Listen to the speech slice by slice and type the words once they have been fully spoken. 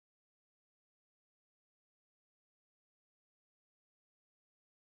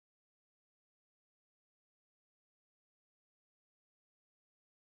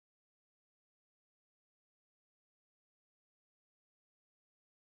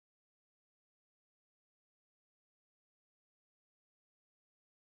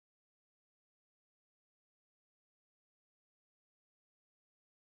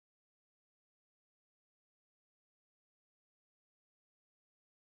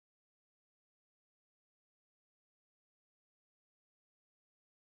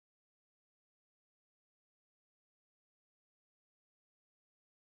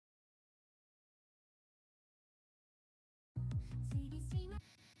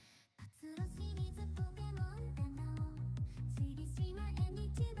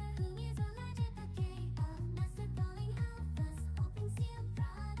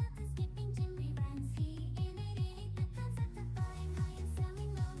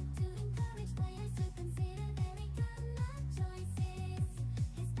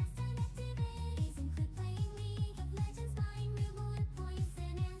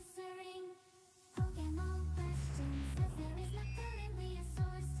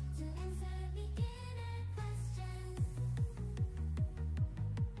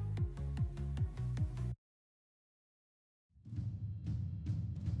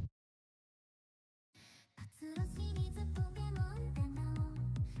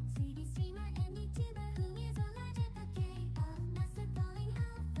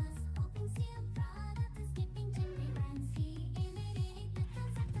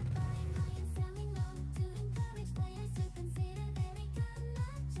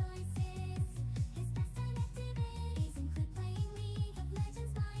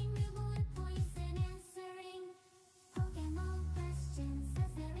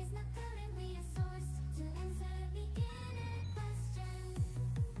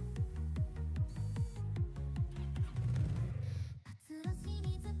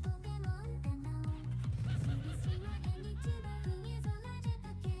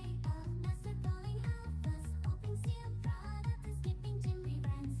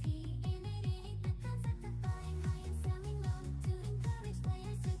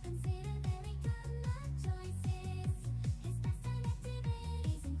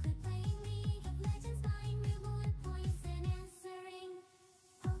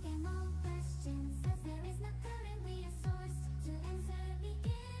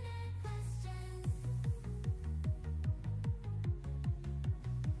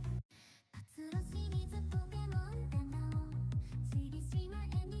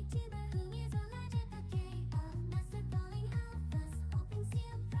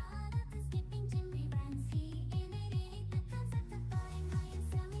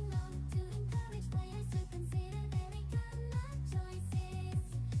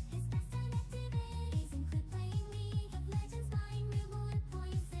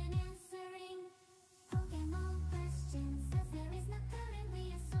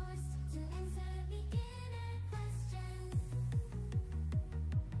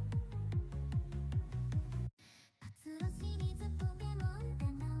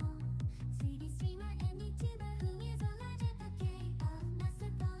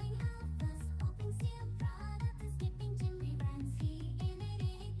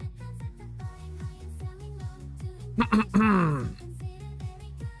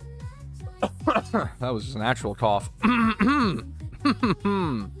That was just an actual cough.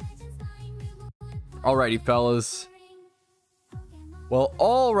 Alrighty, fellas. Well,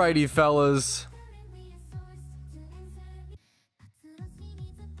 alrighty, fellas.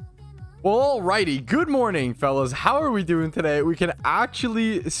 Well, alrighty. Good morning, fellas. How are we doing today? We can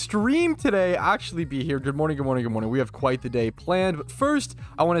actually stream today, actually be here. Good morning, good morning, good morning. We have quite the day planned. But first,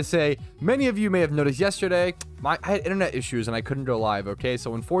 I want to say, many of you may have noticed yesterday, I had internet issues and I couldn't go live, okay?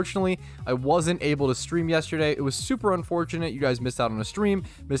 So unfortunately, I wasn't able to stream yesterday. It was super unfortunate. You guys missed out on a stream,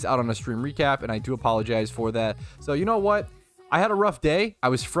 missed out on a stream recap, and I do apologize for that. So you know what? I had a rough day. I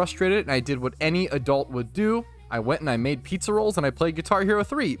was frustrated, and I did what any adult would do. I went and I made pizza rolls and I played Guitar Hero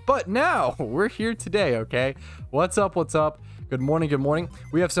 3. But now we're here today, okay? What's up? What's up? Good morning. Good morning.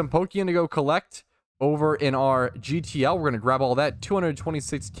 We have some Pokeyen to go collect over in our GTL. We're going to grab all that.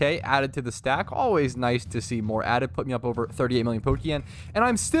 226k added to the stack. Always nice to see more added. Put me up over 38 million Pokeyen. And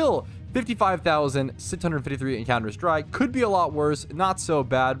I'm still 55,653 encounters dry. Could be a lot worse. Not so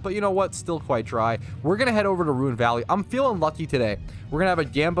bad. But you know what? Still quite dry. We're going to head over to Ruin Valley. I'm feeling lucky today. We're going to have a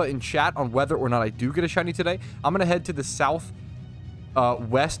Gamba in chat on whether or not I do get a shiny today. I'm going to head to the south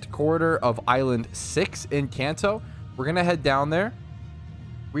west corridor of Island 6 in Kanto. We're going to head down there.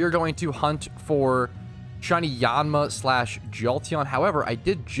 We are going to hunt for shiny Yanma / Jolteon. However, I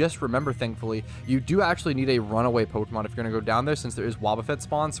did just remember, thankfully, you do actually need a runaway Pokemon if you're going to go down there, since there is Wobbuffet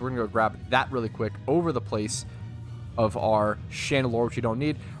spawn. So we're going to go grab that really quick over the place of our Chandelure, which you don't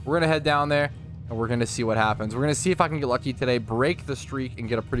need. We're going to head down there, and we're going to see what happens. We're going to see if I can get lucky today, break the streak, and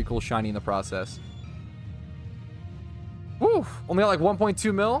get a pretty cool shiny in the process. Woo! Only got like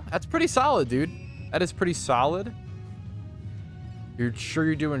 1.2 mil? That's pretty solid, dude. That is pretty solid. You're sure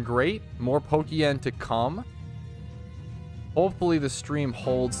you're doing great? More Pokeyen to come. Hopefully the stream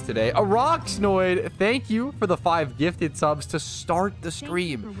holds today. A Roxnoid, thank you for the 5 gifted subs to start the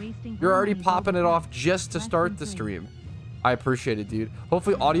stream. You're already popping it off just to start the stream. I appreciate it, dude.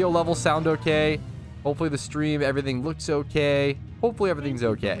 Hopefully audio levels sound okay. Hopefully the stream, everything looks okay. Hopefully everything's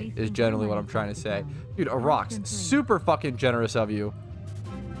okay, is generally what I'm trying to say. Dude, a Rox, super fucking generous of you.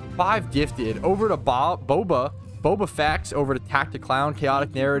 5 gifted. Over to Boba Facts, over to Tactic Clown,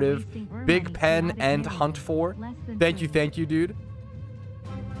 Chaotic Narrative, Big Pen, and Hunt 4. Thank you, dude.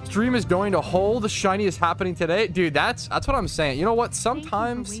 Stream is going to hold. The shiny is happening today. Dude, that's what I'm saying. You know what?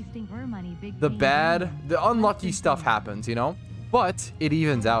 Sometimes the unlucky stuff happens, you know? But it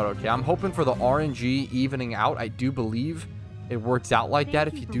evens out, okay? I'm hoping for the RNG evening out. I do believe it works out like that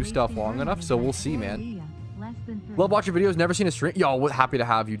if you do stuff long enough. So we'll see, man. Love watching videos. Never seen a stream. Yo, happy to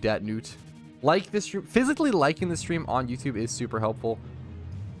have you, Dat Newt. Like this stream, physically liking the stream on YouTube is super helpful.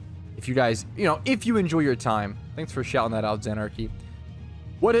 If you guys, you know, if you enjoy your time, thanks for shouting that out, Zanarchy.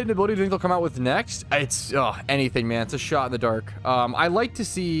 What hidden ability do you think they'll come out with next? It's anything, man. It's a shot in the dark. I like to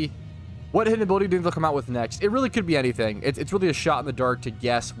see what hidden ability do you think they'll come out with next. It really could be anything. It's really a shot in the dark to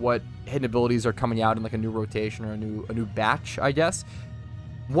guess what hidden abilities are coming out in like a new rotation or a new batch, I guess.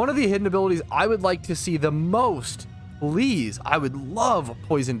 One of the hidden abilities I would like to see the most, please, I would love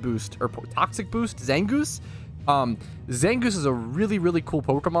Poison Boost or Toxic Boost, Zangoose. Zangoose is a really, really cool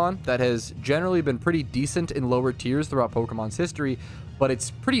Pokemon that has generally been pretty decent in lower tiers throughout Pokemon's history, but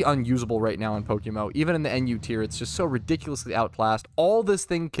it's pretty unusable right now in PokeMMO. Even in the NU tier, it's just so ridiculously outclassed. All this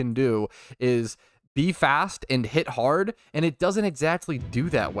thing can do is be fast and hit hard, and it doesn't exactly do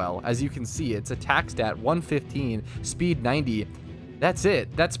that well. As you can see, its attack stat 115, speed 90. That's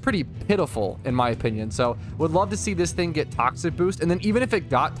it. That's pretty pitiful, in my opinion. So, would love to see this thing get Toxic Boost. And then even if it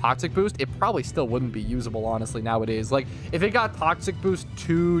got Toxic Boost, it probably still wouldn't be usable, honestly, nowadays. Like, if it got Toxic Boost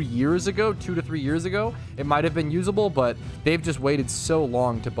 2 years ago, 2 to 3 years ago, it might have been usable, but they've just waited so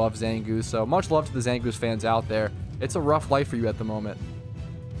long to buff Zangoose. So, much love to the Zangoose fans out there. It's a rough life for you at the moment.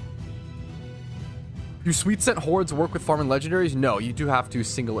 Do Sweet Scent Hordes work with farming legendaries? No, you do have to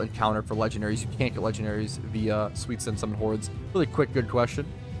single encounter for legendaries. You can't get legendaries via Sweet Scent Summon Hordes. Really quick, good question.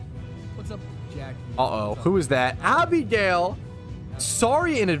 What's up, Jack? Uh-oh. Who is that? Abigail!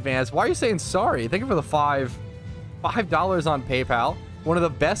 Sorry in advance. Why are you saying sorry? Thank you for the $5 on PayPal. One of the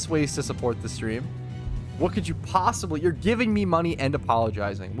best ways to support the stream. What could you possibly... You're giving me money and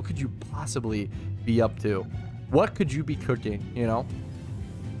apologizing. What could you possibly be up to? What could you be cooking, you know?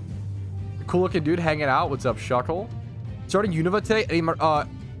 Cool looking dude hanging out. What's up, Shuckle? Starting Unova today.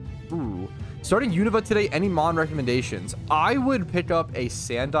 Starting Unova today. Any Mon recommendations? I would pick up a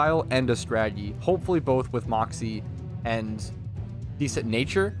Sandile and a Scraggy. Hopefully both with Moxie and decent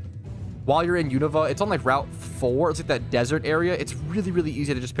nature. While you're in Unova, it's on like Route 4. It's like that desert area. It's really, really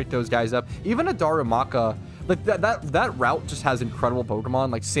easy to just pick those guys up. Even a Darumaka Like that route just has incredible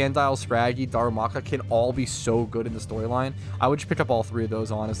Pokemon. Like Sandile, Scraggy, Darumaka can all be so good in the storyline. I would just pick up all 3 of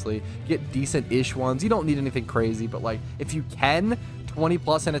those, honestly. Get decent-ish ones. You don't need anything crazy, but like if you can, 20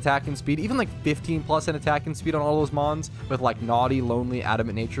 plus in attack and speed, even like 15 plus in attack and speed on all those mons with like Naughty, Lonely,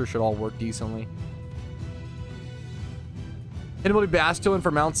 Adamant Nature should all work decently. Hitability Bastion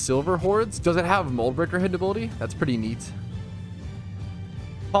for Mount Silver Hordes. Does it have Mold Breaker hitability? That's pretty neat.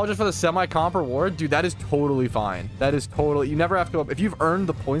 Apologize for the semi-comp reward. Dude, that is totally fine. That is totally... You never have to... If you've earned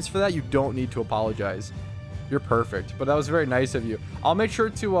the points for that, you don't need to apologize. You're perfect. But that was very nice of you. I'll make sure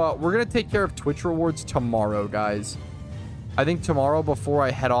to... we're going to take care of Twitch rewards tomorrow, guys. I think tomorrow before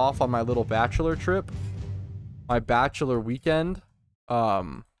I head off on my little bachelor trip, my bachelor weekend,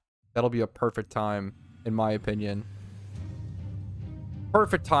 that'll be a perfect time, in my opinion.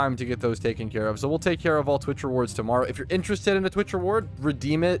 Perfect time to get those taken care of. So we'll take care of all Twitch rewards tomorrow. If you're interested in a Twitch reward,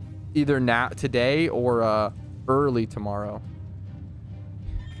 redeem it either now, today, or early tomorrow.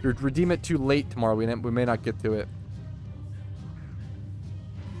 If you redeem it too late tomorrow, we may not get to it.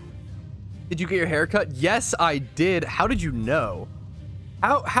 Did you get your hair cut? Yes, I did. How did you know?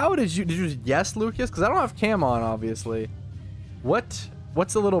 How did you just yes, Lucas? Because I don't have cam on, obviously. What's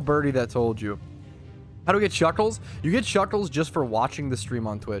the little birdie that told you? How do we get Shuckles? You get Shuckles just for watching the stream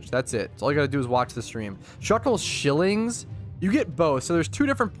on Twitch. That's it. So all you gotta do is watch the stream. Shuckles shillings, you get both. So there's 2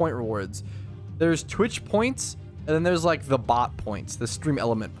 different point rewards. There's Twitch points, and then there's like the bot points, the stream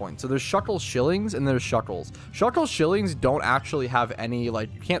element points. So there's Shuckles shillings and there's Shuckles. Shuckles shillings don't actually have any,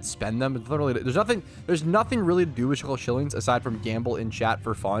 like, you can't spend them. It's literally, there's nothing really to do with Shuckles shillings aside from gamble in chat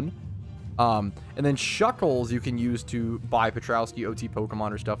for fun. And then Shuckles you can use to buy Patrouski, OT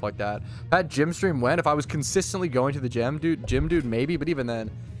Pokemon, or stuff like that. That gym stream went. If I was consistently going to the gym, dude, maybe. But even then,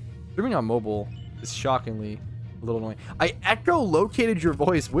 streaming on mobile is shockingly a little annoying. I echolocated your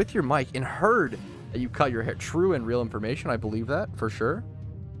voice with your mic and heard that you cut your hair. True and real information. I believe that for sure.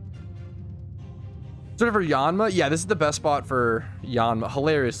 So for Yanma, yeah, this is the best spot for Yanma,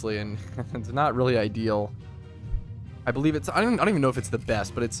 hilariously, and it's not really ideal. I believe it's. I don't even know if it's the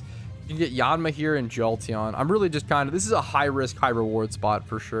best, but it's. You can get Yanma here and Jolteon. I'm really just kind of... This is a high-risk, high-reward spot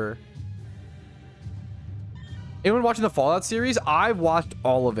for sure. Anyone watching the Fallout series? I've watched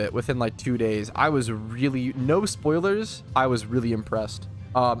all of it within like 2 days. I was really... No spoilers. I was really impressed.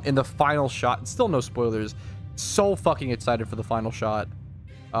 In the final shot... Still no spoilers. So fucking excited for the final shot.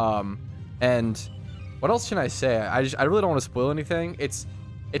 And... What else can I say? I really don't want to spoil anything. It's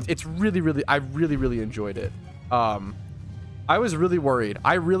really... I really enjoyed it. I was really worried.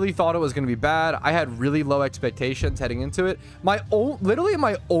 I really thought it was going to be bad. I had really low expectations heading into it. Literally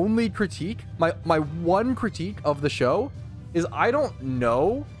my only critique, my one critique of the show is I don't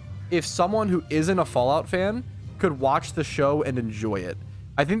know if someone who isn't a Fallout fan could watch the show and enjoy it.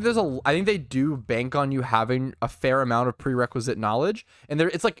 I think they do bank on you having a fair amount of prerequisite knowledge, and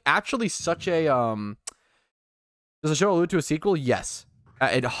it's like actually such a does the show allude to a sequel? Yes,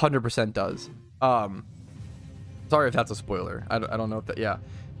 it 100% does. Sorry if that's a spoiler. I don't know if that, yeah.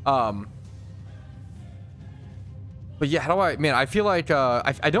 But yeah, how do I, man, I feel like,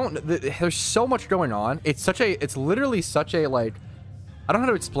 there's so much going on. It's literally such a, like, I don't know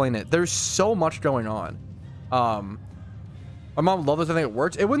how to explain it. There's so much going on. My mom loves it. I think it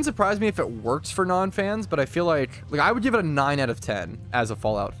works. It wouldn't surprise me if it works for non-fans, but I feel like I would give it a 9 out of 10 as a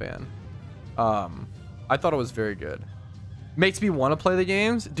Fallout fan. I thought it was very good. Makes me want to play the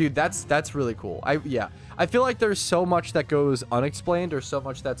games, dude. That's really cool. I feel like there's so much that goes unexplained, or so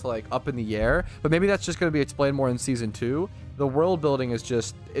much that's like up in the air, but maybe that's just going to be explained more in season 2. The world building is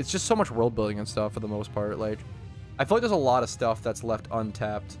just so much world building and stuff for the most part. Like, I feel like there's a lot of stuff that's left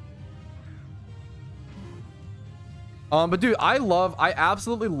untapped. But dude, I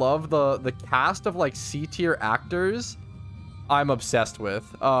absolutely love the cast of like C-tier actors. I'm obsessed with.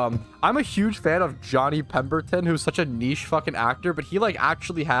 I'm a huge fan of Johnny Pemberton, who's such a niche fucking actor, but he like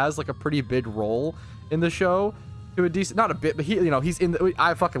actually has like a pretty big role in the show, to a decent, not a bit, but he, you know, he's in the,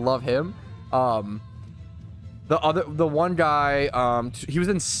 I fucking love him. The one guy, he was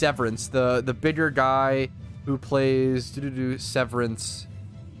in Severance, the bigger guy who plays Severance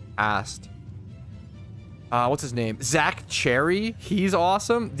asked. What's his name? Zach Cherry. He's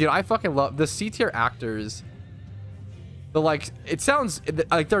awesome. Dude, I fucking love the C-tier actors. But like, it sounds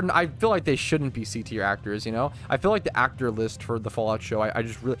like I feel like they shouldn't be C-tier actors, you know? I feel like the actor list for the Fallout show, I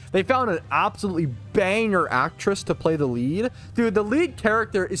just really, they found an absolutely banger actress to play the lead. Dude, the lead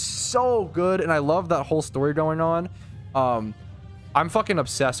character is so good, and I love that whole story going on. I'm fucking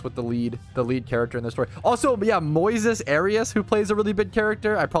obsessed with the lead character in the story. Also, yeah, Moises Arias, who plays a really big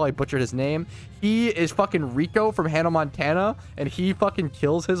character. I probably butchered his name. He is fucking Rico from Hannah Montana, and he fucking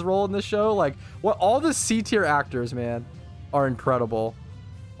kills his role in the show. Like, what? All the C tier actors, man, are incredible.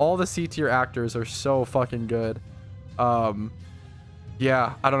 All the C tier actors are so fucking good.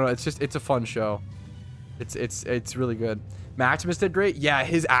 Yeah, I don't know. It's a fun show. It's really good. Maximus did great. Yeah,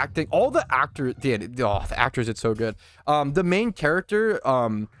 his acting, all the actors, the actors did so good. The main character,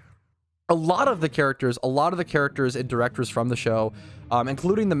 a lot of the characters and directors from the show,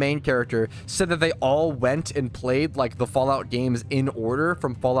 including the main character, said that they all went and played like the Fallout games in order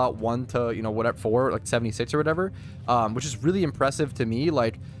from Fallout 1 to, you know, whatever, 4, like 76 or whatever, which is really impressive to me.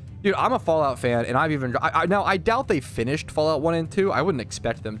 Like, dude, I'm a Fallout fan, and I've even... now, I doubt they finished Fallout 1 and 2. I wouldn't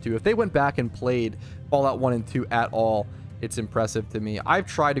expect them to. If they went back and played Fallout 1 and 2 at all, it's impressive to me. I've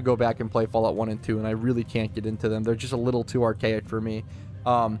tried to go back and play Fallout 1 and 2, and I really can't get into them. They're just a little too archaic for me.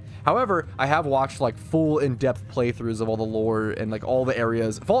 However, I have watched, like, full in-depth playthroughs of all the lore and, like, all the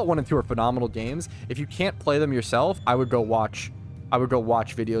areas. Fallout 1 and 2 are phenomenal games. If you can't play them yourself, I would go watch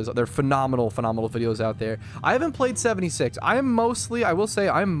videos. They're phenomenal videos out there. I haven't played 76. I will say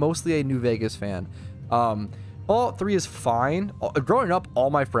I'm mostly a New Vegas fan. Fallout 3 is fine. Growing up,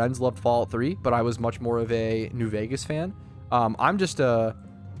 all my friends loved Fallout 3, but I was much more of a New Vegas fan. I'm just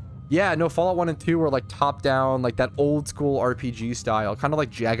yeah, no, Fallout 1 and 2 were like top down, like that old school RPG style, kind of like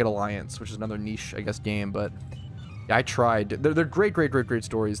Jagged Alliance, which is another niche, I guess, game, but yeah, I tried. They're great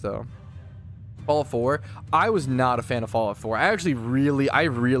stories though. Fallout 4, I was not a fan of Fallout 4. I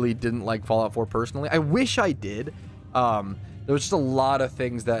really didn't like Fallout 4 personally. I wish I did. There was just a lot of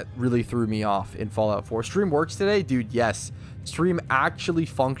things that really threw me off in Fallout 4. Stream works today? Dude, yes. Stream actually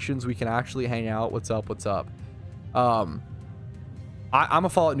functions. We can actually hang out. What's up? I'm a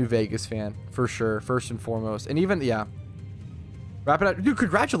Fallout New Vegas fan, for sure, first and foremost. And even, yeah. Wrap it up. Dude,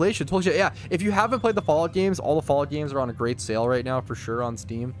 congratulations. Holy shit, yeah. If you haven't played the Fallout games, all the Fallout games are on a great sale right now, for sure, on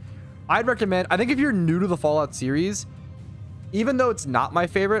Steam. I'd recommend, I think if you're new to the Fallout series, even though it's not my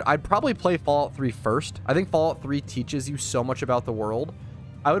favorite, I'd probably play Fallout 3 first. I think Fallout 3 teaches you so much about the world.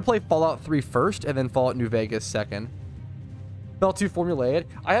 I would play Fallout 3 first and then Fallout New Vegas second. Fallout 2 formulaic.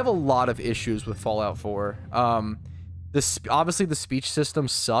 I have a lot of issues with Fallout 4. Obviously the speech system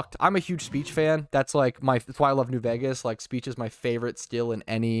sucked. I'm a huge speech fan. That's like that's why I love New Vegas. Like, speech is my favorite skill in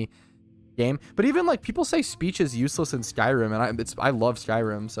any game. But even like people say speech is useless in Skyrim, and I love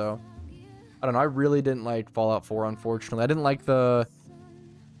Skyrim, so I don't know. I really didn't like Fallout 4, unfortunately. I didn't like the...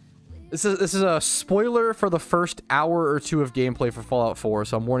 This is a spoiler for the first hour or two of gameplay for Fallout 4,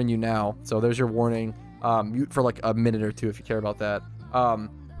 so I'm warning you now. So there's your warning. Mute for like a minute or two if you care about that.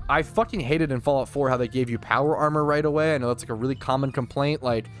 I fucking hated in Fallout 4 how they gave you power armor right away. I know that's like a really common complaint.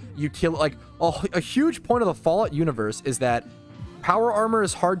 Like, you kill... Like, a huge point of the Fallout universe is that power armor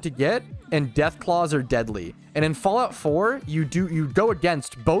is hard to get, and death claws are deadly. And in Fallout 4, you go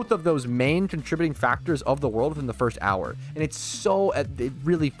against both of those main contributing factors of the world within the first hour. And it's so... It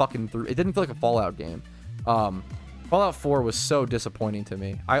really fucking threw... It didn't feel like a Fallout game. Fallout 4 was so disappointing to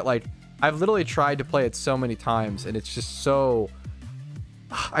me. I've literally tried to play it so many times, and it's just so...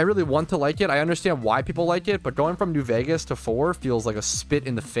 I really want to like it. I understand why people like it, but going from New Vegas to 4 feels like a spit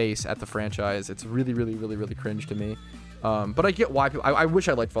in the face at the franchise. It's really cringe to me. But I get why people... I wish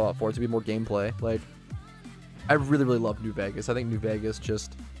I liked Fallout 4 to be more gameplay. Like, I really love New Vegas. I think New Vegas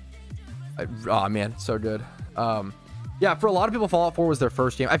just... oh, man, so good. Yeah, for a lot of people, Fallout 4 was their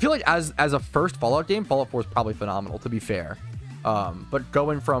first game. I feel like as a first Fallout game, Fallout 4 is probably phenomenal, to be fair. But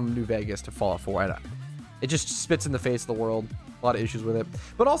going from New Vegas to Fallout 4, it just spits in the face of the world. A lot of issues with it.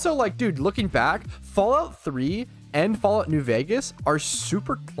 But also, like, dude, looking back, Fallout 3 and Fallout New Vegas are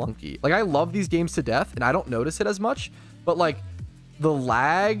super clunky. Like, I love these games to death, and I don't notice it as much. But, like, the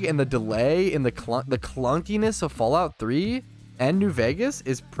lag and the delay and the clunkiness of Fallout 3 and New Vegas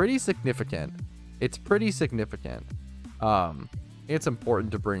is pretty significant. It's pretty significant. It's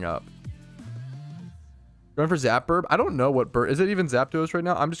important to bring up. Going for Zapburb? I don't know what bird. Is it even Zapdos right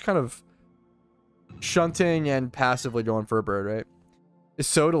now? I'm just kind of shunting and passively going for a bird, right? It's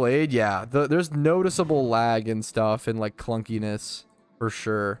so delayed. Yeah, there's noticeable lag and stuff and like clunkiness for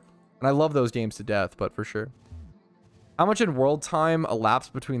sure. And I love those games to death, but for sure. How much in world time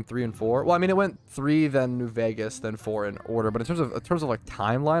elapsed between 3 and 4? Well, I mean, it went 3, then New Vegas, then 4 in order. But in terms of like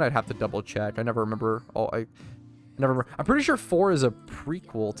timeline, I'd have to double check. I never remember. I never remember. I'm pretty sure 4 is a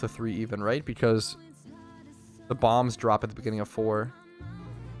prequel to 3 even, right? Because the bombs drop at the beginning of 4.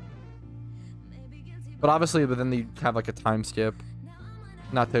 But obviously, then you have like a time skip.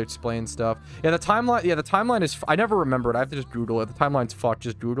 Not to explain stuff. Yeah, the timeline is... I never remember it. I have to just Google it. The timeline's fucked.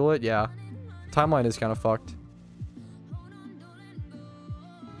 Just Google it. Yeah. The timeline is kind of fucked.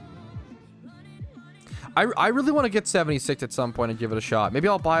 I really want to get 76 at some point and give it a shot. Maybe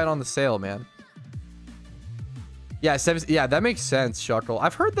I'll buy it on the sale, man. Yeah, yeah, that makes sense, Shuckle.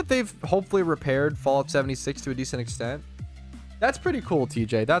 I've heard that they've hopefully repaired Fallout 76 to a decent extent. That's pretty cool,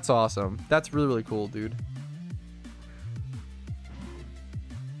 TJ. That's awesome. That's really, really cool, dude.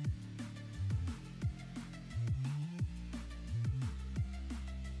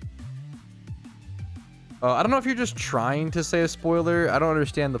 I don't know if you're just trying to say a spoiler. I don't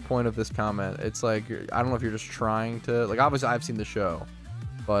understand the point of this comment. It's like, I don't know if you're just trying to, like, obviously I've seen the show,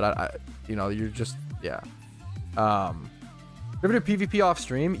 but I you know, you're just, yeah. Ever do PvP off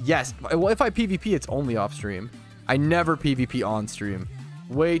stream? Yes. Well, if I PvP, it's only off stream. I never PvP on stream.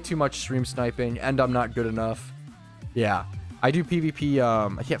 Way too much stream sniping, and I'm not good enough. Yeah. I do PvP,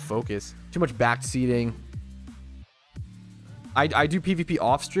 I can't focus. Too much backseating. I do PvP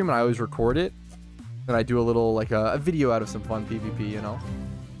off stream, and I always record it. And I do a little, like, a video out of some fun PvP, you know?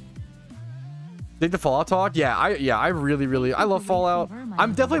 Dig the Fallout talk? Yeah, I really, I love Fallout.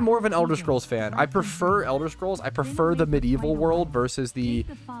 I'm definitely more of an Elder Scrolls fan. I prefer Elder Scrolls. I prefer the medieval world versus the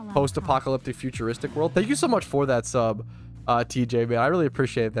post-apocalyptic futuristic world. Thank you so much for that sub, TJ, man. I really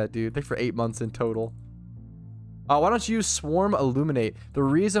appreciate that, dude. Thanks for 8 months in total. Why don't you use Swarm Illuminate? The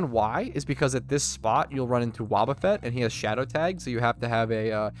reason why is because at this spot, you'll run into Wobbuffet, and he has Shadow Tag, so you have to have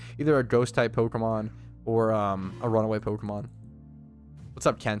a either a Ghost-type Pokemon or a Runaway Pokemon. What's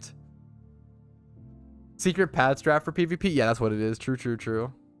up, Kent? Secret pad strat for PvP? Yeah, that's what it is.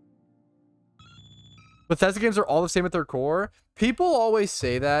 True. Bethesda games are all the same at their core. People always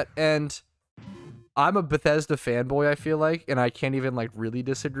say that, and I'm a Bethesda fanboy, I feel like, and I can't even, like, really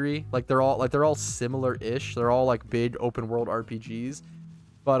disagree. Like, they're all similar-ish. They're all, like, big open-world RPGs.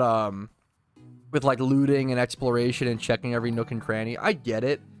 But, with, like, looting and exploration and checking every nook and cranny, I get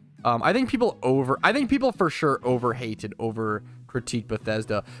it. I think people for sure over-hate and over-critique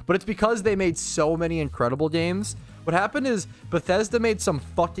Bethesda, but it's because they made so many incredible games. What happened is Bethesda made some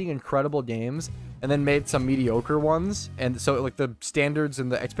fucking incredible games and then made some mediocre ones, and so, like, the standards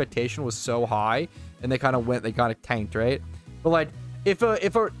and the expectation was so high, and they kind of tanked, right? But, like, if not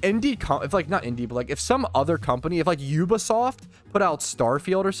indie, but, like, if some other company, if, like, Ubisoft put out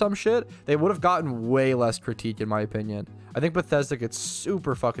Starfield or some shit, they would have gotten way less critique, in my opinion. I think Bethesda gets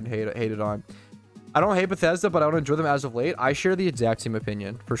super fucking hated on. I don't hate Bethesda, but I don't enjoy them as of late. I share the exact same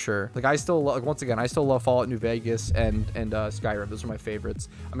opinion, for sure. Like, I still, once again, I still love Fallout New Vegas and Skyrim. Those are my favorites.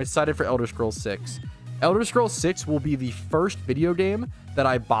 I'm excited for Elder Scrolls 6. Elder Scrolls 6 will be the first video game that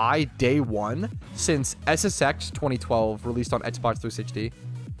I buy day one since SSX 2012 released on Xbox 360.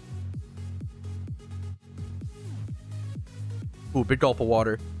 Ooh, big gulp of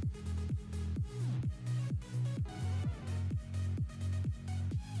water.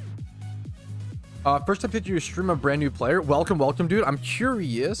 First time to you stream a brand new player. Welcome, dude. I'm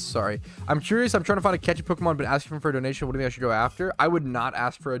curious. Sorry. I'm curious. I'm trying to find a catchy Pokemon, but asking for a donation. What do you think I should go after? I would not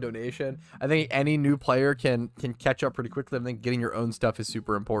ask for a donation. I think any new player can catch up pretty quickly. I think getting your own stuff is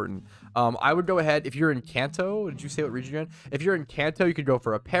super important. I would go ahead. If you're in Kanto, did you say what region you're in? If you're in Kanto, you could go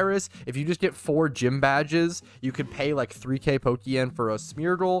for a Paris. If you just get 4 gym badges, you could pay like 3K Pokeyen for a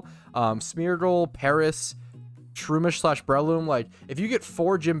Smeargle, Paris, Shroomish/Breloom. Like, if you get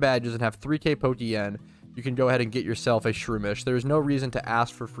 4 gym badges and have 3K Pokeyen, you can go ahead and get yourself a Shroomish. There's no reason to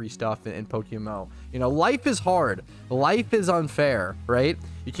ask for free stuff in PokeMMO. You know, life is hard. Life is unfair, right?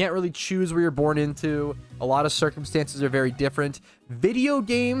 You can't really choose where you're born into. A lot of circumstances are very different. Video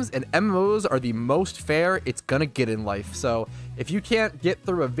games and MMOs are the most fair it's gonna get in life. So if you can't get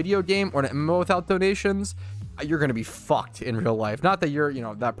through a video game or an MMO without donations, you're gonna be fucked in real life. Not that you're, you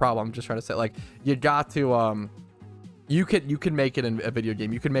know, that problem. I'm just trying to say, like, you got to you can make it in a video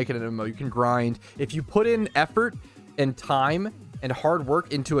game. You can make it in an MMO. You can grind. If you put in effort and time and hard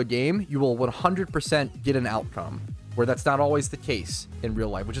work into a game, you will 100% get an outcome, where that's not always the case in real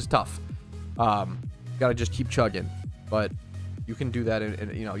life, which is tough. Gotta just keep chugging, but you can do that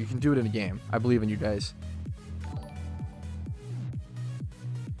in, you know, you can do it in a game. I believe in you guys.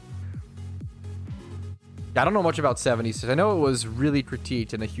 I don't know much about 76. I know it was really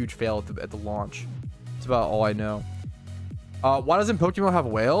critiqued and a huge fail at the launch. That's about all I know. Why doesn't Pokemon have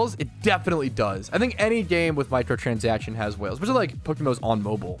whales? It definitely does. I think any game with microtransaction has whales, especially like Pokemon's on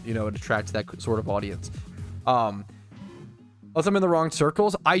mobile. You know, it attracts that sort of audience. Unless I'm in the wrong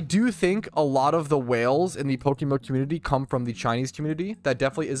circles, I do think a lot of the whales in the Pokemon community come from the Chinese community. That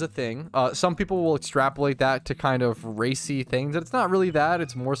definitely is a thing. Some people will extrapolate that to kind of racy things, and it's not really that.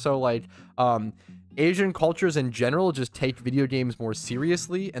 It's more so like Asian cultures in general just take video games more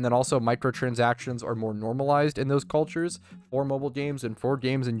seriously, and then also microtransactions are more normalized in those cultures for mobile games and for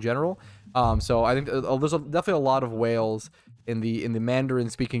games in general. So I think there's definitely a lot of whales in the Mandarin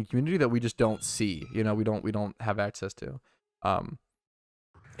speaking community that we just don't see. You know, we don't have access to.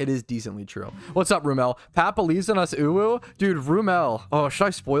 It is decently true. What's up, Rumel? Pat believes in us, uwu. Dude, Rumel. Oh, should I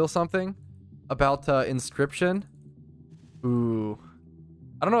spoil something about Inscription? Ooh.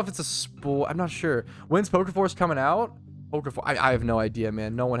 I don't know if it's a spoil. I'm not sure. When's Pokeforce coming out? Pokeforce. I have no idea,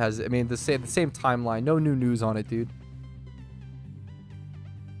 man. No one has. I mean, the same timeline. No new news on it, dude.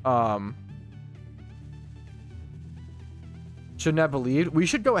 Shouldn't have believed. We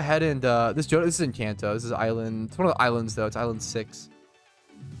should go ahead and this is in Kanto. This is island. It's one of the islands though. It's island 6.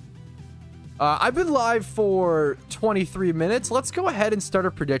 I've been live for 23 minutes. Let's go ahead and start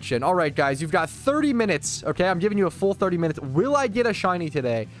a prediction. All right, guys, you've got 30 minutes. Okay, I'm giving you a full 30 minutes. Will I get a shiny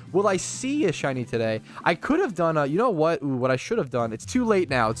today? Will I see a shiny today? I could have done you know what? Ooh, what I should have done. It's too late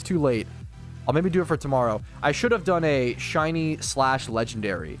now. It's too late. I'll maybe do it for tomorrow. I should have done a shiny /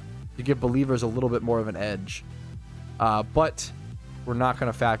 legendary to give believers a little bit more of an edge. But we're not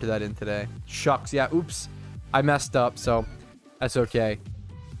going to factor that in today. Shucks. Yeah, oops. I messed up, so that's okay.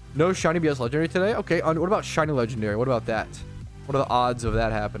 No shiny BS legendary today? Okay, what about shiny legendary? What about that? What are the odds of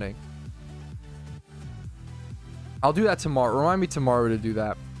that happening? I'll do that tomorrow. Remind me tomorrow to do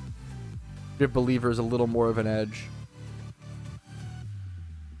that. Give believers a little more of an edge.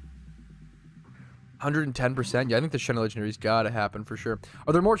 110%. Yeah, I think the shiny legendary's got to happen for sure.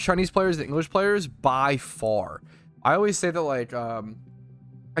 Are there more Chinese players than English players? By far. I always say that, like, I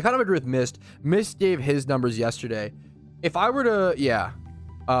kind of agree with Mist. Mist gave his numbers yesterday. If I were to, yeah,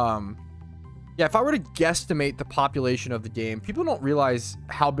 if I were to guesstimate the population of the game, people don't realize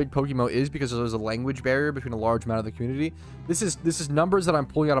how big PokeMMO is because there's a language barrier between a large amount of the community. This is numbers that I'm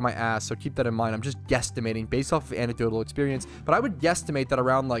pulling out of my ass, so keep that in mind. I'm just guesstimating based off of anecdotal experience, but I would guesstimate that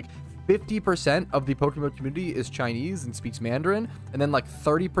around like 50% of the PokeMMO community is Chinese and speaks Mandarin, and then like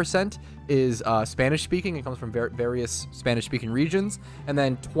 30% is Spanish speaking and comes from various Spanish speaking regions, and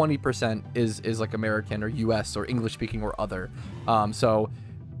then 20% is like American or US or English speaking or other. So,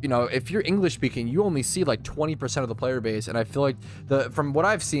 you know, if you're English speaking, you only see like 20% of the player base, and I feel like from what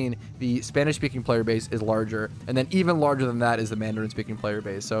I've seen, the Spanish speaking player base is larger, and then even larger than that is the Mandarin speaking player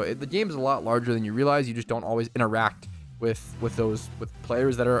base. So the game is a lot larger than you realize. You just don't always interact with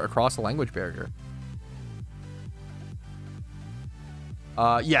players that are across the language barrier.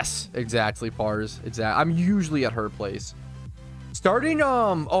 Yes, exactly, Pars. Exactly. I'm usually at her place. Starting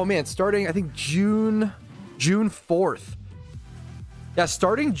oh man, starting I think June 4th. Yeah,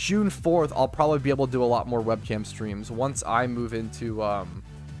 starting June 4th, I'll probably be able to do a lot more webcam streams once I move into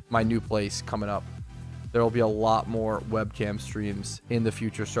my new place coming up. There will be a lot more webcam streams in the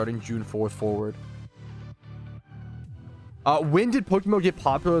future starting June 4th forward. When did PokeMMO get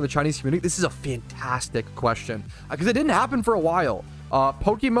popular in the Chinese community? This is a fantastic question because it didn't happen for a while.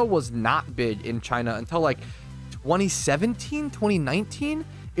 PokeMMO was not big in China until like 2017, 2019.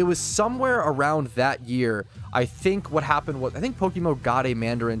 It was somewhere around that year. I think what happened was, I think PokeMMO got a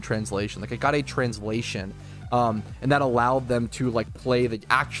Mandarin translation. Like it got a translation, and that allowed them to like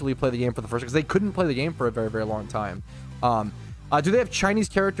actually play the game for the first, because they couldn't play the game for a very, very long time. Do they have Chinese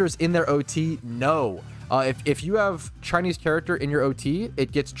characters in their OT? No. If you have Chinese character in your OT,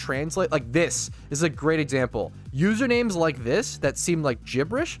 it gets translated like this. This is a great example. Usernames like this that seem like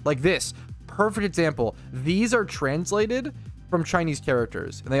gibberish, like this. Perfect example. These are translated from Chinese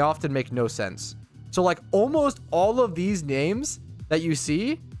characters, and they often make no sense. So like almost all of these names that you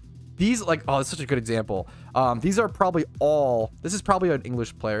see, these like, oh, it's such a good example. These are probably all, this is probably an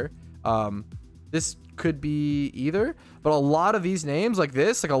English player. This could be either, but a lot of these names like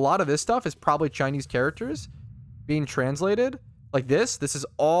this, like a lot of this stuff is probably Chinese characters being translated. Like this is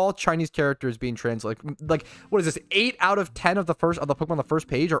all Chinese characters being translated. Like what is this? 8 out of 10 of the Pokemon on the first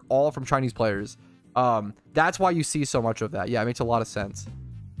page are all from Chinese players. That's why you see so much of that. Yeah, it makes a lot of sense.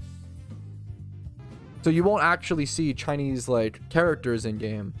 So you won't actually see Chinese like characters in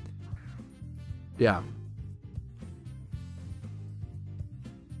game. Yeah.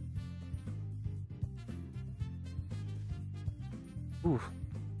 Ooh.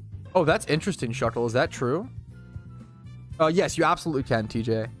 Oh, that's interesting, Shuckle. Is that true? Yes, you absolutely can,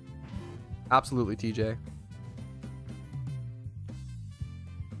 TJ. Absolutely, TJ.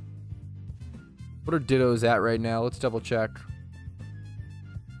 What are Dittos at right now? Let's double check.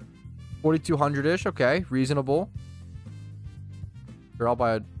 4,200-ish. Okay, reasonable. Sure, I'll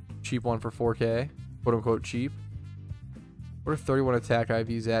buy a cheap one for 4K. Quote unquote cheap. What are 31 attack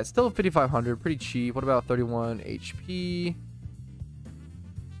IVs at? Still 5,500. Pretty cheap. What about 31 HP?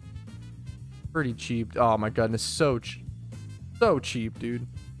 Pretty cheap. Oh my goodness. So cheap, dude.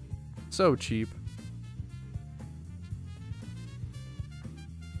 So cheap.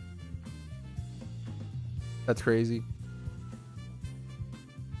 That's crazy.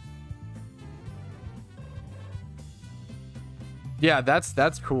 Yeah, that's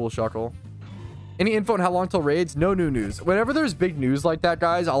cool, Shuckle. Any info on how long till raids? No new news. Whenever there's big news like that,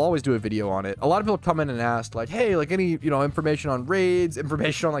 guys, I'll always do a video on it. A lot of people come in and ask, like, hey, like any, you know, information on raids,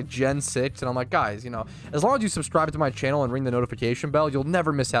 information on like Gen 6. And I'm like, guys, you know, as long as you subscribe to my channel and ring the notification bell, you'll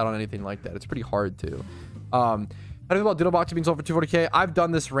never miss out on anything like that. It's pretty hard to. How do you feel about Ditto boxes being sold for 240K? I've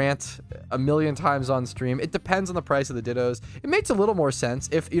done this rant a million times on stream. It depends on the price of the Dittos. It makes a little more sense.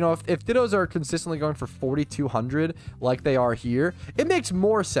 If, you know, if Dittos are consistently going for 4,200 like they are here, it makes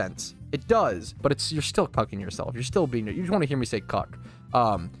more sense. It does, but you're still cucking yourself. You're still being, you just want to hear me say cuck.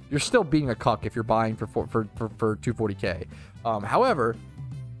 You're still being a cuck if you're buying for 240K. However,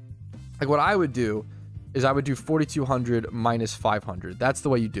 like what I would do is I would do 4,200 minus 500. That's the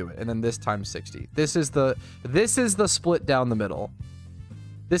way you do it. And then this times 60. This is the split down the middle.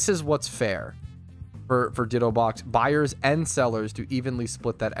 This is what's fair for Ditto box buyers and sellers to evenly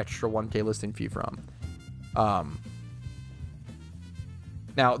split that extra 1K listing fee from.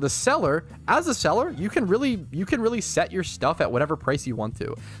 Now, the seller, as a seller, you can really set your stuff at whatever price you want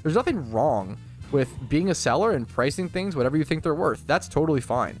to. There's nothing wrong with being a seller and pricing things whatever you think they're worth. That's totally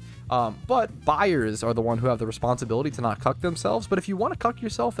fine. But buyers are the one who have the responsibility to not cuck themselves. But if you want to cuck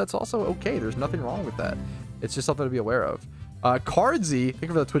yourself, that's also okay. There's nothing wrong with that. It's just something to be aware of. Cardsy, thank you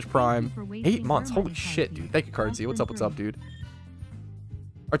for the Twitch Prime. 8 months. Holy shit, dude. Thank you, Cardsy. What's up, dude?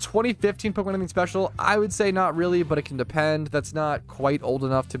 Are 2015 Pokemon anything special? I would say not really, but it can depend. That's not quite old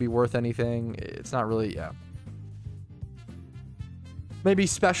enough to be worth anything. It's not really, yeah. Maybe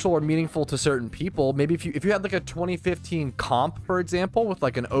special or meaningful to certain people. Maybe if you had like a 2015 comp, for example, with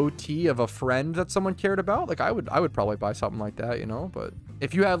like an OT of a friend that someone cared about, like I would probably buy something like that, you know. But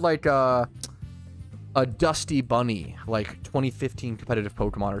if you had like a Dusty Bunny, like 2015 competitive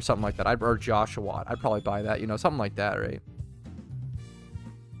Pokemon or something like that, or Joshua, I'd probably buy that, you know, something like that, right?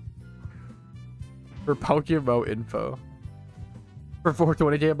 For PokeMMO info. For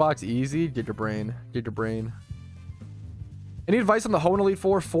 420K box, easy. Get your brain. Get your brain. Any advice on the Hoenn Elite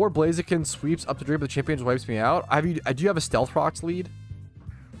Four? 4 Blaziken sweeps up to Dream, but the champion just wipes me out. Do you have a Stealth Rocks lead?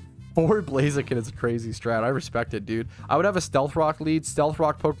 4 Blaziken is a crazy strat. I respect it, dude. I would have a Stealth Rock lead. Stealth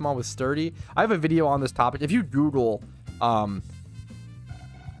Rock Pokemon with Sturdy. I have a video on this topic. If you Google top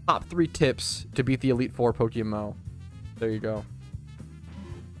 3 tips to beat the Elite Four PokeMMO, there you go.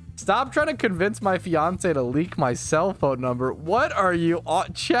 Stop trying to convince my fiance to leak my cell phone number. What are you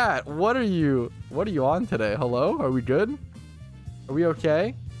on, chat? What are you on today? Hello? Are we good? Are we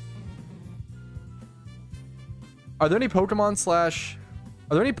okay? Are there any Pokemon slash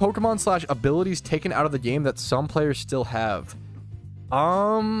abilities taken out of the game that some players still have?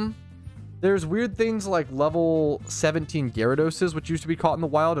 There's weird things like level 17 Gyarados, which used to be caught in the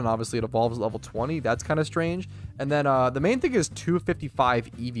wild, and obviously it evolves at level 20. That's kind of strange. And then the main thing is 255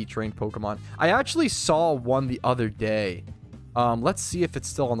 EV trained Pokemon. I actually saw one the other day. Let's see if it's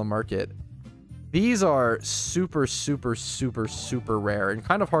still on the market. These are super, super, super, super rare and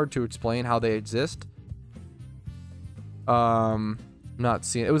kind of hard to explain how they exist. Not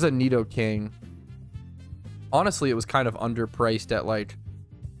seeing it. It was a Nidoking. Honestly, it was kind of underpriced at like,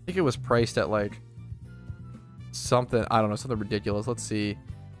 I think it was priced at like something, I don't know, something ridiculous. Let's see.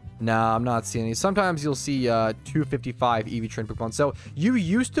 Nah, I'm not seeing any. Sometimes you'll see 255 EV trained Pokemon. So you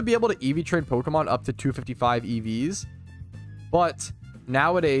used to be able to EV train Pokemon up to 255 EVs, but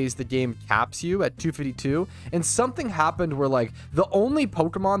nowadays the game caps you at 252. And something happened where like the only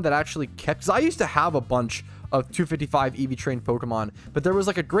Pokemon that actually kept, because I used to have a bunch of 255 EV trained Pokemon, but there was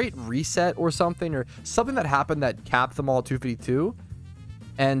like a great reset or something that happened that capped them all at 252.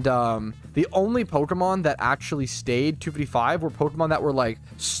 And the only Pokemon that actually stayed 255 were Pokemon that were like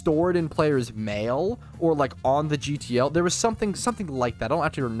stored in players' mail or like on the GTL. There was something like that. I don't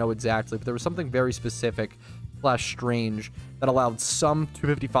actually know exactly, but there was something very specific / strange that allowed some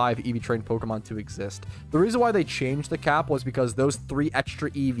 255 EV trained Pokemon to exist. The reason why they changed the cap was because those 3 extra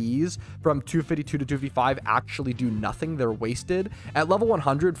EVs from 252 to 255 actually do nothing. They're wasted. At level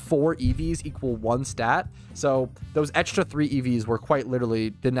 100, 4 EVs equal 1 stat. So those extra 3 EVs were quite literally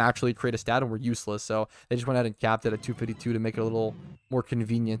didn't actually create a stat and were useless. So they just went ahead and capped it at 252 to make it a little more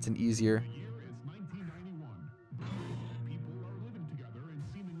convenient and easier.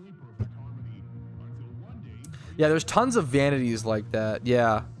 Yeah, there's tons of vanities like that.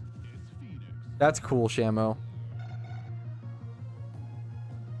 Yeah. That's cool, Shamo.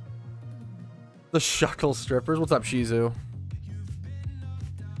 The Shuckle strippers. What's up, Shizu?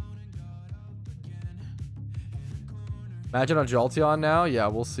 Imagine a Jolteon now? Yeah,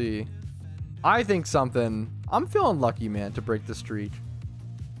 we'll see. I think something... I'm feeling lucky, man, to break the streak.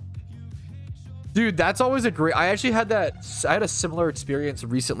 Dude, that's always a great... I actually had that... I had a similar experience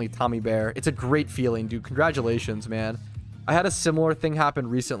recently, Tommy Bear. It's a great feeling, dude. Congratulations, man. I had a similar thing happen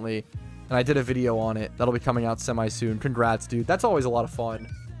recently, and I did a video on it. That'll be coming out semi soon. Congrats, dude. That's always a lot of fun.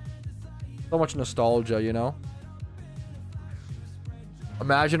 So much nostalgia, you know?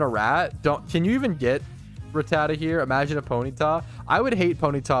 Imagine a rat. Can you even get Rattata here? Imagine a Ponyta. I would hate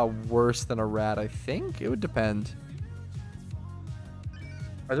Ponyta worse than a rat, I think. It would depend.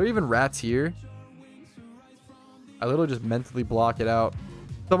 Are there even rats here? I literally just mentally block it out.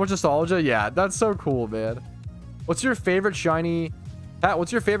 So much nostalgia. Yeah, that's so cool, man. What's your favorite shiny? Pat,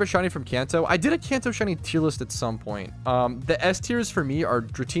 what's your favorite shiny from Kanto? I did a Kanto shiny tier list at some point. The S tiers for me are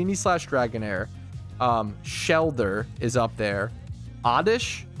Dratini / Dragonair. Shelder is up there.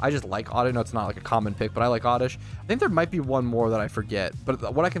 Oddish. I just like Oddish. No, it's not like a common pick, but I like Oddish. I think there might be one more that I forget.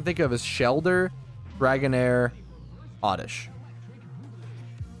 But what I can think of is Shelder, Dragonair, Oddish.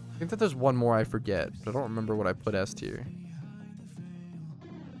 I think that there's one more I forget, but I don't remember what I put S tier.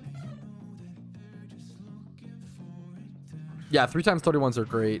 Yeah, 3x31s are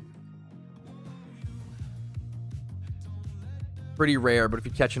great. Pretty rare, but if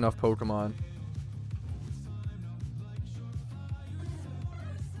you catch enough Pokemon.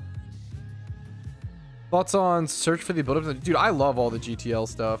 Thoughts on search for the ability? Dude, I love all the GTL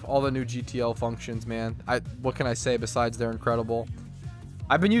stuff. All the new GTL functions, man. What can I say besides they're incredible?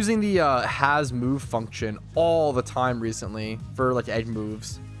 I've been using the has move function all the time recently for like egg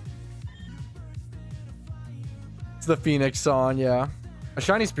moves. It's the Phoenix song, yeah. A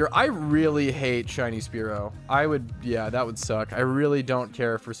shiny Spearow. I really hate shiny Spearow. Yeah, that would suck. I really don't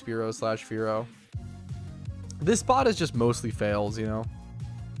care for Spearow / Fearow. This spot is just mostly fails, you know.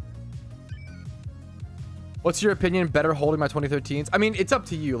 What's your opinion? Better holding my 2013s? I mean, it's up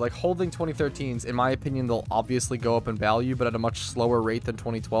to you. Like, holding 2013s, in my opinion, they'll obviously go up in value, but at a much slower rate than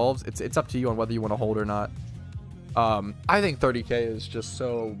 2012s. It's up to you on whether you want to hold or not. I think 30K is just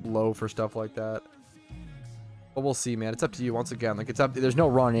so low for stuff like that. But we'll see, man. It's up to you. Once again, like, there's no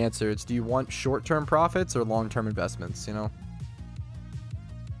wrong answer. It's, do you want short-term profits or long-term investments, you know?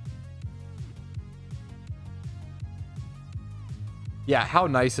 Yeah, how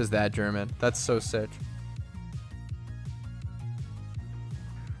nice is that, German? That's so sick.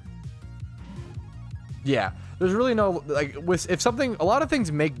 Yeah, there's really no, like, if something, a lot of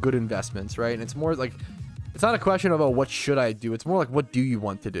things make good investments, right? And it's more like, it's not a question of, oh, what should I do? It's more like, what do you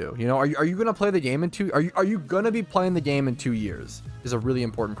want to do? You know, are you going to play the game in are you going to be playing the game in 2 years is a really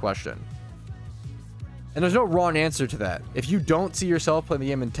important question. And there's no wrong answer to that. If you don't see yourself playing the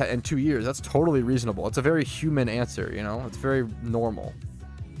game in 2 years, that's totally reasonable. It's a very human answer, you know? It's very normal.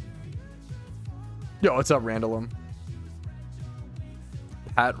 Yo, what's up, Randallum?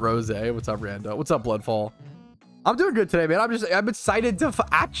 Pat Rose, what's up, Rando? What's up, Bloodfall? I'm doing good today, man. I'm excited to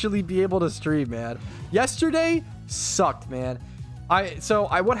actually be able to stream, man. Yesterday sucked, man.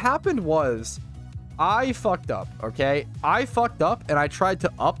 What happened was I fucked up, okay? I fucked up and I tried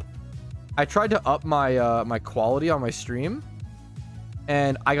to up my my quality on my stream,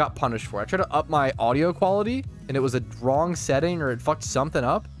 and I got punished for it. I tried to up my audio quality and it was a wrong setting, or it fucked something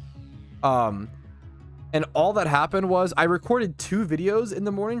up. And all that happened was I recorded 2 videos in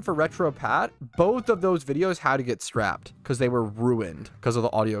the morning for Retro Pat. Both of those videos had to get scrapped because they were ruined because of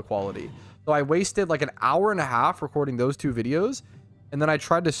the audio quality. So I wasted like an hour and a half recording those 2 videos. And then I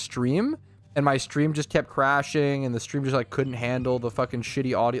tried to stream and my stream just kept crashing and the stream just like couldn't handle the fucking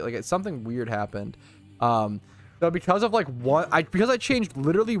shitty audio. Like something weird happened. So because of like because I changed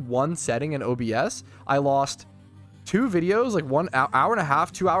literally one setting in OBS, I lost 2 videos, like 1 hour and a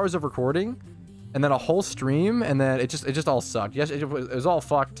half, 2 hours of recording, and then a whole stream, and then it just all sucked. Yes, it was all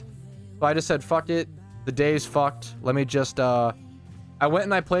fucked. So I just said, fuck it. The day's fucked. Let me just, I went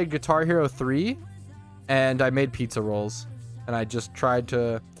and I played Guitar Hero 3, and I made pizza rolls. And I just tried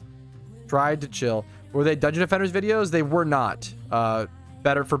to chill. Were they Dungeon Defenders videos? They were not. For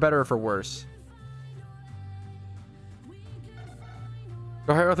better or for worse.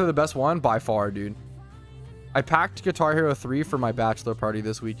 Guitar Hero 3 the best one? By far, dude. I packed Guitar Hero 3 for my bachelor party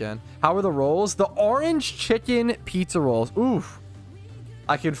this weekend. How were the rolls? The orange chicken pizza rolls. Oof.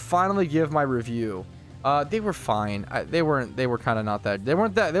 I can finally give my review. They were fine. They were kind of not that. They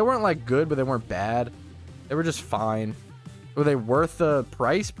weren't like good, but they weren't bad. They were just fine. Were they worth the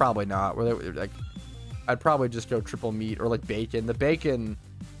price? Probably not. Were they like, I'd probably just go triple meat or like bacon. The bacon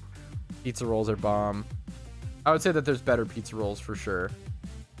pizza rolls are bomb. I would say that there's better pizza rolls for sure.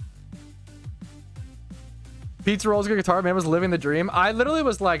 Pizza rolls, good guitar, man was living the dream. I literally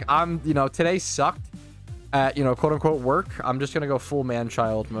was like, today sucked at, quote unquote work. I'm just going to go full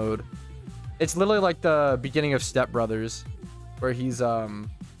man-child mode. It's literally like the beginning of Step Brothers where he's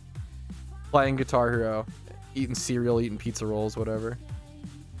playing Guitar Hero, eating cereal, eating pizza rolls, whatever.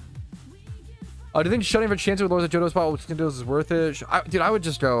 Do you think shutting for chance with Lords of Johto spot with Nintendo's is worth it? Dude, I would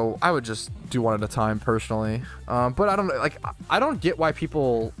just do one at a time personally. But I don't like, I don't get why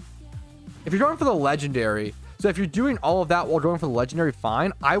people, if you're going for the legendary, so if you're doing all of that while going for the legendary,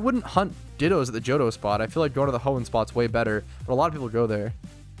 fine. I wouldn't hunt Dittos at the Johto spot. I feel like going to the Hoenn spot's way better, but a lot of people go there.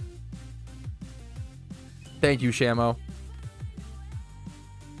 Thank you, Shamo.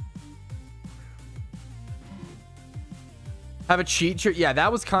 Have a cheat shirt. Yeah,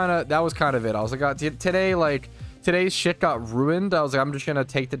 that was kind of it. I was like, today, like, today's shit got ruined. I was like, I'm just gonna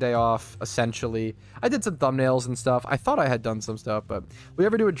take the day off, essentially. I did some thumbnails and stuff. I thought I had done some stuff, but we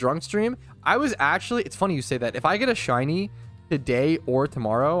ever do a drunk stream? I was actually, it's funny you say that. If I get a shiny today or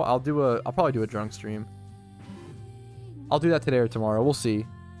tomorrow, I'll probably do a drunk stream. I'll do that today or tomorrow. We'll see.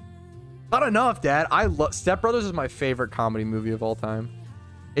 Not enough, Dad. Step Brothers is my favorite comedy movie of all time.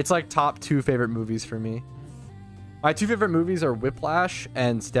 It's like top 2 favorite movies for me. My 2 favorite movies are Whiplash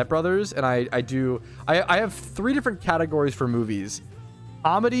and Step Brothers, and I have 3 different categories for movies: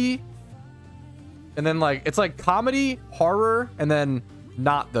 comedy, and then like it's like comedy, horror, and then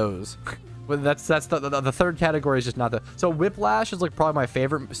not those. But that's the third category is just not the. So Whiplash is like probably my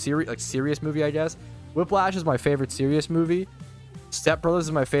favorite serious movie, I guess. Whiplash is my favorite serious movie. Step Brothers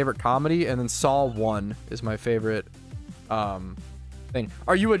is my favorite comedy, and then Saw 1 is my favorite thing.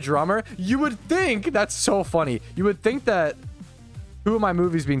 Are you a drummer? You would think, that's so funny. You would think that 2 of my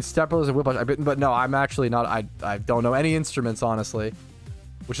movies being Step Brothers and Whiplash, but no, I'm actually not. I don't know any instruments, honestly,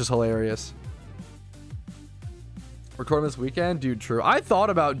 which is hilarious. Recording this weekend, dude. True. I thought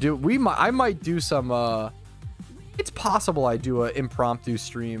about I might do some. It's possible I do an impromptu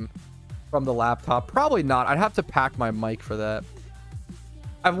stream from the laptop. Probably not. I'd have to pack my mic for that.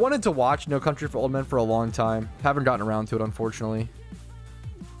 I've wanted to watch No Country for Old Men for a long time. Haven't gotten around to it, unfortunately.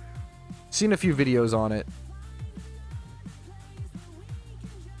 Seen a few videos on it.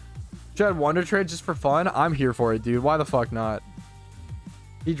 Should I Wonder Trade just for fun? I'm here for it, dude. Why the fuck not?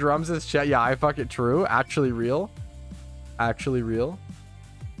 He drums his chat. Yeah, I fuck it. True. Actually real. Actually real.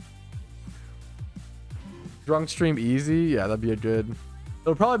 Drunk stream easy. Yeah, that'd be a good.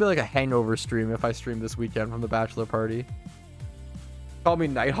 It'll probably be like a hangover stream if I stream this weekend from the bachelor party. Call me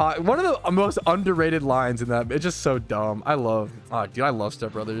Nighthawk. One of the most underrated lines in that. It's just so dumb. I love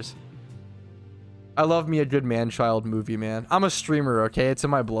Step Brothers. I love me a good man-child movie, man. I'm a streamer, okay? It's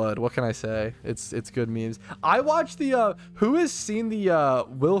in my blood. What can I say? It's good memes. I watched the who has seen the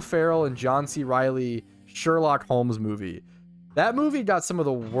Will Ferrell and John C. Reilly Sherlock Holmes movie? That movie got some of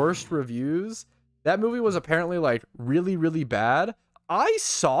the worst reviews. That movie was apparently like really, really bad. I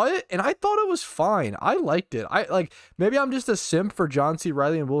saw it and I thought it was fine. I liked it. Maybe I'm just a simp for John C.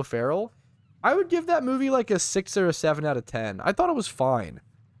 Reilly and Will Ferrell. I would give that movie like a 6 or a 7 out of 10. I thought it was fine.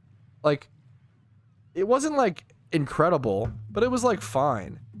 Like, it wasn't like incredible, but it was like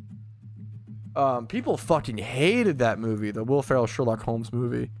fine. People fucking hated that movie, the Will Ferrell Sherlock Holmes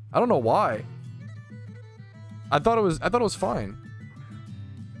movie. I don't know why. I thought it was fine.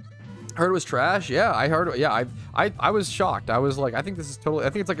 Heard it was trash. Yeah, I heard it. Yeah, I was shocked. I was like, I think it's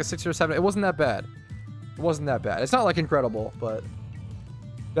like a 6 or 7. It wasn't that bad. It wasn't that bad. It's not like incredible, but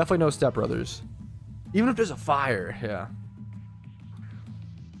definitely no Step Brothers. Even if there's a fire, yeah.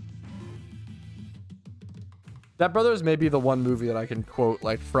 Step Brothers may be the one movie that I can quote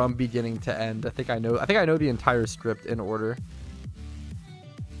like from beginning to end. I think I know the entire script in order.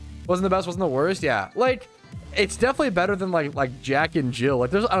 Wasn't the best, wasn't the worst. Yeah, like it's definitely better than like Jack and Jill. Like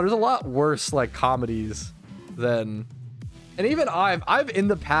there's a lot worse like comedies than, and even I've in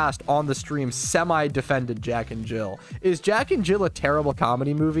the past on the stream semi-defended Jack and Jill. Is Jack and Jill a terrible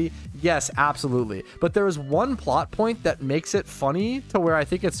comedy movie? Yes, absolutely. But there is one plot point that makes it funny to where I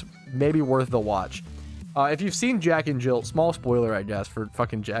think it's maybe worth the watch. If you've seen Jack and Jill, small spoiler, I guess, for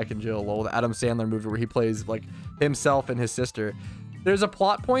fucking Jack and Jill, the Adam Sandler movie where he plays like himself and his sister. There's a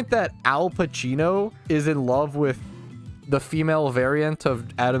plot point that Al Pacino is in love with the female variant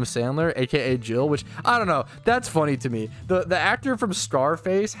of Adam Sandler, aka Jill, which I don't know. That's funny to me. The actor from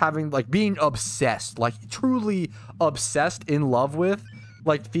Scarface being obsessed, like truly obsessed in love with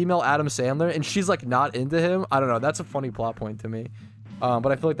like female Adam Sandler, and she's like not into him. I don't know. That's a funny plot point to me.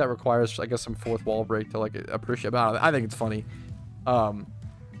 But I feel like that requires, I guess, some fourth wall break to like appreciate about it. I think it's funny. Yeah,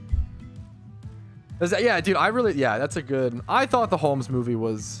 dude, that's a good. I thought the Holmes movie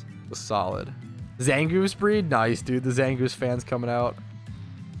was solid. Zangoose breed, nice, dude. The Zangoose fans coming out,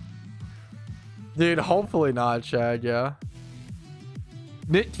 dude. Hopefully not, Chad. Yeah.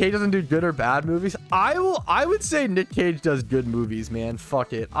 Nick Cage doesn't do good or bad movies. I would say Nick Cage does good movies, man.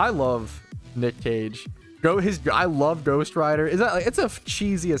 Fuck it. I love Nick Cage. I love Ghost Rider. It's a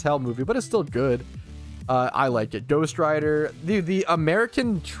cheesy as hell movie, but it's still good. I like it. Ghost Rider, the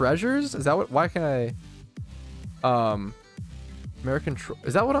American Treasures. Is that what? Why can I?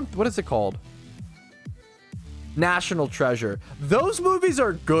 Is that what is it called? National Treasure. Those movies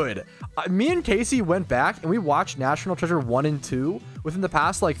are good. Me and Casey went back and we watched National Treasure 1 and 2 within the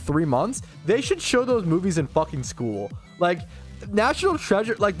past like 3 months. They should show those movies in fucking school. Like National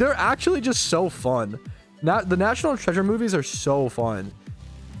Treasure, like they're actually just so fun. Now the National Treasure movies are so fun.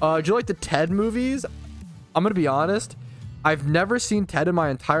 Do you like the Ted movies? I'm gonna be honest, I've never seen Ted in my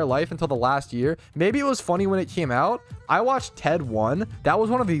entire life until the last year. Maybe it was funny when it came out. I watched Ted 1. That was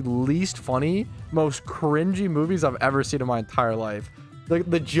one of the least funny, most cringy movies I've ever seen in my entire life. Like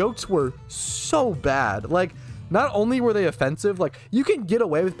the jokes were so bad. Like not only were they offensive, like you can get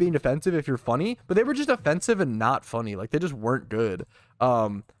away with being offensive if you're funny, but they were just offensive and not funny. Like they just weren't good.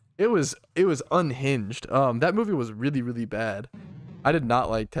 It was unhinged. That movie was really, really bad. I did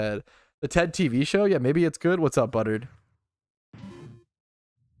not like Ted. The Ted TV show, yeah, maybe it's good. What's up, Buttered?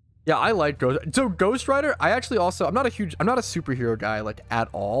 Yeah, I like Ghost Rider. I actually also, I'm not a superhero guy like at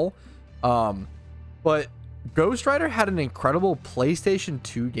all. But Ghost Rider had an incredible PlayStation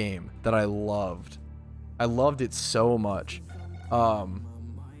 2 game that I loved. I loved it so much.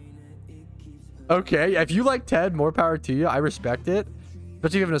 Okay, if you like Ted, more power to you. I respect it.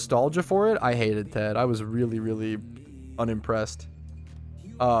 But you have nostalgia for it. I hated Ted. I was really, really unimpressed.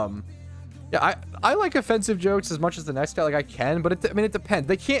 Yeah, I like offensive jokes as much as the next guy. Like I can, but I mean it depends.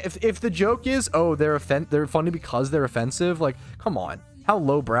 They can't if the joke is, oh, they're funny because they're offensive. Like, come on, how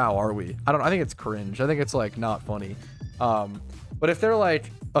lowbrow are we? I think it's cringe. I think it's like not funny. But if they're like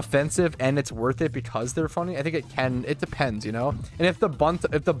offensive and it's worth it because they're funny, I think it depends, you know. And if the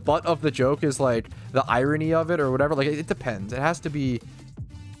butt of the joke is like the irony of it or whatever, like it depends. It has to be.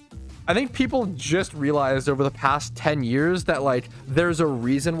 I think people just realized over the past 10 years that like there's a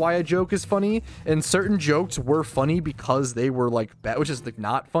reason why a joke is funny, and certain jokes were funny because they were like bad, which is like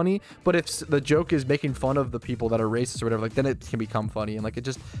not funny. But if the joke is making fun of the people that are racist or whatever, like then it can become funny, and like it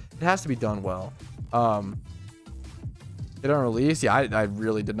has to be done well. It on release, yeah, I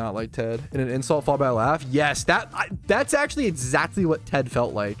really did not like Ted. In an insult followed by a laugh, yes, that's actually exactly what Ted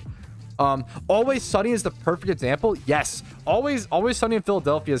felt like. Always Sunny is the perfect example. Yes, Always Sunny in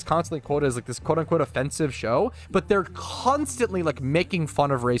Philadelphia is constantly quoted as like this quote-unquote offensive show, but they're constantly like making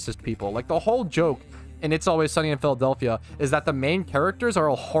fun of racist people. Like the whole joke in It's Always Sunny in Philadelphia is that the main characters are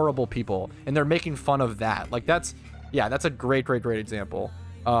all horrible people and they're making fun of that. Like that's a great example.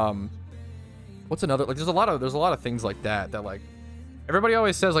 What's another, like there's a lot of things like that like everybody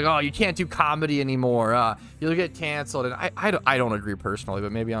always says like, oh, you can't do comedy anymore, you'll get canceled, and I don't agree personally,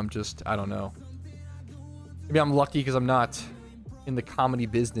 but maybe I'm just, I don't know, maybe I'm lucky because I'm not in the comedy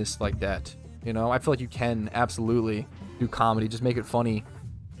business like that, you know. I feel like you can absolutely do comedy, just make it funny.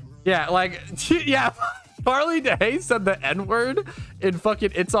 Yeah, like yeah, Charlie Day said the N-word in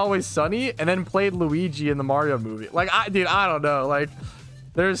fucking It's Always Sunny and then played Luigi in the Mario movie. Like dude, I don't know, like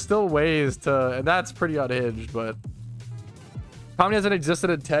there's still ways to, and that's pretty unhinged. But comedy hasn't existed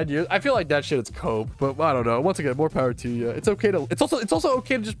in 10 years. I feel like that shit is cope, but I don't know. Once again, more power to you. It's okay to, it's also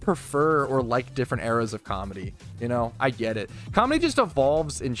okay to just prefer or like different eras of comedy. You know, I get it. Comedy just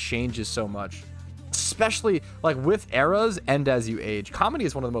evolves and changes so much, especially like with eras and as you age. Comedy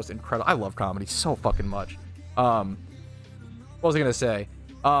is one of the most incredible. I love comedy so fucking much. What was I gonna say?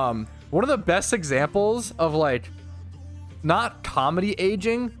 One of the best examples of like not comedy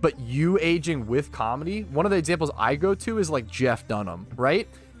aging, but you aging with comedy, one of the examples I go to is like Jeff Dunham, right?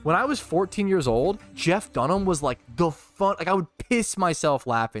 When I was 14 years old, Jeff Dunham was like the fun, like I would piss myself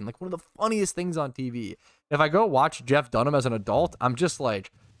laughing, like one of the funniest things on TV. If I go watch Jeff Dunham as an adult, I'm just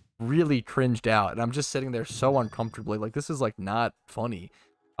like really cringed out, and I'm just sitting there so uncomfortably, like this is like not funny.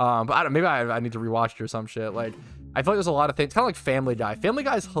 But I don't, maybe I need to rewatch it or some shit. Like I feel like there's a lot of things, kind of like Family Guy. Family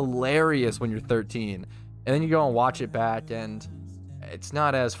Guy is hilarious when you're 13. And then you go and watch it back, and it's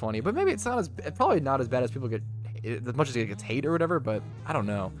not as funny. But maybe it's probably not as bad as people get, as much as it gets hate or whatever. But I don't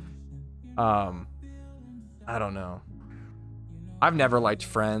know. I don't know. I've never liked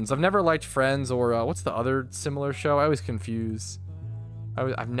Friends. I've never liked Friends or what's the other similar show? I always confuse.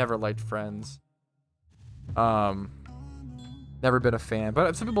 I've never liked Friends. Never been a fan,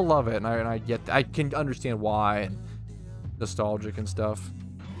 but some people love it, and I can understand why, and nostalgic and stuff.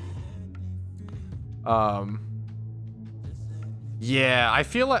 Yeah, I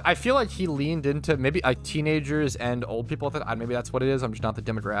feel like he leaned into maybe like teenagers and old people. Maybe that's what it is. I'm just not the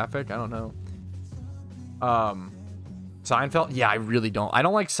demographic. I don't know. Seinfeld, yeah, I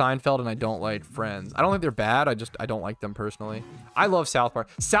don't like Seinfeld, and I don't like Friends. I don't think they're bad, I don't like them personally. I love South Park.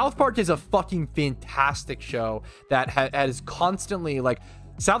 South Park is a fucking fantastic show that has constantly, like,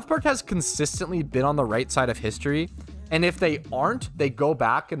 South Park has consistently been on the right side of history, and if they aren't, they go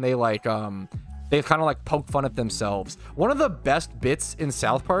back and they like they kind of like poke fun at themselves. One of the best bits in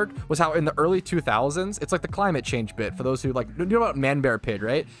South Park was how in the early 2000s, it's like the climate change bit for those who like, you know about Man Bear Pig,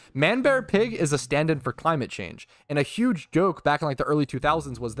 right? Man Bear Pig is a stand-in for climate change. And a huge joke back in like the early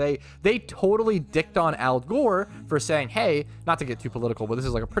 2000s was they totally dicked on Al Gore for saying, hey, not to get too political, but this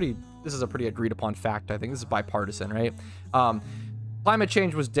is a pretty agreed upon fact. I think this is bipartisan, right? Climate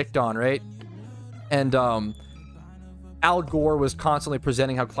change was dicked on, right? And Al Gore was constantly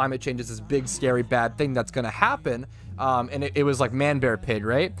presenting how climate change is this big, scary, bad thing that's going to happen. And it was like Man Bear Pig,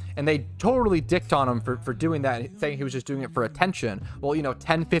 right? And they totally dicked on him for doing that, saying he was just doing it for attention. Well, you know,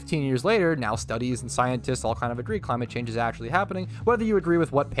 10, 15 years later, now studies and scientists all kind of agree climate change is actually happening. Whether you agree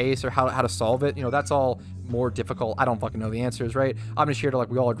with what pace or how to solve it, you know, that's all more difficult. I don't fucking know the answers, right? I'm just here to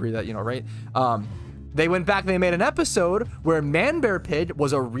like, we all agree that, you know, right? They went back and they made an episode where Man Bear Pig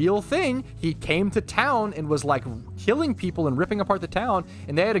was a real thing. He came to town and was like killing people and ripping apart the town.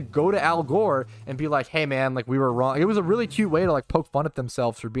 And they had to go to Al Gore and be like, hey man, like we were wrong. It was a really cute way to like poke fun at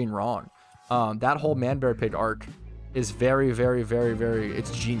themselves for being wrong. That whole Man Bear Pig arc is very, very, very, very,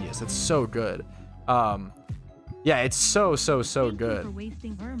 it's genius. It's so good. Yeah, it's so good. For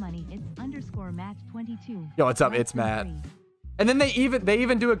wasting her money. It's _match22. Yo, what's up? It's Matt. And then they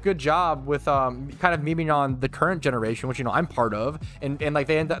even do a good job with kind of memeing on the current generation, which, you know, I'm part of, and like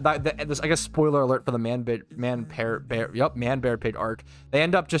they end up this, I guess, spoiler alert for the Man Bear Pig arc. They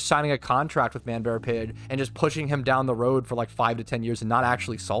end up just signing a contract with Man Bear Pig and just pushing him down the road for like 5 to 10 years and not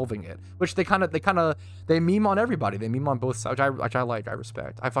actually solving it, which they meme on everybody. They meme on both sides, which I like, I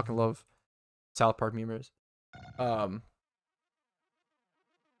respect. I fucking love South Park memers.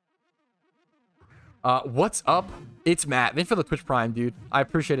 What's up? It's Matt. Thanks for the Twitch Prime, dude. I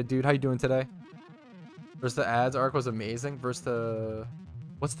appreciate it, dude. How you doing today? Versus the ads arc was amazing. Versus the...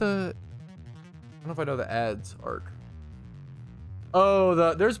 What's the... I don't know if I know the ads arc.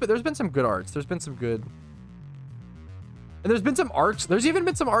 Oh, there's been some good arcs. There's been some good... And there's been some arcs. There's even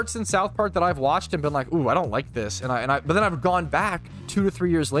been some arcs in South Park that I've watched and been like, ooh, I don't like this. But then I've gone back 2 to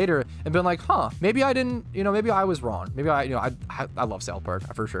 3 years later and been like, huh, maybe I didn't, you know, maybe I was wrong. Maybe I love South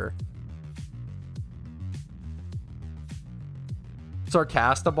Park for sure.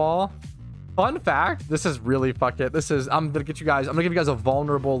 Sarcastaball. Fun fact, this is really I'm gonna give you guys a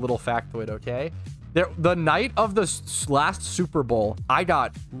vulnerable little factoid, okay? The night of the last Super Bowl, I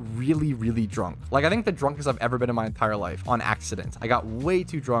got really, really drunk. Like, I think the drunkest I've ever been in my entire life on accident. I got way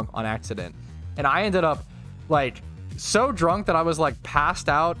too drunk on accident. And I ended up like so drunk that I was like passed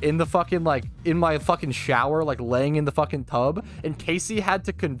out in the fucking like in my fucking shower, like laying in the fucking tub. And Casey had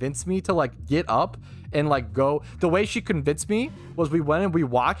to convince me to like get up and like go. The way she convinced me was we went and we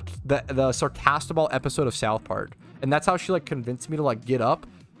watched the Sarcastaball episode of South Park, and that's how she like convinced me to like get up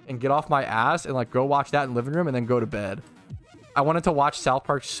and get off my ass and like go watch that in the living room and then go to bed. I wanted to watch South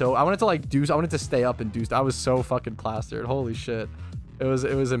Park I wanted to like I wanted to stay up and do. I was so fucking plastered. Holy shit, it was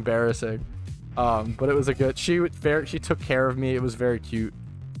embarrassing. But it was a good. She took care of me. It was very cute.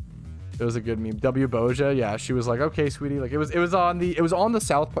 It was a good meme. W Boja, yeah, she was like, okay, sweetie, like it was on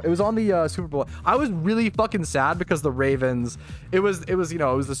the Super Bowl. I was really fucking sad because the Ravens, it was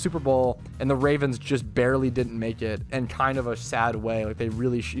the Super Bowl and the Ravens just barely didn't make it, and kind of a sad way. Like they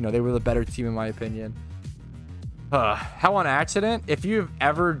really, they were the better team in my opinion. How on accident? If you've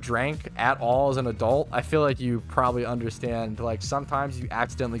ever drank at all as an adult, I feel like you probably understand. Like sometimes you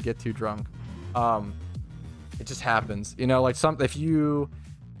accidentally get too drunk. It just happens, like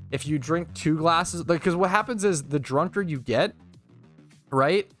if you drink 2 glasses, like, because what happens is the drunker you get,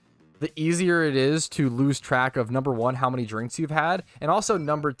 right, the easier it is to lose track of, number one, how many drinks you've had, and also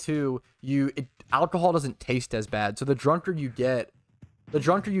number two, alcohol doesn't taste as bad. So the drunker you get, the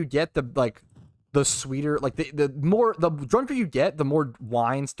sweeter, like the drunker you get, the more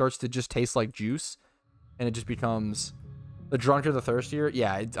wine starts to just taste like juice, and it just becomes, the drunker the thirstier.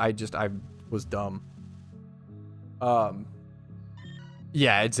 Yeah, I was dumb.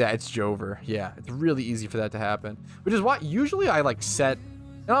 Yeah, it's Jover. Yeah, it's really easy for that to happen, which is why usually I like set,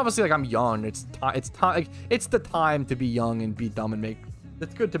 and obviously like I'm young. It's the time to be young and be dumb and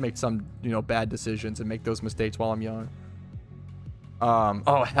it's good to make some bad decisions and make those mistakes while I'm young.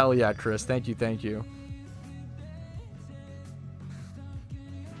 Oh hell yeah, Chris, thank you.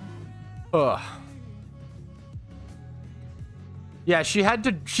 Ugh. Yeah, she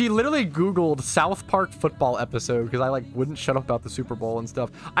literally Googled South Park football episode because I like wouldn't shut up about the Super Bowl and stuff.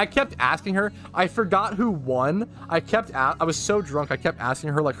 I kept asking her. I forgot who won. I was so drunk. I kept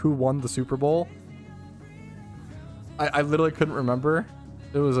asking her like who won the Super Bowl. I literally couldn't remember.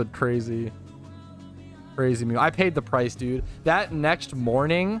 It was a crazy. Crazy meal. I paid the price, dude. That next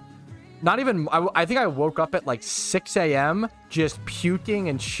morning, not even, I think I woke up at like 6 a.m. just puking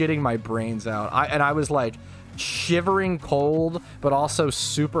and shitting my brains out. I was like shivering cold, but also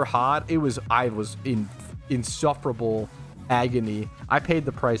super hot. I was in insufferable agony. I paid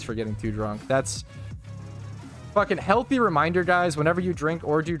the price for getting too drunk. That's fucking healthy reminder, guys. Whenever you drink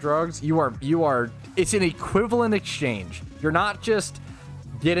or do drugs, it's an equivalent exchange. You're not just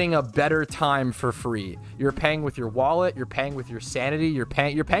getting a better time for free. You're paying with your wallet, you're paying with your sanity, you're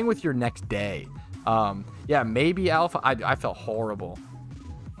paying with your next day. Yeah, maybe alpha. I felt horrible.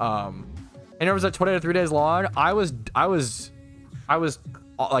 And it was a 20 to 3 days long. I was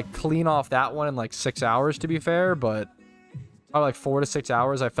like clean off that one in like 6 hours, to be fair, but like 4 to 6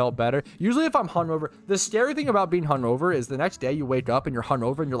 hours I felt better. Usually if I'm hungover, the scary thing about being hungover is the next day you wake up and you're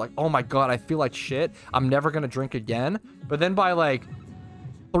hungover and you're like, oh my god, I feel like shit, I'm never gonna drink again. But then by like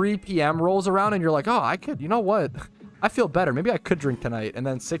 3 p.m. rolls around and you're like, oh, I could, you know what, I feel better, maybe I could drink tonight. And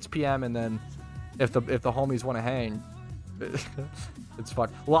then 6 p.m. and then if the homies want to hang, it's fun.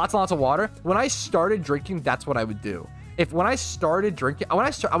 Lots and lots of water. When I started drinking, that's what I would do. When I started drinking, I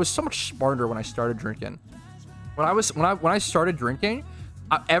was so much smarter when I started drinking. When I started drinking,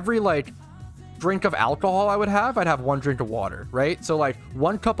 every like drink of alcohol I'd have 1 drink of water, right? So like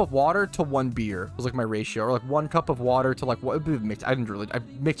 1 cup of water to 1 beer was like my ratio, or like 1 cup of water to like what mixed. I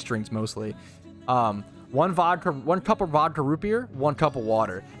mixed drinks mostly. 1 cup of vodka root beer, 1 cup of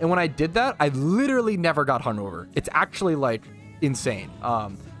water. And when I did that, I literally never got hungover. It's actually like insane.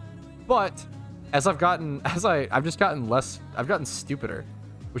 But as I've gotten stupider,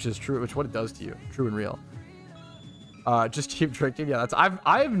 which is true, which is what it does to you, true and real. Just keep drinking. Yeah,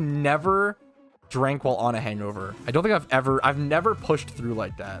 I've never drank while on a hangover. I don't think I've never pushed through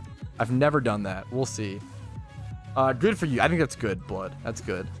like that. I've never done that. We'll see. Good for you. I think that's good, Blood. That's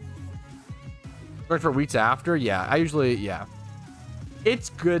good. Right, for weeks after, yeah. Yeah.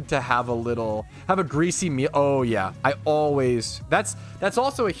 It's good to have a greasy meal. Oh yeah, that's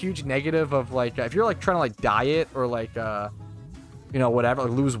also a huge negative of like if you're like trying to like diet or like you know, whatever,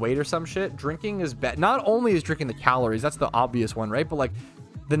 like lose weight or some shit. Drinking is bad. Not only is drinking the calories, that's the obvious one, right? But like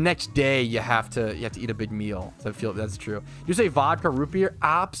the next day you have to eat a big meal to feel that's true. You say vodka root beer?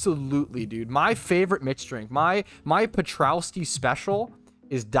 Absolutely, dude. My favorite mixed drink, my Patrouski special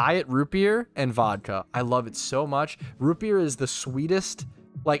is diet root beer and vodka. I love it so much. Root beer is the sweetest.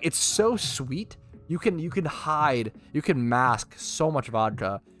 Like, it's so sweet. You can mask so much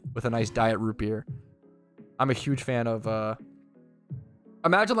vodka with a nice diet root beer. I'm a huge fan of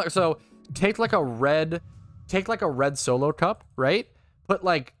imagine like, so take like a red solo cup, right? Put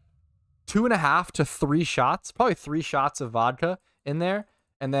like 2.5 to 3 shots, probably 3 shots of vodka in there,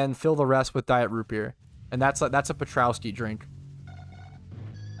 and then fill the rest with diet root beer. And that's a Patrouski drink.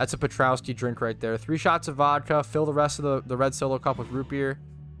 That's a Patrouski drink right there. 3 shots of vodka, fill the rest of the red solo cup with root beer.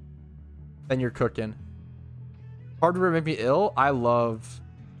 Then you're cooking. Hard to make me ill. I love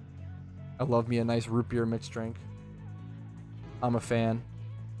me a nice root beer mixed drink. I'm a fan.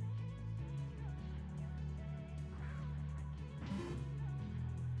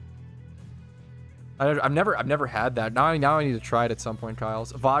 I've never had that. Now I need to try it at some point,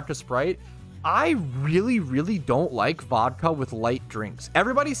 Kyle's. Vodka Sprite. I really don't like vodka with light drinks.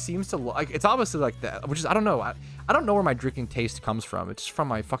 Everybody seems to like, it's obviously like that, which is, I don't know. I don't know where my drinking taste comes from. It's from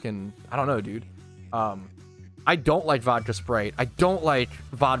my fucking, I don't know, dude. I don't like vodka Sprite. I don't like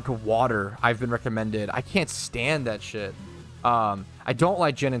vodka water. I've been recommended. I can't stand that shit. I don't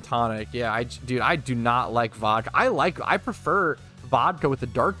like gin and tonic. Yeah, dude, I do not like vodka. I prefer vodka with a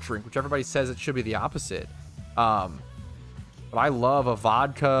dark drink, which everybody says it should be the opposite. But I love a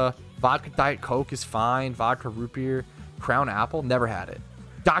vodka Diet Coke is fine. Vodka root beer, Crown Apple, never had it.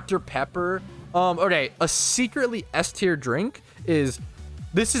 Dr. Pepper. Okay, a secretly S tier drink is,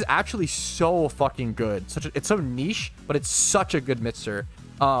 this is actually so fucking good. It's so niche, but it's such a good mixer.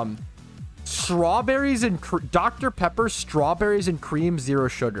 Strawberries and Dr. Pepper, strawberries and cream, 0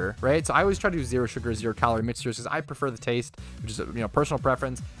 sugar, right? So I always try to do 0 sugar, 0 calorie mixtures because I prefer the taste, which is, you know, personal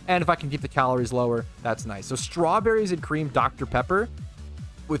preference. And if I can keep the calories lower, that's nice. So strawberries and cream Dr. Pepper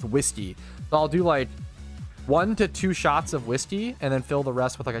with whiskey. So I'll do like 1 to 2 shots of whiskey and then fill the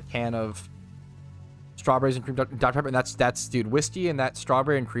rest with like a can of strawberries and cream Dr. Pepper. And that's dude, whiskey and that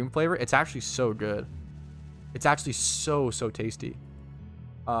strawberry and cream flavor. It's actually so good. It's actually so tasty.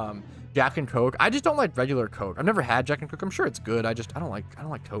 Jack and Coke. I just don't like regular Coke. I've never had Jack and Coke. I'm sure it's good. I don't like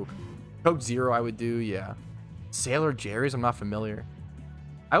Coke. Coke Zero I would do, yeah. Sailor Jerry's, I'm not familiar.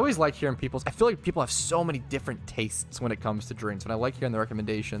 I always like hearing people's, I feel like people have so many different tastes when it comes to drinks, and I like hearing the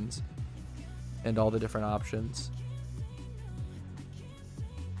recommendations and all the different options.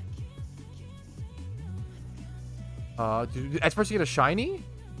 Dude, it's supposed to get a shiny?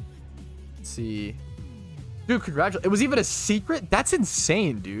 Let's see. Dude, congratulations. It was even a secret? That's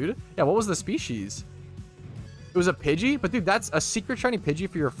insane, dude. Yeah, what was the species? It was a Pidgey? But dude, that's a secret shiny Pidgey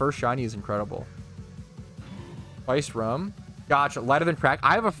for your first shiny is incredible. Spice rum. Gotcha. Lighter than crack.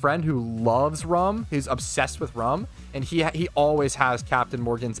 I have a friend who loves rum. He's obsessed with rum. And he always has Captain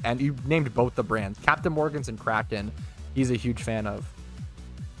Morgan's, and you named both the brands. Captain Morgan's and Kraken. He's a huge fan of.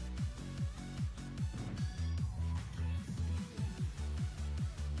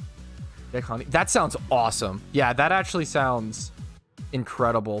 That sounds awesome. Yeah, that actually sounds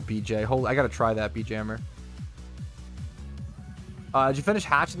incredible, BJ. Hold, I gotta try that, BJammer. Did you finish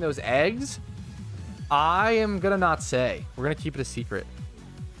hatching those eggs? I am gonna not say. We're gonna keep it a secret.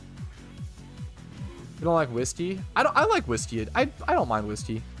 You don't like whiskey? I like whiskey. I don't mind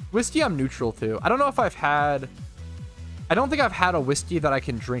whiskey. Whiskey I'm neutral to. I don't know if I've had... I don't think I've had a whiskey that I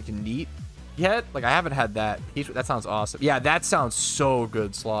can drink neat yet. Like, I haven't had that. That sounds awesome. Yeah, that sounds so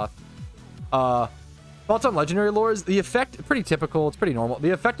good, Sloth. Thoughts on legendary lures? The effect, pretty typical. It's pretty normal.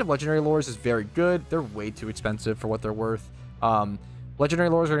 The effect of legendary lures is very good. They're way too expensive for what they're worth. Legendary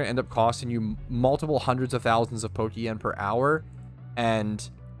lures are going to end up costing you multiple hundreds of thousands of Pokeyen per hour. And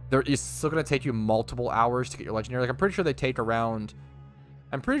it's still going to take you multiple hours to get your legendary. Like, I'm pretty sure they take around...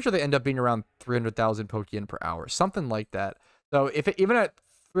 I'm pretty sure they end up being around 300,000 Pokeyen per hour. Something like that. So, if it, even at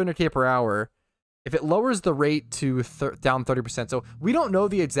 300k per hour... If it lowers the rate to down 30%, so we don't know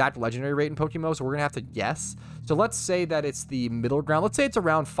the exact legendary rate in PokeMMO, so we're gonna have to guess. So let's say that it's the middle ground. Let's say it's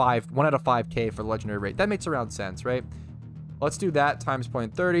around 1 out of 5k for the legendary rate. That makes around sense, right? Let's do that times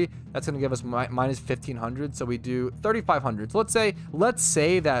 0.30. That's gonna give us minus 1,500. So we do 3,500. So let's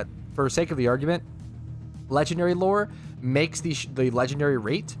say that for sake of the argument, legendary lore makes the legendary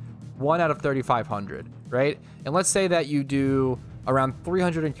rate 1 out of 3,500, right? And let's say that you do around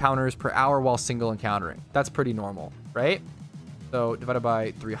 300 encounters per hour while single encountering. That's pretty normal, right? So divided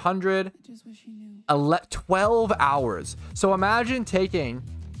by 300, 12 hours. So imagine taking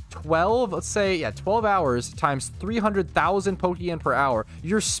 12, let's say, yeah, 12 hours times 300,000 Pokeyen per hour.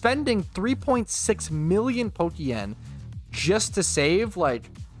 You're spending 3.6 million Pokeyen just to save like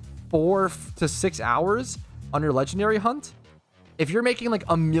 4 to 6 hours on your legendary hunt. If you're making like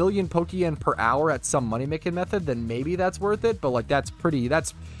 1 million Pokeyen per hour at some money making method, then maybe that's worth it. But like that's pretty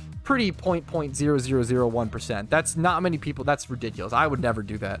 0.0001%. That's not many people. That's ridiculous. I would never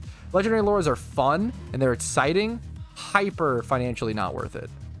do that. Legendary lures are fun and they're exciting. Hyper financially not worth it.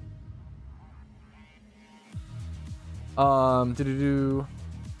 You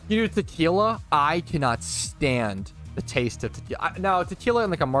do tequila? I cannot stand the taste of tequila. Now tequila in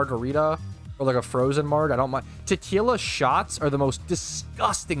like a margarita or like a frozen marg, I don't mind. Tequila shots are the most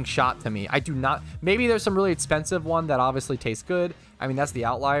disgusting shot to me. I do not. Maybe there's some really expensive one that obviously tastes good. I mean, that's the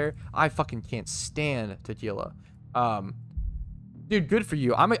outlier. I fucking can't stand tequila. Dude, good for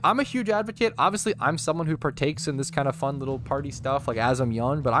you. I'm a huge advocate. Obviously, I'm someone who partakes in this kind of fun little party stuff, like as I'm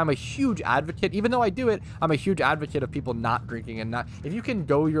young, but I'm a huge advocate. Even though I do it, I'm a huge advocate of people not drinking and not. If you can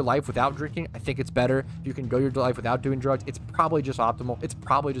go your life without drinking, I think it's better. If you can go your life without doing drugs, it's probably just optimal. It's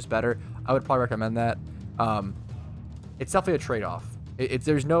probably just better. I would probably recommend that. It's definitely a trade-off.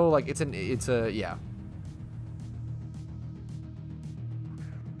 There's no like, it's a yeah.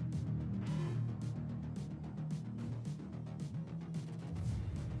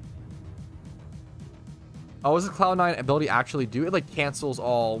 Oh, what does the Cloud9 ability actually do? It like cancels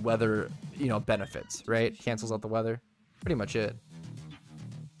all weather, benefits, right? Cancels out the weather. Pretty much it.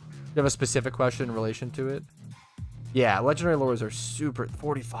 You have a specific question in relation to it? Yeah, legendary lures are super.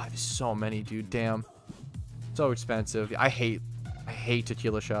 45 is so many, dude. Damn. So expensive. I hate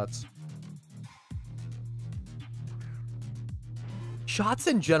tequila shots. Shots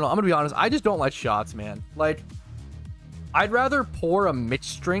in general, I'm gonna be honest, I just don't like shots, man. Like, I'd rather pour a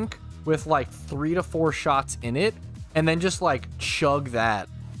mixed drink with like 3 to 4 shots in it and then just like chug that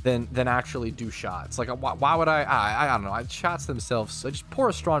than actually do shots. Like, why would I don't know. Shots themselves, so just pour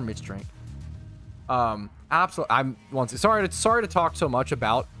a strong mixed drink. Absolutely. Sorry to talk so much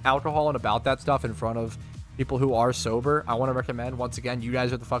about alcohol and about that stuff in front of people who are sober. I want to recommend, once again, you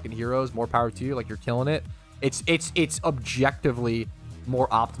guys are the fucking heroes. More power to you. Like, you're killing it. It's objectively more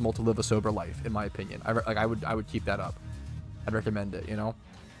optimal to live a sober life, in my opinion. I would keep that up. I'd recommend it.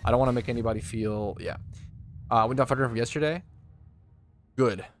 I don't want to make anybody feel, yeah. Went down from yesterday.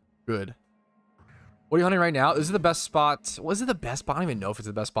 Good. What are you hunting right now? This is the best spot. Was it the best spot? I don't even know if it's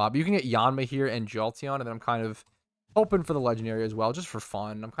the best spot, but you can get Yanma here and Jolteon, and then I'm kind of hoping for the legendary as well, just for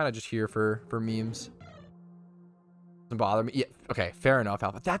fun. I'm kind of just here for memes. Doesn't bother me. Yeah, okay, fair enough,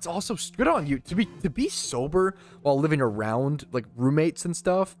 Alpha. That's also good on you. To be sober while living around like roommates and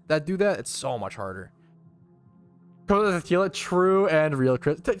stuff that do that, it's so much harder. Tequila, true and real.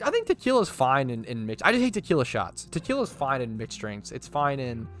 I think tequila's fine in mixed. I just hate tequila shots. Tequila's fine in mixed drinks. It's fine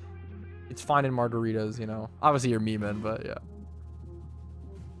in margaritas, you know. Obviously you're memeing, but yeah.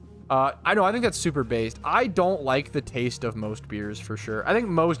 I know, I think that's super based. I don't like the taste of most beers for sure. I think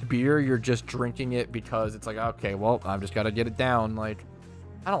most beer, you're just drinking it because it's like, okay, well, I've just got to get it down. Like,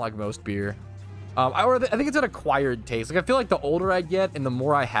 I don't like most beer. I think it's an acquired taste. Like, I feel like the older I get and the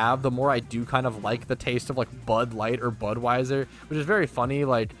more I have, the more I do kind of like the taste of like Bud Light or Budweiser, which is very funny.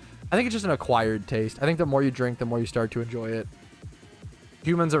 Like, I think it's just an acquired taste. I think the more you drink, the more you start to enjoy it.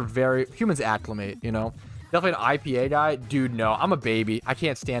 Humans acclimate, you know. Definitely an IPA guy. Dude, no. I'm a baby. I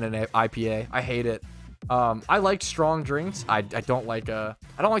can't stand an IPA. I hate it. I like strong drinks. I don't like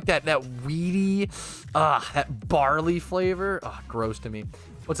that weedy, that barley flavor. Gross to me.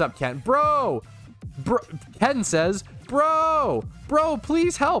 What's up, Ken? Bro, Ken says, bro,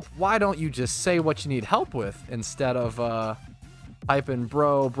 please help. Why don't you just say what you need help with instead of typing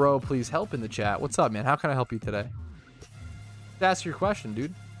bro, please help in the chat? What's up, man? How can I help you today? Just ask your question,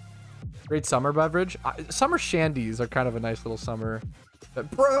 dude. Great summer beverage. Summer shandies are kind of a nice little summer.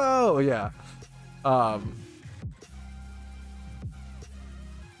 Bro, yeah. I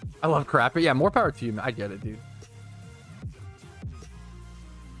love crap, but yeah, more power to you, man. I get it, dude.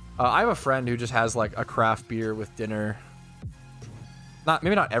 I have a friend who just has like a craft beer with dinner.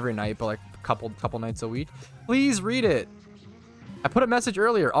 Maybe not every night, but like a couple nights a week. Please read it. I put a message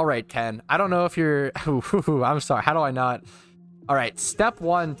earlier. All right, Ken. I don't know if you're. I'm sorry. How do I not? All right, step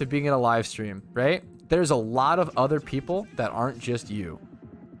one to being in a live stream, right? There's a lot of other people that aren't just you.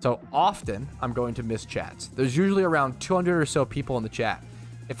 So often I'm going to miss chats. There's usually around 200 or so people in the chat.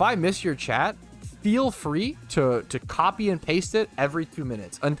 If I miss your chat, feel free to copy and paste it every 2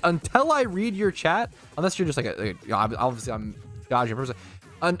 minutes until I read your chat. Unless you're just like obviously I'm dodging a person.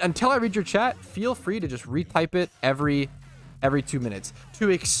 Until I read your chat, feel free to just retype it every 2 minutes. To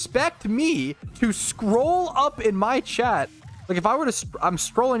expect me to scroll up in my chat. Like if I were to, I'm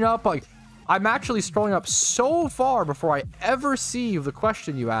scrolling up, like I'm actually scrolling up so far before I ever see the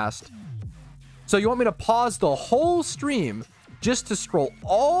question you asked. So you want me to pause the whole stream just to scroll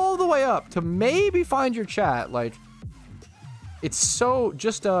all the way up to maybe find your chat? Like, it's so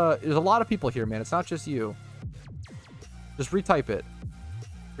just, there's a lot of people here, man. It's not just you. Just retype it.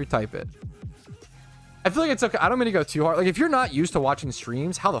 Retype it. I feel like it's okay. I don't mean to go too hard. Like, if you're not used to watching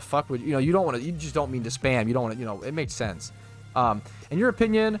streams, how the fuck would you know? You don't want to. You just don't mean to spam. You don't want to. You know, it makes sense. In your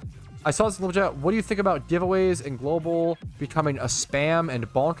opinion, I saw this in the chat. What do you think about giveaways and global becoming a spam and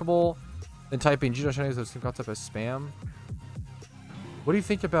bonkable? Then typing Gino Chinese the same concept as spam. What do you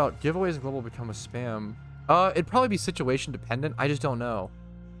think about giveaways and global become a spam? It'd probably be situation dependent. I just don't know.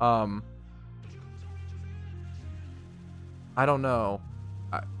 I don't know.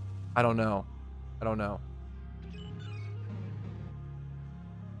 I don't know. I don't know.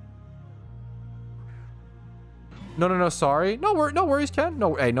 No, sorry. No worries, Ken. No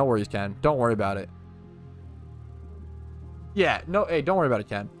worries, Ken. Don't worry about it. Yeah, no, hey, don't worry about it,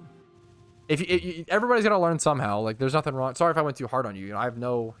 Ken. If everybody's gonna learn somehow. Like, there's nothing wrong. Sorry if I went too hard on you. You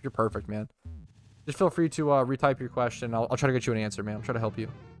know, you're perfect, man. Just feel free to retype your question. I'll try to get you an answer, man. I'll try to help you.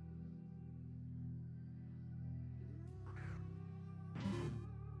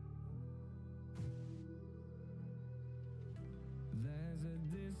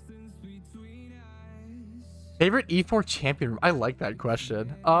 Favorite E4 champion? I like that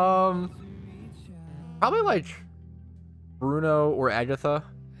question. Probably like Bruno or Agatha.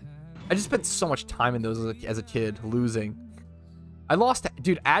 I just spent so much time in those as a kid, losing. I lost,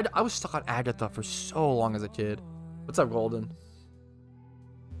 dude. I was stuck on Agatha for so long as a kid. What's up, Golden?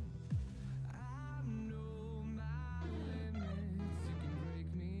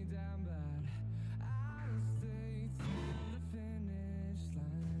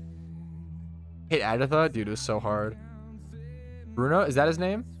 Hate Agatha, dude. It was so hard. Bruno, is that his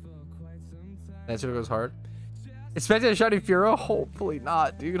name? That's what goes hard. Expected a shiny Furo? Hopefully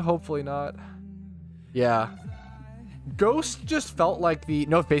not, dude. Hopefully not. Yeah. Ghost just felt like the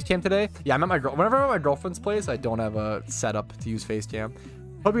no face cam today. Yeah, I'm at my whenever I'm at my girlfriend's place, I don't have a setup to use face cam.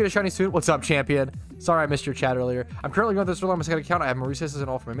 Hope you get a shiny soon. What's up, champion? Sorry I missed your chat earlier. I'm currently going through this on my second account. I have more resources and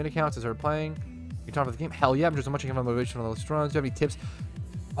all for my main accounts. I started playing. You talking about the game? Hell yeah! I'm just so much of motivation on those runs. Do you have any tips?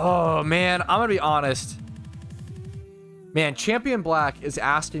 Oh man, I'm gonna be honest. Man, Champion Black is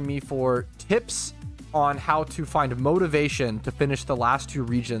asking me for tips on how to find motivation to finish the last 2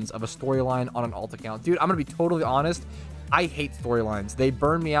 regions of a storyline on an alt account. Dude, I'm gonna be totally honest. I hate storylines. They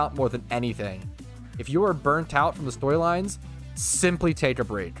burn me out more than anything. If you are burnt out from the storylines, simply take a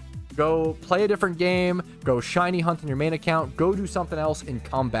break. Go play a different game, go shiny hunt on your main account, go do something else and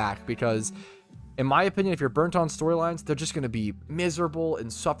come back, because In my opinion, if you're burnt on storylines, they're just going to be miserable,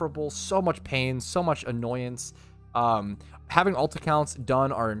 insufferable, so much pain, so much annoyance. Having alt accounts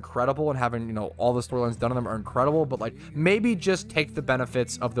done are incredible, and having, you know, all the storylines done on them are incredible, but like maybe just take the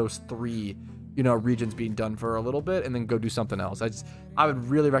benefits of those 3, you know, regions being done for a little bit and then go do something else. I would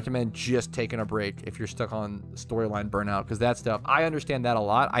really recommend just taking a break if you're stuck on storyline burnout, because that stuff, I understand that a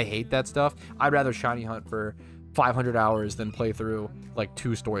lot. I hate that stuff. I'd rather shiny hunt for 500 hours than play through like 2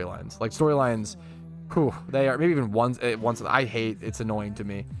 storylines. Like storylines, whew, they are, maybe even once I hate, it's annoying to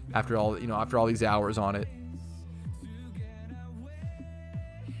me after all, you know, after all these hours on it.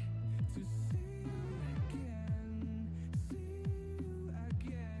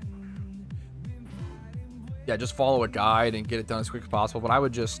 Yeah, just follow a guide and get it done as quick as possible. But I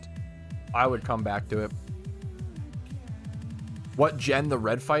would come back to it. What gen the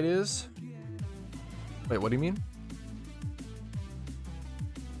red fight is? Wait, what do you mean?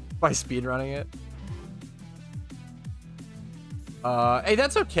 By speedrunning it? Hey,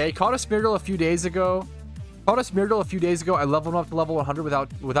 that's okay. Caught a Smeargle a few days ago. I leveled him up to level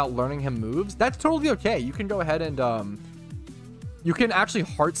 100 without learning him moves. That's totally okay. You can go ahead and you can actually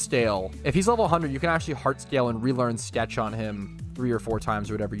heart scale. If he's level 100, you can actually heart scale and relearn sketch on him 3 or 4 times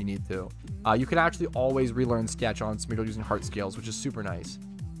or whatever you need to. You can actually always relearn sketch on Smeargle using heart scales, which is super nice.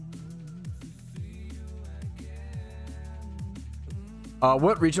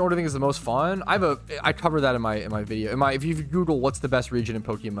 What region order do you think is the most fun? I cover that in my video. If you Google what's the best region in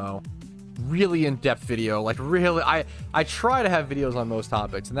PokeMMO, really in-depth video. Like really, I try to have videos on most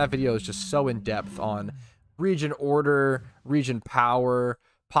topics, and that video is just so in-depth on region order, region power,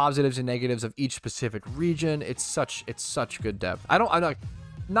 positives and negatives of each specific region. It's such good depth.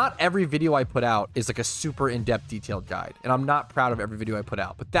 Not every video I put out is like a super in-depth detailed guide, and I'm not proud of every video I put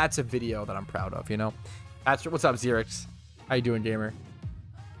out, but that's a video that I'm proud of, you know. What's up, Xerix? How you doing, gamer?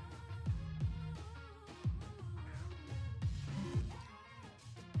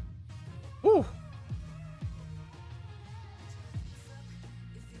 Woo.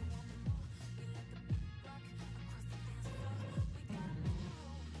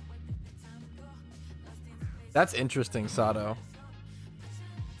 That's interesting, Sato.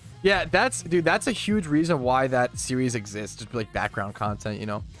 Yeah, that's a huge reason why that series exists. Just like background content, you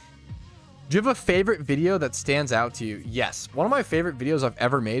know. Do you have a favorite video that stands out to you? Yes. One of my favorite videos I've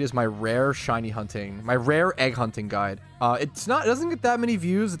ever made is my rare shiny hunting, my rare egg hunting guide. It doesn't get that many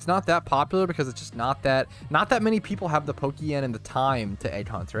views. It's not that popular because it's just not that many people have the Pokeyen and the time to egg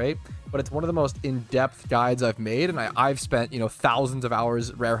hunt, right? But it's one of the most in-depth guides I've made, and I've spent, you know, thousands of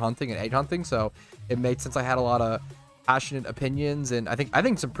hours rare hunting and egg hunting, so it made sense. I had a lot of passionate opinions, and I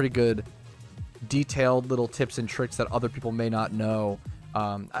think some pretty good detailed little tips and tricks that other people may not know.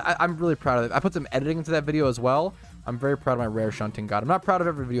 I'm really proud of it. I put some editing into that video as well. I'm very proud of my rare shunting guide. I'm not proud of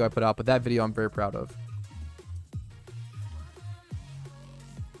every video I put out, but that video I'm very proud of.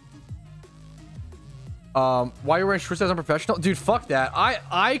 Why you're wearing shorts as unprofessional? Dude, fuck that.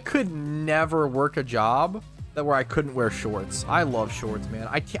 I could never work a job where I couldn't wear shorts. I love shorts, man.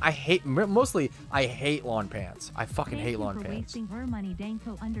 I hate lawn pants. I fucking hate lawn pants.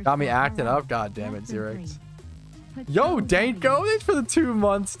 Got me acting up. God damn it, Xerix. Yo, Danko, thanks for the 2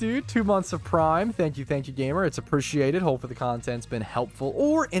 months, dude. 2 months of Prime. Thank you, gamer. It's appreciated. Hopefully the content's been helpful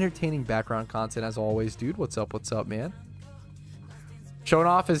or entertaining background content as always, dude. What's up, man? Showing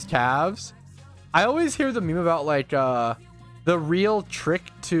off his calves. I always hear the meme about like the real trick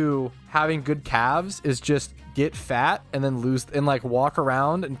to having good calves is just get fat and then lose, and like walk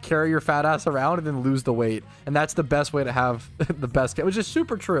around and carry your fat ass around and then lose the weight, and that's the best way to have the best calves, which is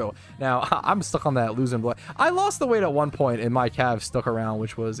super true. Now I'm stuck on that losing blood. I lost the weight at one point and my calves stuck around,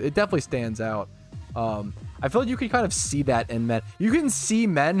 which was, it definitely stands out. I feel like you can kind of see that in men. You can see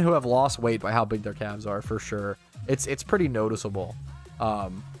men who have lost weight by how big their calves are, for sure. It's pretty noticeable.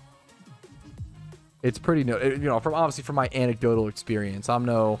 It's pretty, you know, obviously from my anecdotal experience. I'm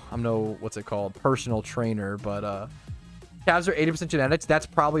no what's it called, personal trainer, but calves are 80% genetics. That's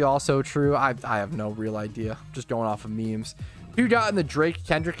probably also true. I have no real idea. I'm just going off of memes. Who got in the Drake,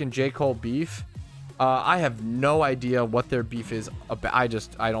 Kendrick, and J. Cole beef? I have no idea what their beef is about.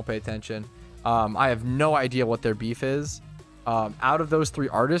 I don't pay attention. I have no idea what their beef is. Out of those 3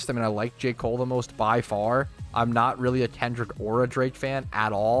 artists, I mean, I like J. Cole the most by far. I'm not really a Kendrick or a Drake fan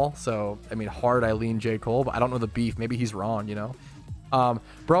at all. So, I mean, hard I lean J. Cole, but I don't know the beef. Maybe he's wrong, you know?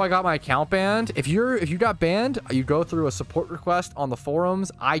 Bro, I got my account banned. If you got banned, you go through a support request on the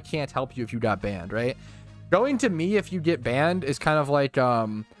forums. I can't help you if you got banned, right? Going to me if you get banned is kind of like,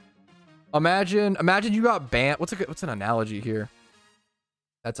 imagine you got banned. What's an analogy here?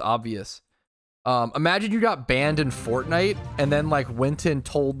 That's obvious. Imagine you got banned in Fortnite and then like went and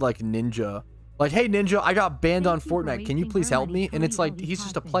told like Ninja, Like, hey Ninja, I got banned on Thank you for Fortnite. Can you wasting please our help money, me? And it's like Cody he's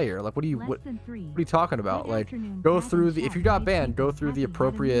just a Cosby. player. Like, what are you Less than 3. what are you talking about? Good Like, afternoon, go Pat through and the if Chat. you got I banned, think go we through the had a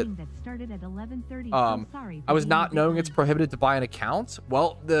appropriate. meeting that started at 11:30. Um, So sorry I for was being not a knowing bit it's late. prohibited to buy an account.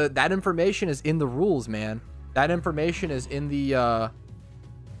 Well, that information is in the rules, man. That information is in the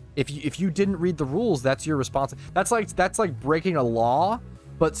if you didn't read the rules, that's your responsibility. That's like breaking a law,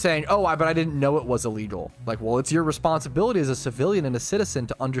 but saying, "Oh, but I didn't know it was illegal." Like, well, it's your responsibility as a civilian and a citizen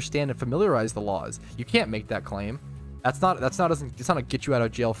to understand and familiarize the laws. You can't make that claim. It's not a get you out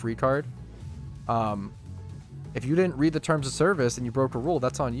of jail free card. If you didn't read the terms of service and you broke a rule,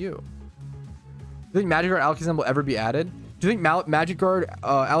 that's on you. Do you think Magic Guard Alakazam will ever be added? Do you think Magic Guard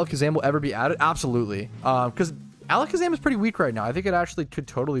Alakazam will ever be added? Absolutely. Because Alakazam is pretty weak right now. I think it actually could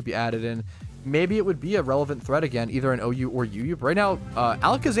totally be added in. Maybe it would be a relevant threat again, either in OU or UU. But right now,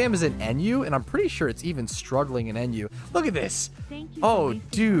 Alakazam is in NU, and I'm pretty sure it's even struggling in NU. Look at this. Thank you Oh, for wasting our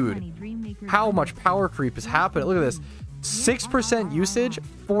dude. money, Dreammaker How much 100. power creep is happening? Look at this. 6% usage,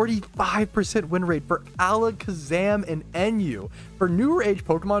 45% win rate for Alakazam and NU. For newer age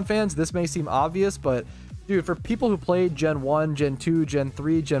Pokemon fans, this may seem obvious, but dude, for people who played Gen 1, Gen 2, Gen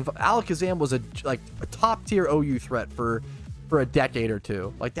 3, Gen 5, Alakazam was a top tier OU threat for a decade or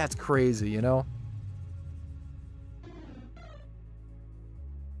two. Like, that's crazy, you know?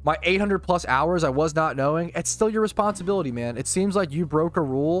 My 800 plus hours I was not knowing. It's still your responsibility, man. It seems like you broke a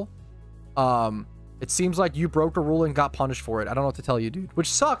rule. It seems like you broke a rule and got punished for it. I don't know what to tell you, dude.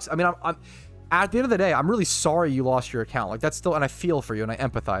 Which sucks. I mean, I'm at the end of the day, I'm really sorry you lost your account. Like, that's still, and I feel for you and I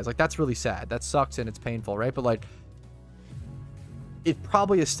empathize. Like, that's really sad. That sucks and it's painful, right? But like, it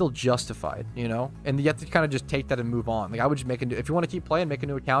probably is still justified, you know? And you have to kind of just take that and move on. Like, I would just make a new, if you want to keep playing, make a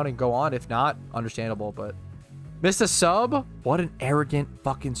new account and go on. If not, understandable, but missed a sub? What an arrogant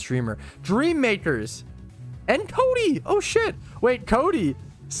fucking streamer. Dream Makers and Cody. Oh shit. Wait, Cody.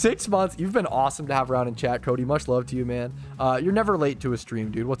 6 months. You've been awesome to have around in chat, Cody. Much love to you, man. You're never late to a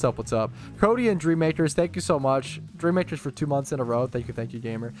stream, dude. What's up? What's up? Cody and Dreammakers, thank you so much. Dreammakers for 2 months in a row. Thank you,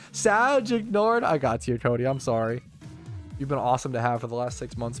 gamer. Sag ignored. I got you, Cody. I'm sorry. You've been awesome to have for the last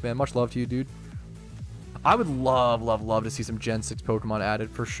 6 months, man. Much love to you, dude. I would love to see some Gen 6 Pokemon added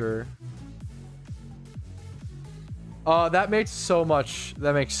for sure. That makes so much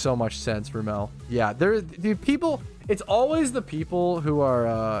sense, Ramel. Yeah, the people. It's always the people who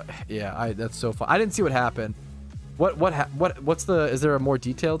are yeah, that's so fun. I didn't see what happened. What's the, is there a more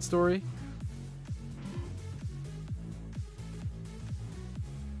detailed story?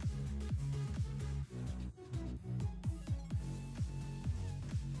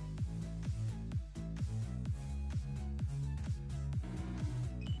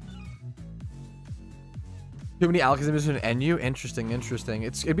 Too many Alakazam in NU? Interesting.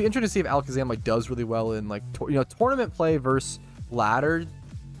 It'd be interesting to see if Alakazam like does really well in like tournament play versus ladder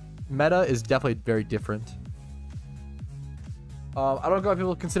meta is definitely very different. I don't know if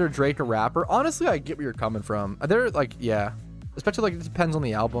people consider Drake a rapper. Honestly, I get where you're coming from. They're like, yeah, especially like it depends on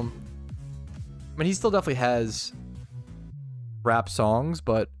the album. I mean, he still definitely has rap songs,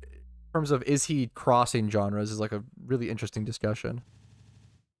 but in terms of is he crossing genres is like a really interesting discussion.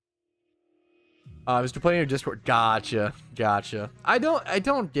 Mr. Playing your Discord. Gotcha. I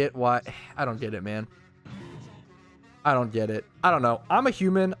don't get why. I don't get it, man. I don't get it. I don't know. I'm a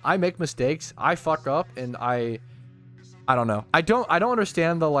human. I make mistakes. I fuck up, and I don't know. I don't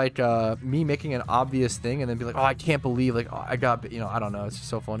understand the like me making an obvious thing and then be like, oh, I can't believe like, oh, I got, you know, I don't know. It's just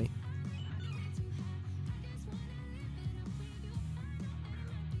so funny.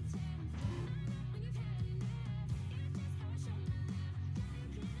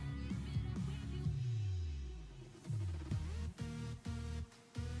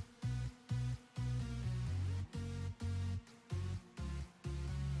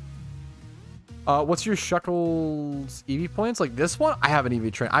 What's your Shuckles EV points? Like this one, I have an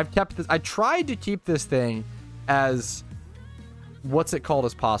EV train. I've kept this. I tried to keep this thing as what's it called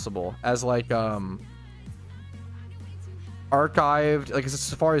as possible, as like archived, like it's a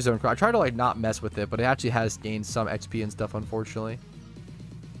Safari Zone. I try to like not mess with it, but it actually has gained some XP and stuff, unfortunately.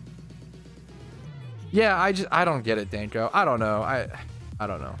 Yeah, I don't get it, Danko. I don't know. I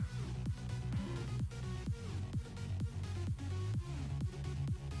don't know.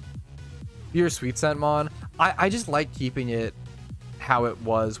 Your sweet scent mon. I just like keeping it how it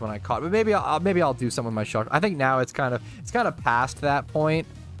was when I caught it. But maybe I'll do something with my shark. I think now it's kind of past that point.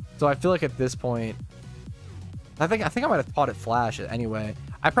 So I feel like at this point, I think I might have taught it Flash anyway.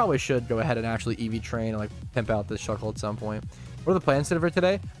 I probably should go ahead and actually EV train and like pimp out this Shuckle at some point. What are the plans for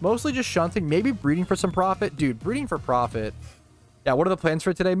today? Mostly just shunting, maybe breeding for some profit. Dude, breeding for profit. Yeah, what are the plans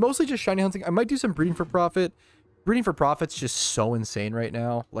for today? Mostly just shiny hunting. I might do some breeding for profit. breeding for profit's just so insane right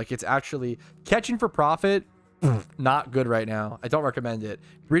now. Like, it's actually catching for profit, not good right now. I don't recommend it.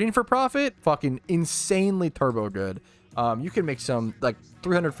 Breeding for profit, fucking insanely turbo good. You can make some like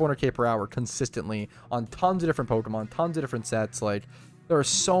 300, 400k per hour consistently on tons of different Pokemon, tons of different sets. Like, there are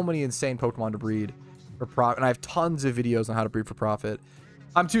so many insane Pokemon to breed for profit, and I have tons of videos on how to breed for profit.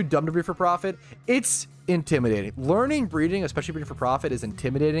 I'm too dumb to breed for profit. It's intimidating. Learning breeding, especially breeding for profit, is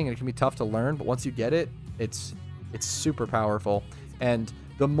intimidating, and it can be tough to learn, but once you get it, it's super powerful. And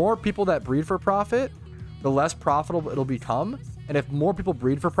the more people that breed for profit, the less profitable it'll become. And if more people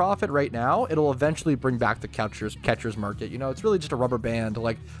breed for profit right now, it'll eventually bring back the catcher's market. You know, it's really just a rubber band.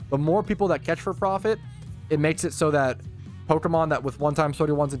 Like, the more people that catch for profit, it makes it so that Pokemon that with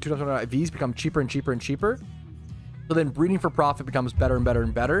 1x31s and 2x29 IVs become cheaper and cheaper and cheaper. So then breeding for profit becomes better and better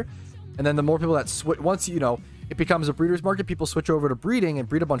and better. And then the more people that switch, once, you know, it becomes a breeder's market, people switch over to breeding and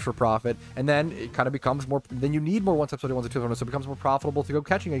breed a bunch for profit. And then it kind of becomes more, then you need more 1x31s and 2x29s, so it becomes more profitable to go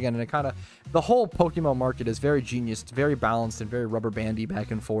catching again. And it kind of, the whole Pokemon market is very genius. It's very balanced and very rubber bandy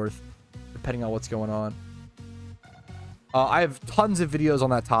back and forth, depending on what's going on. I have tons of videos on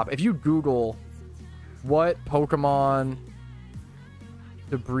that topic. If you Google what Pokemon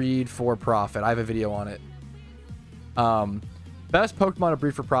to breed for profit, I have a video on it. Best Pokemon to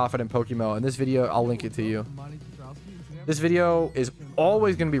breed for profit in PokeMMO. In this video, I'll link it to you. This video is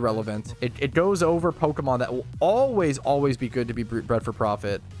always going to be relevant. It goes over Pokemon that will always be good to be bred for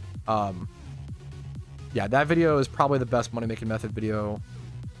profit. Yeah, that video is probably the best money-making method video.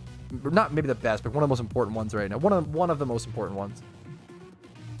 Not maybe the best, but one of the most important ones right now. One of the most important ones.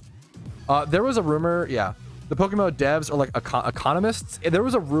 There was a rumor, yeah. The PokeMMO devs are like economists. There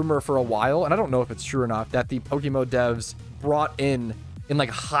was a rumor for a while, and I don't know if it's true or not, that the PokeMMO devs brought in like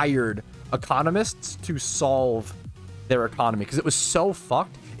hired economists to solve their economy, because it was so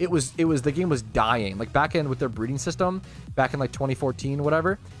fucked. It was the game was dying. Like, back in with their breeding system, back in like 2014,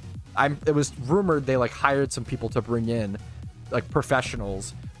 whatever. It was rumored they like hired some people to bring in like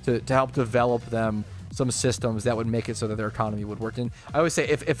professionals to help develop them some systems that would make it so that their economy would work. And I always say,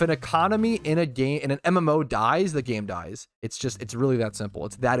 if an economy in a game, in an MMO dies, the game dies. It's really that simple.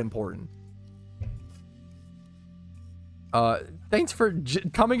 It's that important. Thanks for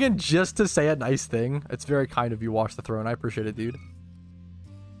coming in just to say a nice thing. It's very kind of you, Watch the Throne. I appreciate it, dude.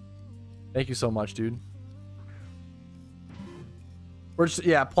 Thank you so much, dude. We're just,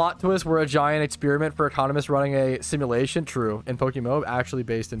 yeah, plot twist. We're a giant experiment for economists running a simulation. True. In PokeMMO, actually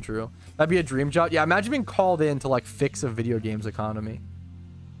based in true. That'd be a dream job. Yeah, imagine being called in to like fix a video game's economy.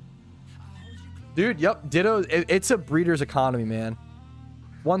 Dude, yep. Ditto. It's a breeder's economy, man.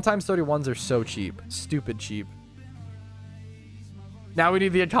 1x31s are so cheap. Stupid cheap. Now we need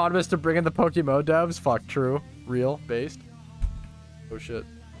the economists to bring in the PokeMMO devs. Fuck, true. Real. Based. Oh, shit.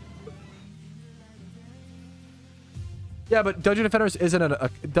 Yeah, but Dungeon Defenders isn't an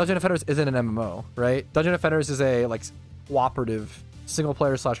MMO, right? Dungeon Defenders is a like cooperative, single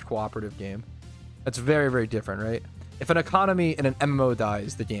player / cooperative game. That's very, very different, right? If an economy in an MMO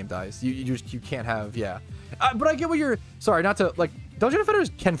dies, the game dies. You can't have, yeah. But I get what you're, sorry, not to, like, Dungeon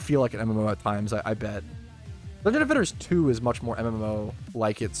Defenders can feel like an MMO at times, I bet. Dungeon Defenders 2 is much more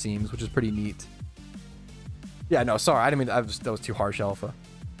MMO-like, it seems, which is pretty neat. Yeah, no, sorry, I didn't mean, that was too harsh, Alpha.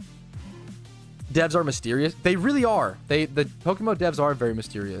 Devs are mysterious. They really are. The PokeMMO devs are very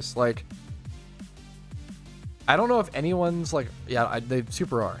mysterious. Like, I don't know if anyone's like, yeah, they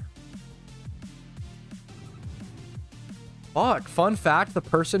super are. Fuck. Fun fact, the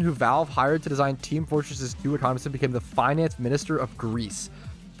person who Valve hired to design Team Fortress 2 economist became the finance minister of Greece.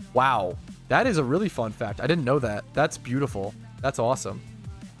 Wow. That is a really fun fact. I didn't know that. That's beautiful. That's awesome.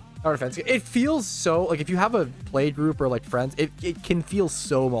 Tower defense. It feels so, like, if you have a play group or like friends, it can feel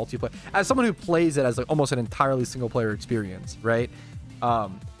so multiplayer. As someone who plays it as like almost an entirely single player experience, right? I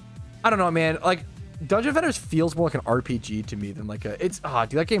don't know, man. Like, Dungeon Defenders feels more like an RPG to me than like a. Dude,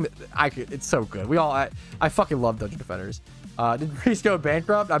 that game. It's so good. I fucking love Dungeon Defenders. Did Greece go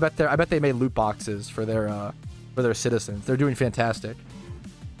bankrupt? I bet they made loot boxes for their citizens. They're doing fantastic.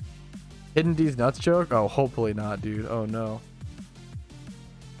 Hidden D's nuts joke? Oh, hopefully not, dude. Oh no.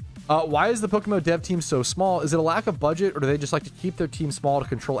 Why is the PokeMMO dev team so small? Is it a lack of budget, or do they just like to keep their team small to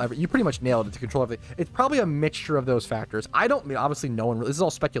control everything? You pretty much nailed it, to control everything. It's probably a mixture of those factors. Obviously no one, this is all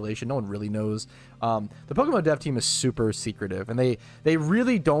speculation. No one really knows. The PokeMMO dev team is super secretive, and they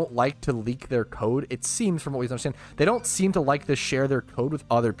really don't like to leak their code. It seems, from what we understand, they don't seem to like to share their code with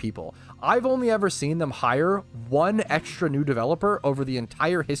other people. I've only ever seen them hire one extra new developer over the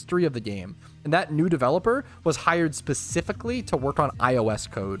entire history of the game. And that new developer was hired specifically to work on iOS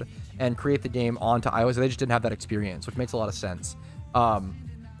code and create the game onto iOS. They just didn't have that experience, which makes a lot of sense.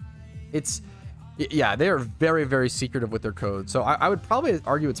 Yeah, they are very, very secretive with their code. So I would probably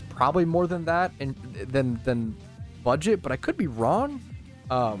argue it's probably more than that and than budget, but I could be wrong.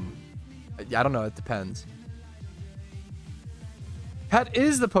 I don't know. It depends. Pet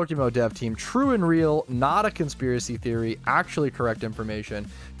is the PokeMMO dev team. True and real, not a conspiracy theory. Actually correct information. Do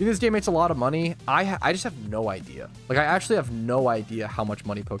you think this game makes a lot of money? I just have no idea. Like, I actually have no idea how much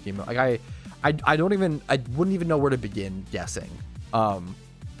money PokeMMO... Like, I wouldn't even know where to begin guessing.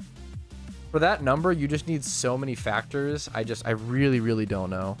 For that number, you just need so many factors. I really, really don't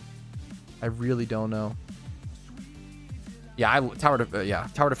know. I really don't know. Yeah, Tower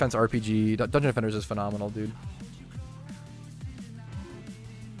Defense RPG. Dungeon Defenders is phenomenal, dude.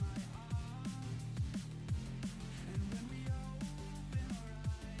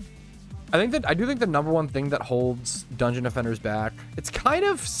 I do think the number one thing that holds Dungeon Defenders back, it's kind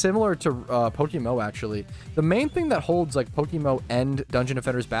of similar to PokeMMO, actually. The main thing that holds like PokeMMO and Dungeon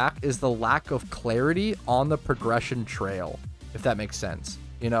Defenders back is the lack of clarity on the progression trail, if that makes sense,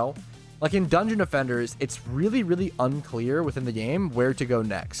 you know? Like in Dungeon Defenders, it's really, really unclear within the game where to go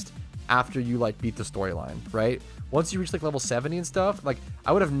next after you like beat the storyline, right? Once you reach like level 70 and stuff, like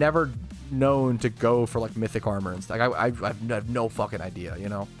I would have never known to go for like mythic armor and stuff. Like I have no fucking idea, you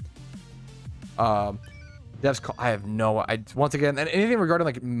know? I have no, once again, and anything regarding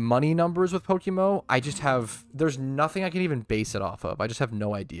like money numbers with PokeMMO, there's nothing I can even base it off of. I just have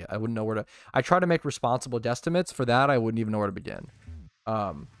no idea. I wouldn't know where to, I try to make responsible guesstimates. For that, I wouldn't even know where to begin.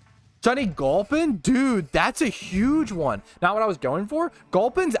 Sunny Gulpin? Dude, that's a huge one. Not what I was going for.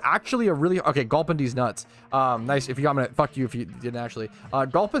 Gulpin's actually a really, okay, Gulpin D's nuts. Nice, if you got me, fuck you if you didn't actually.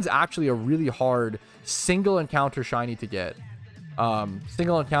 Gulpin's actually a really hard single encounter shiny to get.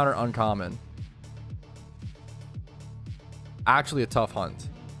 Single encounter uncommon. Actually a tough hunt.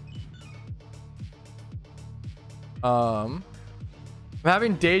 I'm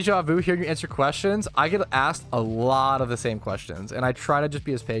having deja vu hearing you answer questions. I get asked a lot of the same questions, and I try to just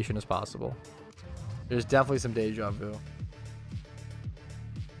be as patient as possible. There's definitely some deja vu.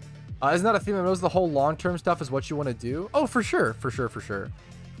 Isn't that a theme that knows the whole long-term stuff is what you want to do? Oh, for sure, for sure, for sure.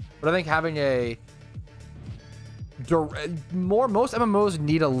 But I think having a most MMOs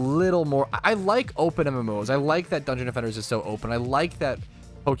need a little more. I like open MMOs. I like that Dungeon Defenders is so open. I like that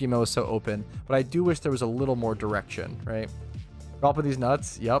PokeMMO is so open, but I do wish there was a little more direction, right? Dropping these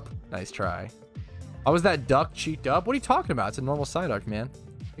nuts. Yup. Nice try. How was that duck cheeked up? What are you talking about? It's a normal Psyduck, man.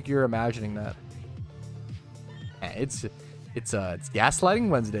 I think you're imagining that. It's Gaslighting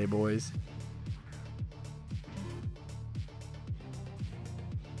Wednesday, boys.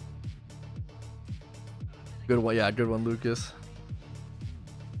 Good one, yeah, good one, Lucas.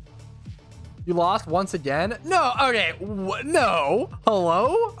 You lost once again? No, okay, no.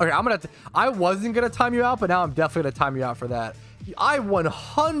 Hello? Okay, I wasn't gonna time you out, but now I'm definitely gonna time you out for that. I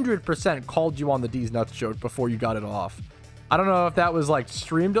 100% called you on the D's nuts joke before you got it off. I don't know if that was like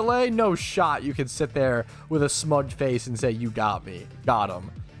stream delay. No shot you could sit there with a smudged face and say, you got me. Got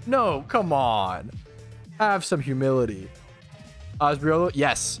him. No, come on. Have some humility. Is Riolo?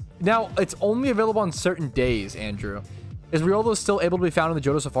 Yes. Now, it's only available on certain days, Andrew. Is Riolo still able to be found in the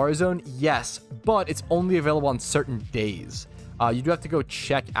Johto Safari Zone? Yes, but it's only available on certain days. You do have to go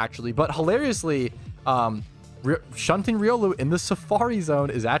check, actually. But hilariously, shunting Riolu in the Safari Zone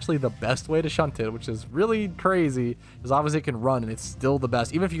is actually the best way to shunt it, which is really crazy, because obviously it can run, and it's still the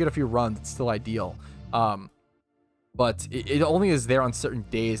best. Even if you get a few runs, it's still ideal. But it only is there on certain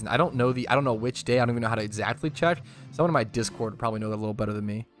days, and I don't know which day. I don't even know how to exactly check. Someone in my Discord would probably know that a little better than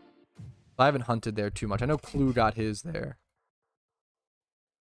me. I haven't hunted there too much. I know Clue got his there.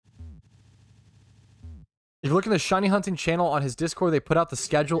 If you look at the Shiny Hunting channel on his Discord, they put out the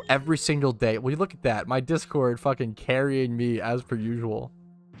schedule every single day. Well, you look at that. My Discord fucking carrying me as per usual.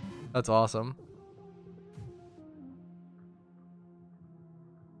 That's awesome.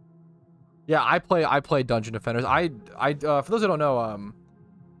 Yeah, I play Dungeon Defenders. For those who don't know,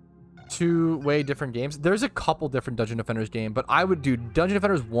 two way different games. There's a couple different Dungeon Defenders game, but I would do Dungeon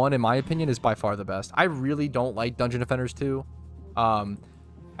Defenders 1, in my opinion, is by far the best. I really don't like Dungeon Defenders 2.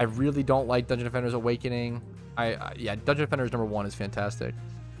 I really don't like Dungeon Defenders Awakening. Yeah, Dungeon Defenders number 1 is fantastic.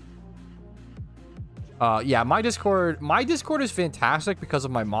 Yeah, my Discord is fantastic because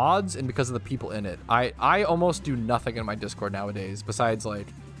of my mods and because of the people in it. I almost do nothing in my Discord nowadays besides like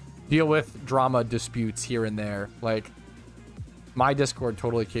deal with drama disputes here and there. Like, my Discord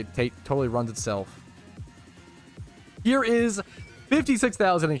totally runs itself. Here is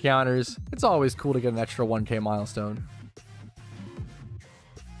 56,000 encounters. It's always cool to get an extra 1K milestone.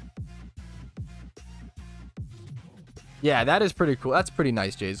 Yeah, that is pretty cool. That's pretty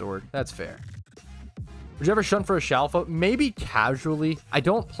nice, Jzord. That's fair. Would you ever shunt for a Shalfa? Maybe casually. I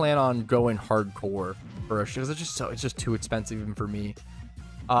don't plan on going hardcore for a because it's just too expensive even for me.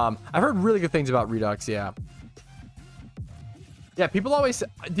 I've heard really good things about Redux. Yeah. Yeah, people always say,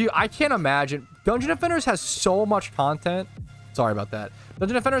 dude, I can't imagine. Dungeon Defenders has so much content. Sorry about that.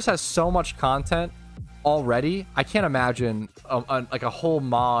 Dungeon Defenders has so much content already. I can't imagine like a whole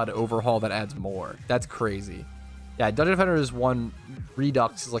mod overhaul that adds more. That's crazy. Yeah, Dungeon Defenders 1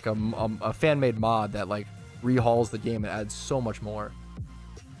 Redux is like a fan-made mod that like rehauls the game and adds so much more.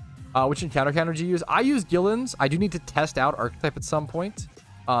 Which encounter counter do you use? I use Gillen's. I do need to test out Archetype at some point.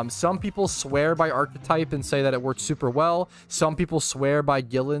 Some people swear by Archetype and say that it works super well. Some people swear by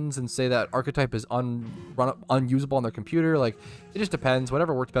Gillen's and say that Archetype is unusable on their computer. Like, it just depends.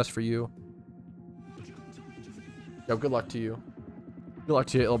 Whatever works best for you. Yo, good luck to you. Good luck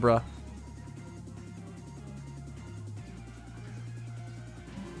to you, Ilbra.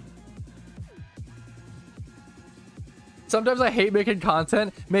 Sometimes I hate making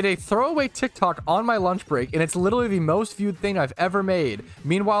content. Made a throwaway TikTok on my lunch break, and it's literally the most viewed thing I've ever made.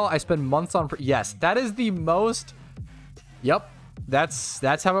 Meanwhile, I spend months on... Yes, that is the most... Yep,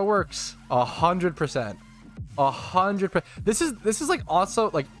 that's how it works. 100%. 100%. This is like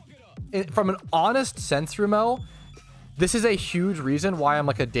also like from an honest sense, Rumel. This is a huge reason why I'm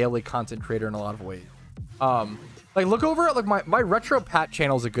like a daily content creator in a lot of ways. Like, look over at, like, my Retro Pat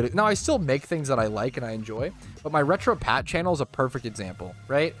channel is a good... Now, I still make things that I like and I enjoy, but my Retro Pat channel is a perfect example,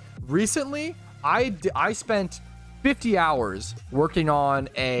 right? Recently, I spent 50 hours working on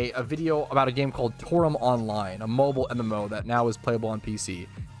a video about a game called Torum Online, a mobile MMO that now is playable on PC.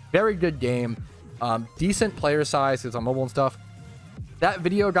 Very good game. Decent player size. It's on mobile and stuff. That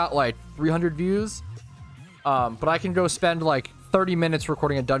video got, like, 300 views, but I can go spend, like, 30 minutes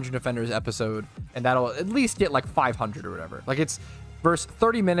recording a Dungeon Defenders episode, and that'll at least get like 500 or whatever. Like, it's versus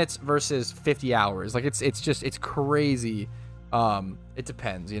 30 minutes versus 50 hours. Like, it's crazy. It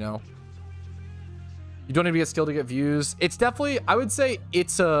depends, you know. You don't need to be a skill to get views. It's definitely, I would say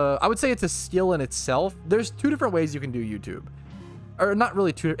it's a skill in itself. There's two different ways you can do YouTube, or not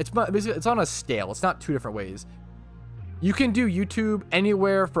really two. It's on a scale. It's not two different ways. You can do YouTube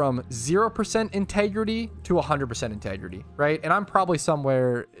anywhere from 0% integrity to 100% integrity, right? And I'm probably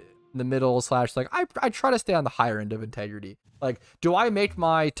somewhere in the middle / like I try to stay on the higher end of integrity. Like, do I make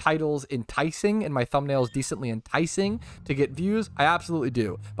my titles enticing and my thumbnails decently enticing to get views? I absolutely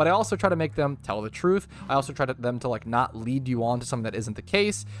do. But I also try to make them tell the truth. I also try them to like not lead you on to something that isn't the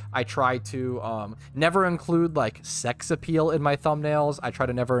case. I try to never include like sex appeal in my thumbnails. I try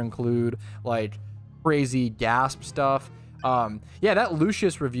to never include like crazy gasp stuff. Yeah, that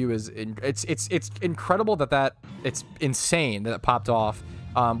Lucius review is it's incredible that it's insane that it popped off.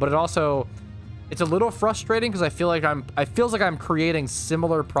 But it's a little frustrating because I feel like I'm creating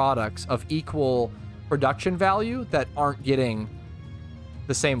similar products of equal production value that aren't getting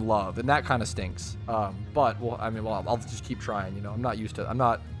the same love, and that kind of stinks. But well, I mean, well, I'll just keep trying. You know, I'm not used to. I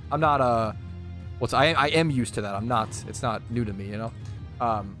am used to that. It's not new to me. You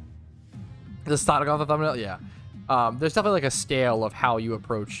know. The static on the thumbnail, yeah. There's definitely like a scale of how you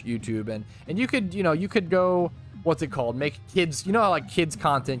approach YouTube, and you could go, what's it called? Make kids, you know how like kids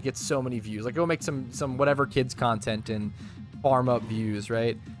content gets so many views. Like, go make some whatever kids content and farm up views,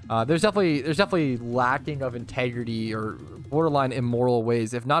 right? There's definitely lacking of integrity or borderline immoral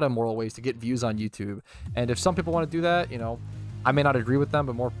ways, if not immoral ways, to get views on YouTube. And if some people want to do that, you know, I may not agree with them,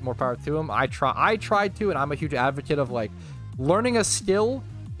 but more power to them. I tried to, and I'm a huge advocate of like learning a skill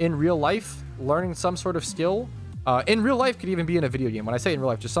in real life. Learning some sort of skill in real life could even be in a video game. When I say in real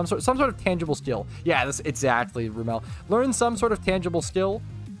life, just some sort of tangible skill. Yeah, that's exactly, Rumel. Learn some sort of tangible skill,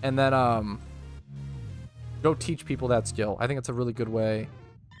 and then go teach people that skill. I think it's a really good way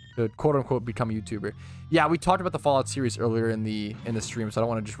to quote unquote become a YouTuber. Yeah, we talked about the Fallout series earlier in the stream, so I don't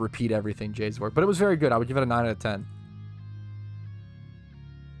want to just repeat everything Jay's work, but it was very good. I would give it a 9 out of 10.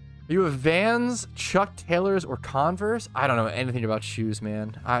 Are you a Vans, Chuck Taylors, or Converse? I don't know anything about shoes,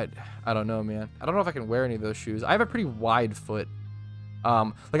 man. I don't know, man. I don't know if I can wear any of those shoes. I have a pretty wide foot.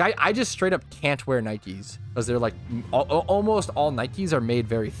 Like I just straight up can't wear Nikes because they're like almost all Nikes are made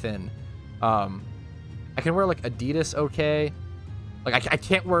very thin. I can wear like Adidas, okay. Like I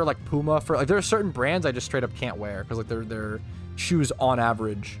can't wear like Puma for like there are certain brands I just straight up can't wear because like their shoes on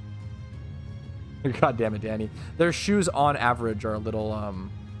average. God damn it, Danny. Their shoes on average are a little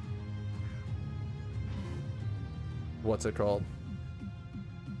what's it called?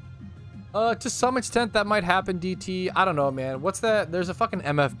 To some extent that might happen, DT. I don't know, man. What's that? There's a fucking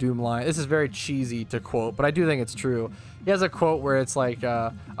MF Doom line. This is very cheesy to quote, but I do think it's true. He has a quote where it's like,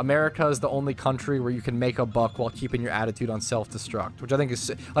 America is the only country where you can make a buck while keeping your attitude on self-destruct, which I think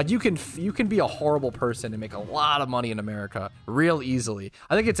is like, you can be a horrible person and make a lot of money in America real easily.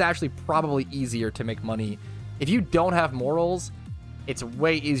 I think it's actually probably easier to make money. If you don't have morals, it's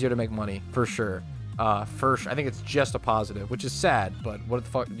way easier to make money, for sure. I think it's just a positive, which is sad, but what the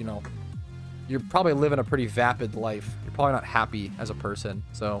fuck, you know, you're probably living a pretty vapid life. You're probably not happy as a person,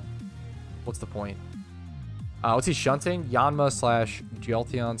 so what's the point? What's he shunting? Yanma /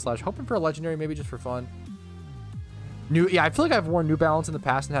 Jolteon / hoping for a legendary, maybe just for fun. Yeah, I feel like I've worn New Balance in the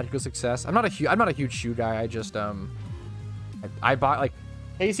past and had good success. I'm not a huge shoe guy. I just I bought, like,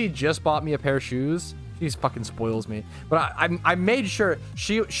 Casey just bought me a pair of shoes. She fucking spoils me. But I made sure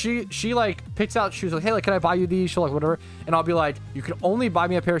she like picks out shoes like, hey, like, can I buy you these? She'll like whatever, and I'll be like, you can only buy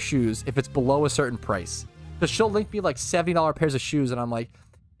me a pair of shoes if it's below a certain price. Because she'll link me like $70 pairs of shoes, and I'm like,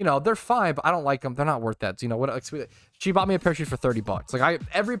 you know, they're fine, but I don't like them. They're not worth that. So, you know what? Like, she bought me a pair of shoes for $30. Like,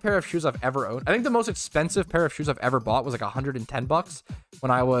 every pair of shoes I've ever owned. I think the most expensive pair of shoes I've ever bought was like $110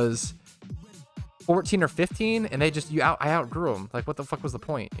 when I was 14 or 15, and they just I outgrew them. Like, what the fuck was the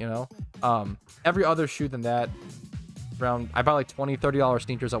point, you know? Every other shoe than that, I buy like $20-$30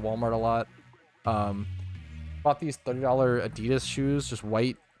 sneakers at Walmart a lot. Bought these $30 Adidas shoes, just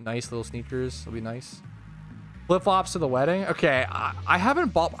white, nice little sneakers. It'll be nice. Flip-flops to the wedding. Okay, I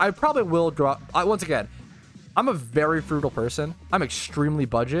haven't bought. I probably will drop. Once again, I'm a very frugal person. I'm extremely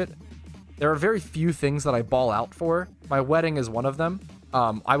budget. There are very few things that I ball out for. My wedding is one of them.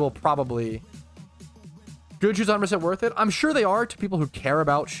 I will probably. Good shoes, 100% worth it. I'm sure they are to people who care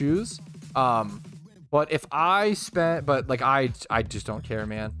about shoes. But if I spent, but like I just don't care,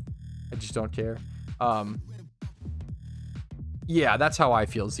 man. I just don't care. Yeah, that's how I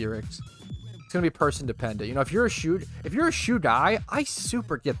feel, Xerix. It's gonna be person dependent. You know, if you're a shoe guy, I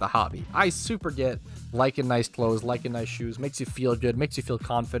super get the hobby. I super get liking nice clothes, liking nice shoes, makes you feel good, makes you feel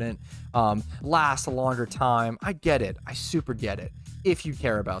confident, lasts a longer time. I get it. I super get it. If you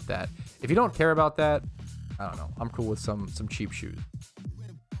care about that. If you don't care about that, I don't know. I'm cool with some cheap shoes.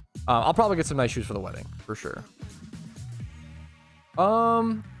 I'll probably get some nice shoes for the wedding, for sure.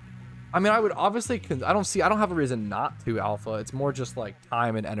 I mean, I would obviously, I don't have a reason not to, Alpha. It's more just like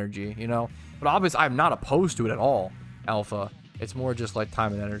time and energy, you know? But obviously, I'm not opposed to it at all, Alpha. It's more just like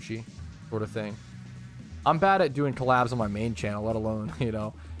time and energy sort of thing. I'm bad at doing collabs on my main channel, let alone, you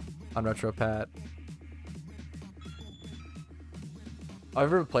know, on RetroPat. I've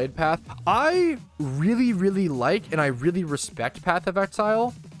ever played Path. I really, really like and I really respect Path of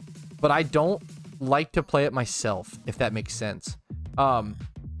Exile, but I don't like to play it myself, if that makes sense.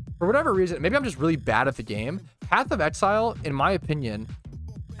 For whatever reason, maybe I'm just really bad at the game. Path of Exile, in my opinion,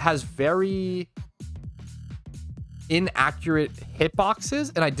 has very inaccurate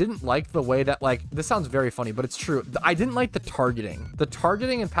hitboxes, and I didn't like the way that, like, this sounds very funny, but it's true. I didn't like the targeting. The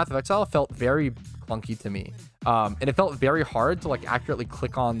targeting in Path of Exile felt very clunky to me. And it felt very hard to, like, accurately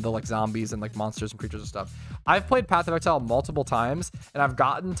click on the, like, zombies and, like, monsters and creatures and stuff. I've played Path of Exile multiple times, and I've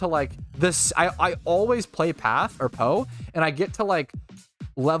gotten to, like, this. I always play Path or Poe, and I get to, like,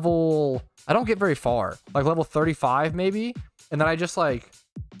 level, I don't get very far, like level 35 maybe, and then I just like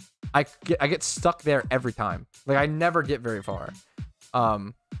I get stuck there every time. Like, I never get very far.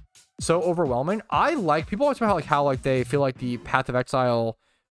 So overwhelming. I like, people always talk about how they feel like the Path of Exile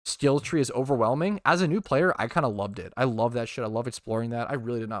skill tree is overwhelming. As a new player, I kind of loved it. I love that shit. I love exploring that. I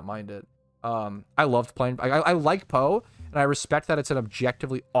really did not mind it. I loved playing. I like Poe, and I respect that it's an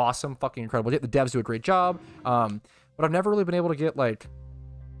objectively awesome, fucking incredible. The devs do a great job. But I've never really been able to get like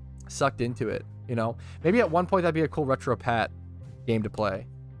sucked into it, you know? Maybe at one point that'd be a cool RetroPat game to play.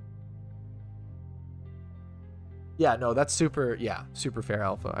 Yeah, no, that's super, yeah, super fair,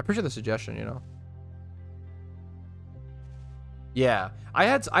 Alpha. I appreciate the suggestion, you know? Yeah, I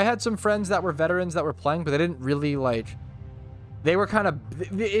had some friends that were veterans that were playing, but they didn't really, like, they were kind of,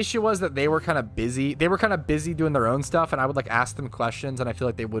 the issue was that they were kind of busy. They were kind of busy doing their own stuff, and I would, like, ask them questions, and I feel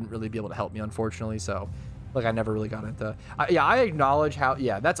like they wouldn't really be able to help me, unfortunately, so... Like, I never really got into... yeah, I acknowledge how...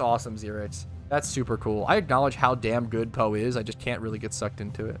 Yeah, that's awesome, Xerix. That's super cool. I acknowledge how damn good Poe is. I just can't really get sucked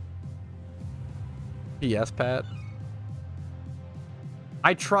into it. Yes, Pat.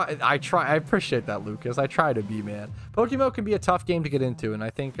 I try. I appreciate that, Lucas. I try to be, man. PokeMMO can be a tough game to get into, and I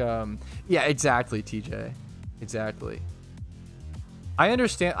think... yeah, exactly, TJ. Exactly. I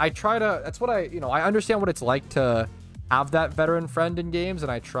understand. I try to... That's what I... You know, I understand what it's like to... have that veteran friend in games,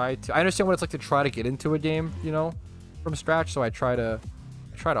 and I understand what it's like to try to get into a game, you know, from scratch, so I try to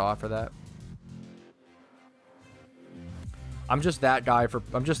offer that. I'm just that guy for,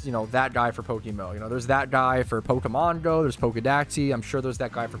 I'm just, you know, that guy for PokeMMO. You know, there's that guy for Pokemon Go, there's Pokedaxi, I'm sure there's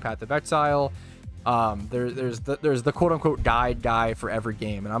that guy for Path of Exile. There's the quote-unquote guide guy for every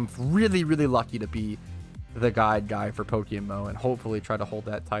game, and I'm really, really lucky to be the guide guy for PokeMMO, and hopefully try to hold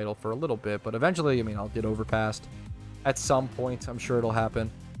that title for a little bit. But eventually, I mean, I'll get overpassed at some point. I'm sure it'll happen.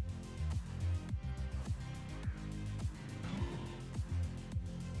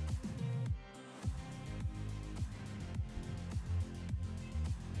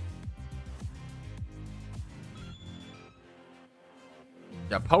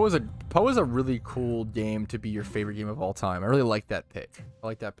 Yeah, Poe is a really cool game to be your favorite game of all time. I really like that pick. I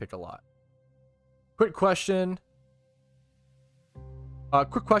like that pick a lot. Quick question. I'm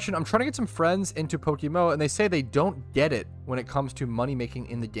trying to get some friends into PokeMMO, and they say they don't get it when it comes to money making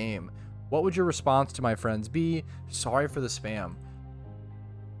in the game. What would your response to my friends be? Sorry for the spam.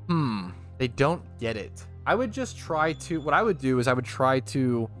 They don't get it. I would just try to, what I would do is I would try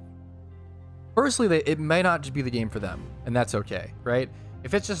to, firstly, it may not just be the game for them, and that's okay, right?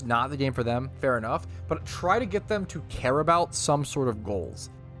 If it's just not the game for them, fair enough, but try to get them to care about some sort of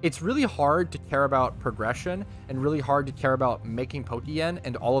goals. It's really hard to care about progression and really hard to care about making Pokeyen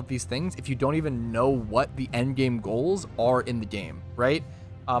and all of these things if you don't even know what the end game goals are in the game, right?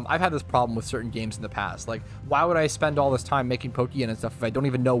 I've had this problem with certain games in the past. Like, why would I spend all this time making Pokeyen and stuff if I don't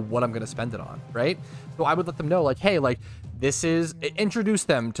even know what I'm going to spend it on, right? So I would let them know, like, hey, like, this is, introduce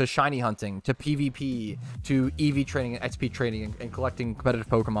them to shiny hunting, to PvP, to EV training and XP training and collecting competitive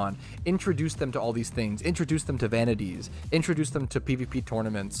Pokemon. Introduce them to all these things. Introduce them to vanities. Introduce them to PvP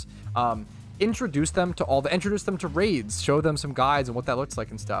tournaments. Introduce them to raids. Show them some guides and what that looks like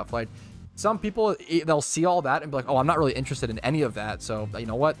and stuff. Like, some people, they'll see all that and be like, oh, I'm not really interested in any of that, so you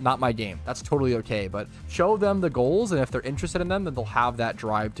know what, not my game. That's totally okay. But show them the goals, and if they're interested in them, then they'll have that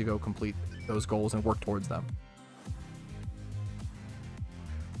drive to go complete those goals and work towards them.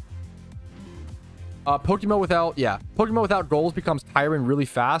 PokeMMO without goals becomes tiring really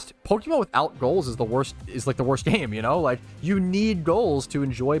fast. PokeMMO without goals is like the worst game, you know? Like, you need goals to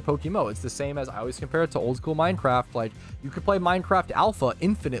enjoy PokeMMO. It's the same as I always compare it to old school Minecraft. Like, you could play Minecraft Alpha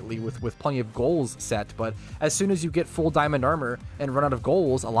infinitely with plenty of goals set, but as soon as you get full diamond armor and run out of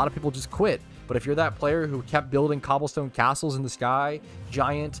goals, a lot of people just quit. But if you're that player who kept building cobblestone castles in the sky,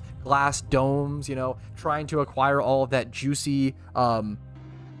 giant glass domes, you know, trying to acquire all of that juicy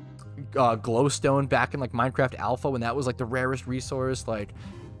glowstone back in like Minecraft Alpha when that was like the rarest resource, like,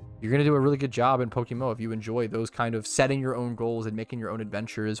 you're gonna do a really good job in PokeMMO if you enjoy those kind of setting your own goals and making your own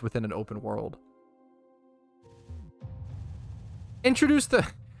adventures within an open world.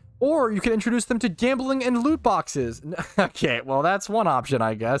 Or you can introduce them to gambling and loot boxes. Okay, well, that's one option,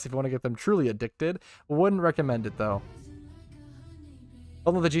 I guess, if you want to get them truly addicted. Wouldn't recommend it though.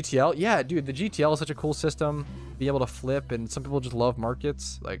 Although the GTL, yeah, dude, the GTL is such a cool system. Be able to flip, and some people just love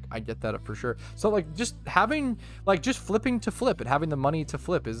markets. Like, I get that for sure. So like, just having, like, just flipping to flip and having the money to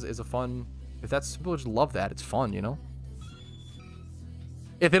flip is a fun. If that's, people just love that, it's fun, you know.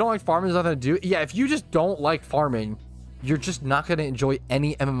 If they don't like farming, there's nothing to do. Yeah, if you just don't like farming, you're just not gonna enjoy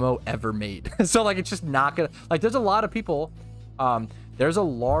any MMO ever made. So like, it's just not gonna, like, there's a lot of people. There's a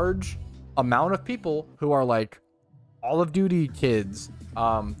large amount of people who are like Call of Duty kids.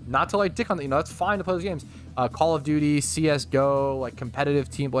 Not to like dick on, you know, that's fine to play those games. Call of Duty, CSGO, like competitive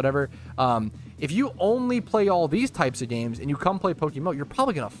team, whatever. If you only play all these types of games and you come play PokeMMO, you're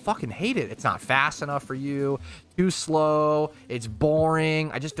probably gonna fucking hate it. It's not fast enough for you, too slow, it's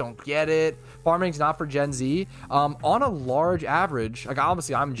boring, I just don't get it. Farming's not for Gen Z. On a large average, like,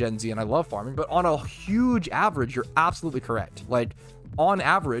 obviously I'm Gen Z and I love farming, but on a huge average, you're absolutely correct. Like, on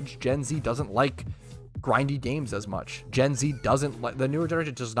average, Gen Z doesn't like grindy games as much. Gen Z doesn't like, the newer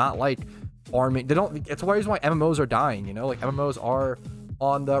generation does not like farming. They don't, it's one reason why MMOs are dying, you know? Like, MMOs are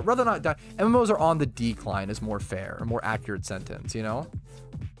on the, rather not die, MMOs are on the decline is more fair, a more accurate sentence, you know?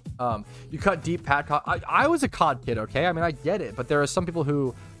 You cut deep pat COD. I was a COD kid, okay? I mean, I get it, but there are some people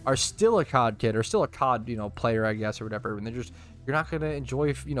who are still a COD kid or still a COD, you know, player, I guess, or whatever, and they're just, you're not gonna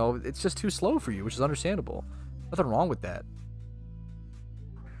enjoy, you know, it's just too slow for you, which is understandable. Nothing wrong with that.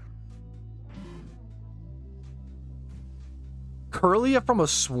 Curlia from a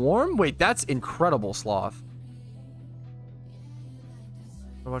swarm? Wait, that's incredible, Sloth.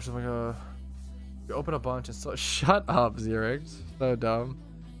 A bunch of like you open a bunch and so shut up, Xerix. So dumb.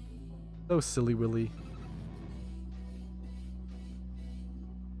 So silly willy.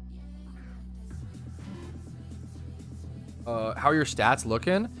 How are your stats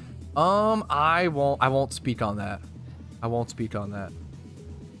looking? I won't speak on that. I won't speak on that.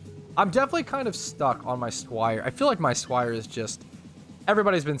 I'm definitely kind of stuck on my Squire. I feel like my Squire is just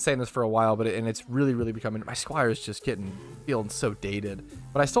everybody's been saying this for a while, but it's really, really becoming... My Squire's just feeling so dated.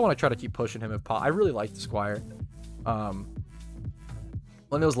 But I still want to try to keep pushing him if possible. I really like the Squire. One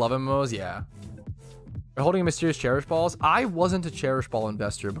of those love MMOs, yeah. Holding a Mysterious Cherish Balls. I wasn't a Cherish Ball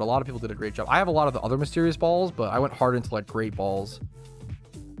investor, but a lot of people did a great job. I have a lot of the other Mysterious Balls, but I went hard into like Great Balls.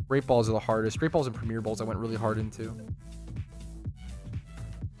 Great Balls are the hardest. Great Balls and Premier Balls I went really hard into.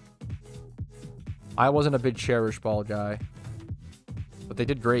 I wasn't a big Cherish Ball guy, but they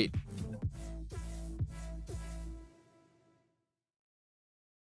did great.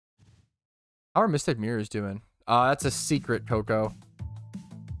 How are Mystic Mirrors doing? That's a secret, Coco.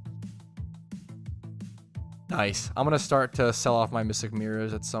 Nice. I'm going to start to sell off my Mystic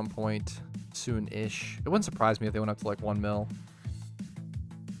Mirrors at some point soon-ish. It wouldn't surprise me if they went up to like 1 mil.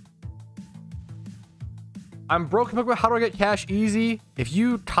 I'm broke. How do I get cash easy? If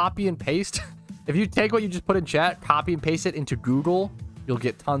you copy and paste, if you take what you just put in chat, copy and paste it into Google, you'll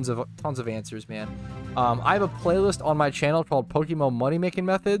get tons of answers, man. I have a playlist on my channel called PokeMMO Money Making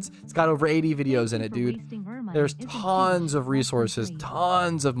Methods. It's got over 80 videos in it, dude. There's tons of resources,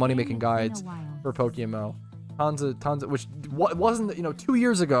 tons of money making guides for PokeMMO. Tons of, which wasn't, you know, 2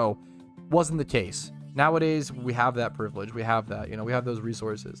 years ago wasn't the case. Nowadays, we have that privilege. We have that, you know, we have those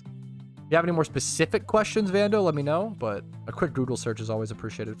resources. If you have any more specific questions, Vando, let me know, but a quick Google search is always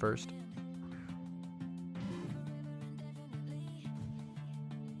appreciated first.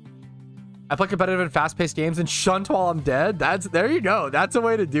 I play competitive and fast-paced games and shunt while I'm dead. There you go. That's a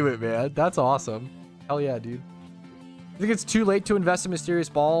way to do it, man. That's awesome. Hell yeah, dude. I think it's too late to invest in Mysterious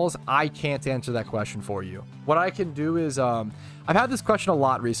Balls. I can't answer that question for you. What I can do is, I've had this question a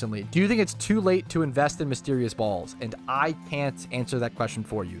lot recently. Do you think it's too late to invest in Mysterious Balls? And I can't answer that question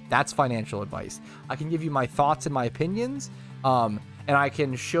for you. That's financial advice. I can give you my thoughts and my opinions, and I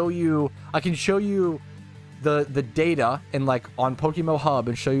can show you the data and like on PokeMMO Hub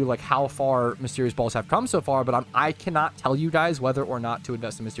and show you like how far Mysterious Balls have come so far, but I cannot tell you guys whether or not to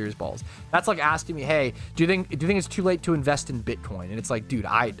invest in Mysterious Balls. That's like asking me, hey, do you think it's too late to invest in Bitcoin? And it's like, dude,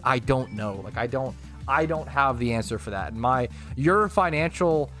 I don't know. Like I don't have the answer for that. And your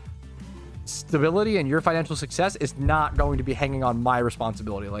financial stability and your financial success is not going to be hanging on my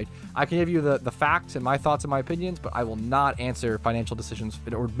responsibility. Like I can give you the facts and my thoughts and my opinions, but I will not answer financial decisions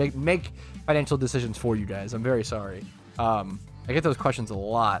or make financial decisions for you guys. I'm very sorry. I get those questions a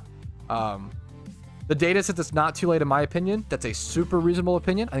lot. The data says it's not too late in my opinion. That's a super reasonable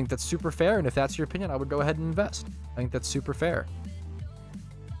opinion. I think that's super fair. And if that's your opinion, I would go ahead and invest. I think that's super fair.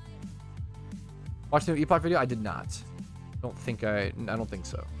 Watch the new Epoch video? I did not. I don't think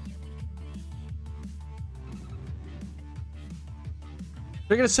so.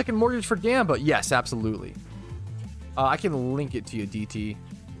 They're gonna second mortgage for Gamba. Yes, absolutely. I can link it to you, DT.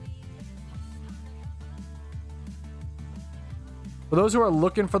 For those who are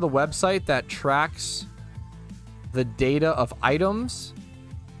looking for the website that tracks the data of items,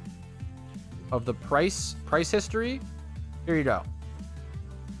 of the price history, here you go.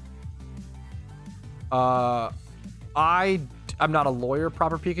 I'm not a lawyer,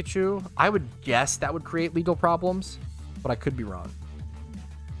 Proper Pikachu. I would guess that would create legal problems, but I could be wrong.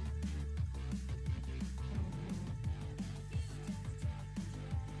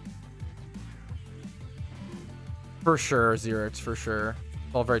 For sure, Xerix, for sure.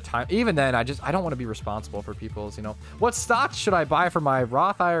 All very time. Even then, I don't want to be responsible for people's, you know. What stocks should I buy for my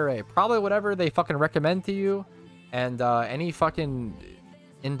Roth IRA? Probably whatever they fucking recommend to you. And any fucking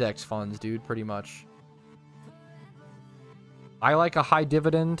index funds, dude, pretty much. I like a high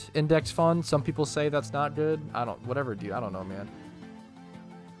dividend index fund. Some people say that's not good. Whatever, dude. I don't know, man.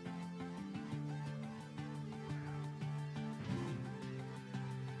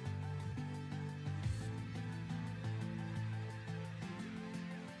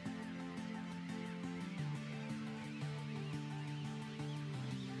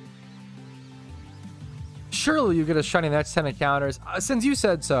 Surely you get a shiny next 10 encounters. Since you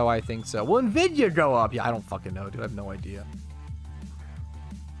said so, I think so. Will Nvidia go up? Yeah, I don't fucking know, dude. I have no idea.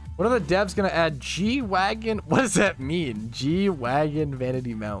 What are the devs gonna add? G-Wagon? What does that mean? G-Wagon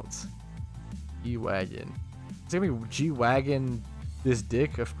vanity mounts. G-Wagon. It's gonna be G-Wagon this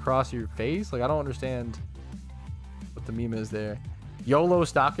dick across your face? Like, I don't understand what the meme is there. YOLO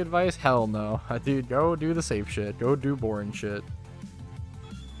stock advice? Hell no. Dude, go do the safe shit. Go do boring shit.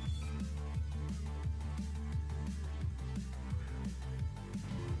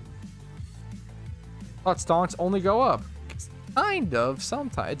 Thought stonks only go up. Kind of.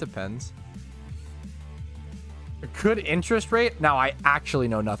 Sometimes. It depends. A good interest rate? Now, I actually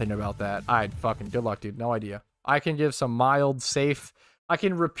know nothing about that. Alright, fucking good luck, dude. No idea. I can give some mild, safe I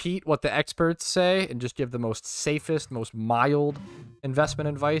can repeat what the experts say and just give the most safest, most mild investment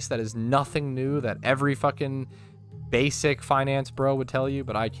advice that is nothing new that every fucking basic finance bro would tell you,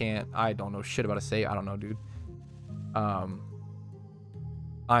 but I can't. I don't know shit about a say. I don't know, dude. I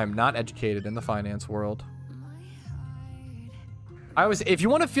am not educated in the finance world. If you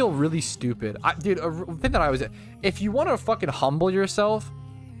want to feel really stupid, dude, a thing that I was, if you want to fucking humble yourself,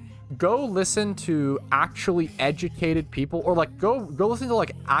 go listen to actually educated people, or like go listen to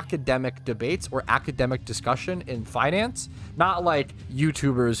like academic debates or academic discussion in finance, not like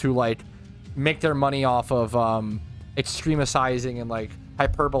YouTubers who like make their money off of extremicizing and like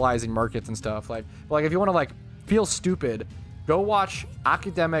hyperbolizing markets and stuff. Like if you want to like feel stupid, go watch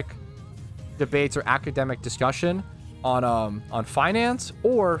academic debates or academic discussion on finance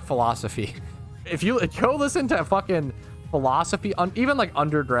or philosophy. If you go listen to fucking philosophy, even like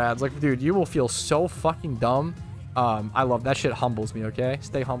undergrads, like, dude, you will feel so fucking dumb. I love that shit. Humbles me. Okay,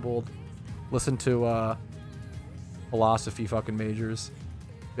 stay humbled. Listen to philosophy fucking majors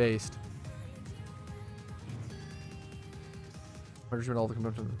based. All the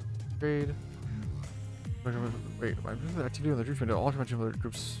grade. Wait, my activity on the group, all the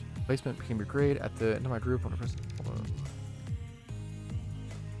group's placement became your grade at the end of my group. On hold on.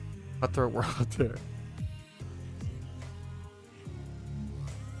 Cutthroat world out there.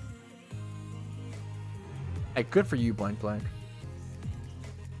 Hey, good for you, blank blank.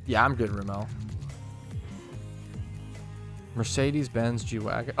 Yeah, I'm good, Ramel. Mercedes-Benz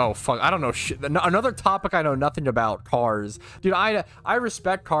G-Wagon. Oh, fuck. I don't know shit. Another topic I know nothing about, cars. Dude, I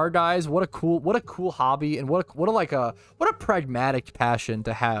respect car guys. What a cool hobby, and what a pragmatic passion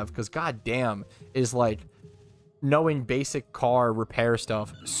to have, because goddamn is like knowing basic car repair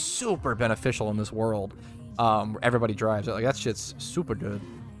stuff super beneficial in this world. Everybody drives it. Like, that shit's super good.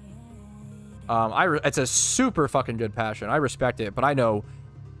 It's a super fucking good passion. I respect it, but I know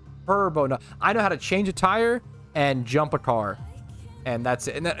I know how to change a tire and jump a car, and that's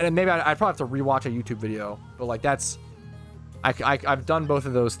it. And maybe I probably have to rewatch a YouTube video, but like I've done both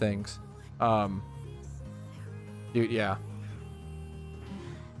of those things. Dude, yeah.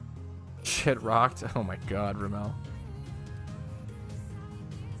 Shit rocked. Oh my god, Ramel.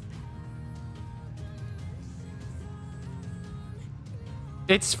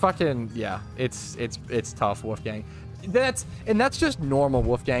 It's fucking, yeah, it's tough, Wolfgang. That's just normal,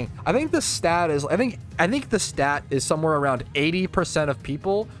 Wolfgang. I think the stat is somewhere around 80% of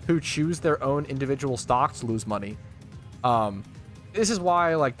people who choose their own individual stocks lose money. This is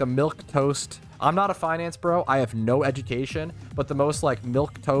why, like, the milk toast, I'm not a finance bro, I have no education, but the most like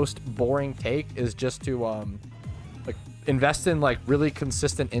milk toast boring take is just to like invest in like really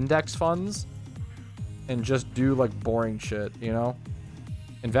consistent index funds and just do like boring shit, you know?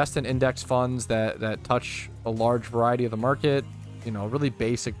 Invest in index funds that touch a large variety of the market, you know, really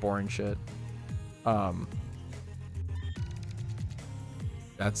basic boring shit.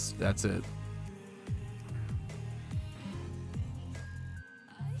 That's it.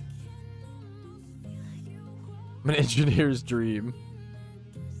 I'm an engineer's dream.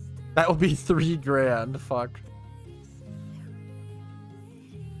 That will be $3 grand. Fuck.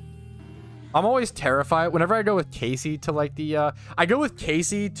 I'm always terrified whenever I go with Casey to like the I go with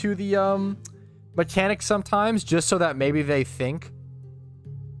Casey to the mechanics sometimes, just so that maybe they think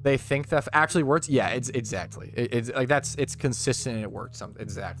that actually works. Yeah, it's exactly. It's like it's consistent and it works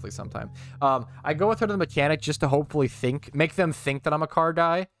exactly sometimes. I go with her to the mechanic just to hopefully make them think that I'm a car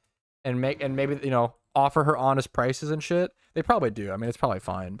guy, and maybe, you know, offer her honest prices and shit. They probably do. I mean, it's probably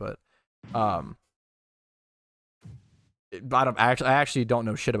fine, but I actually don't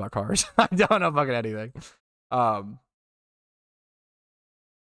know shit about cars. I don't know fucking anything.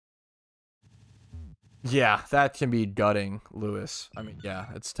 Yeah, that can be gutting, Lewis. I mean, yeah,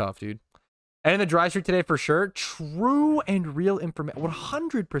 it's tough, dude. And in the drive street today for sure. True and real information.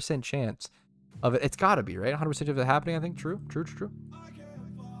 100% chance of it. It's gotta be, right? 100% of it happening, I think. True.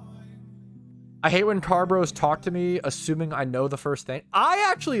 I hate when car bros talk to me assuming I know the first thing. I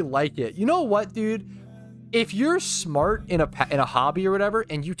actually like it. You know what, dude? If you're smart in a hobby or whatever,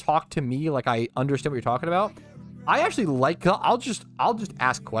 and you talk to me like I understand what you're talking about, I actually like. I'll just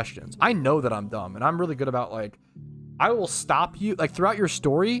ask questions. I know that I'm dumb, and I'm really good about, like, I will stop you, like, throughout your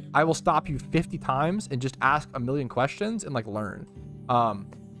story. I will stop you 50 times and just ask a million questions and like learn.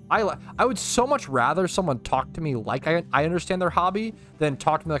 I would so much rather someone talk to me like I understand their hobby than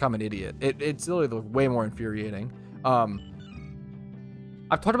talk to me like I'm an idiot. It's literally way more infuriating. I've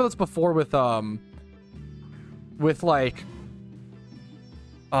talked about this before with like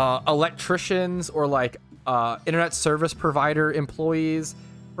electricians or like internet service provider employees.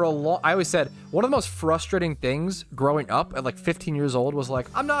 for a long, I always said one of the most frustrating things growing up at like 15 years old was like,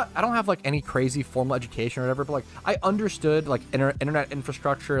 I don't have like any crazy formal education or whatever, but like I understood like internet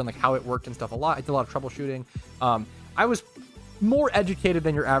infrastructure and like how it worked and stuff a lot. I did a lot of troubleshooting. I was more educated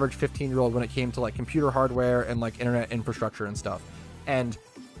than your average 15-year-old when it came to like computer hardware and like internet infrastructure and stuff. And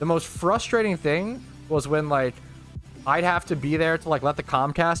the most frustrating thing was when like I'd have to be there to like let the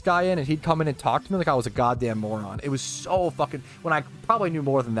Comcast guy in and he'd come in and talk to me like I was a goddamn moron. It was so fucking, when I probably knew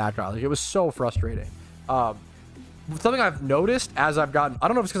more than that guy. Like, it was so frustrating. Something I've noticed as I've gotten, I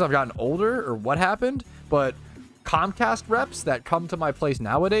don't know if it's because I've gotten older or what happened, but Comcast reps that come to my place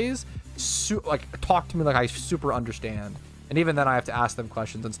nowadays like talk to me like I super understand. And even then I have to ask them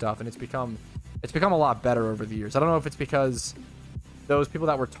questions and stuff, and it's become a lot better over the years. I don't know if it's because those people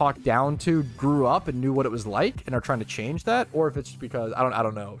that were talked down to grew up and knew what it was like and are trying to change that, or if it's just because I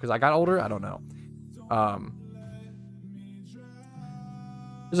don't know, because I got older. I don't know.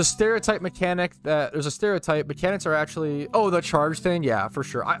 There's a stereotype mechanics are actually, oh, the charge thing. Yeah, for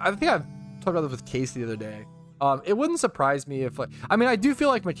sure. I think I've talked about this with Casey the other day. It wouldn't surprise me if, like, I mean, I do feel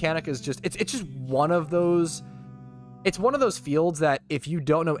like mechanic is just, it's just one of those, it's one of those fields that if you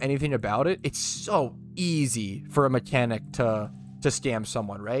don't know anything about it, it's so easy for a mechanic to scam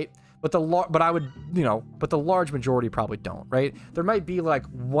someone, right? But the large majority probably don't, right? There might be like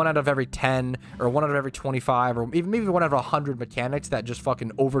 1 out of every 10 or 1 out of every 25 or even maybe 1 out of 100 mechanics that just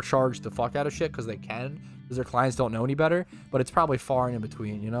fucking overcharge the fuck out of shit because they can, because their clients don't know any better. But it's probably far and in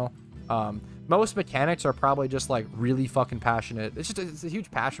between, you know? Most mechanics are probably just like really fucking passionate. It's a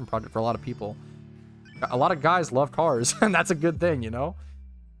huge passion project for a lot of people. A lot of guys love cars, and that's a good thing, you know?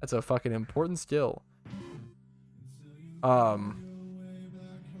 That's a fucking important skill.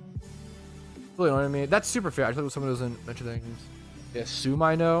 You know what I mean? That's super fair. I thought someone doesn't mention things. Yeah, assume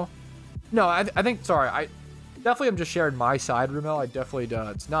I know. No, I think, sorry, I definitely am just sharing my side, Rumel. I definitely do.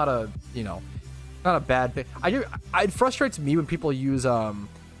 It's not a, you know, not a bad thing. It frustrates me when people use,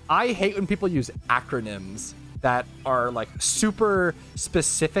 I hate when people use acronyms that are like super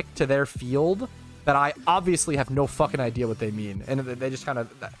specific to their field that I obviously have no fucking idea what they mean. And they just kind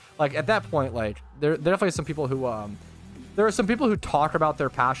of, like, at that point, like, there definitely some people who, there are some people who talk about their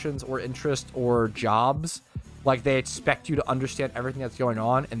passions or interests or jobs like they expect you to understand everything that's going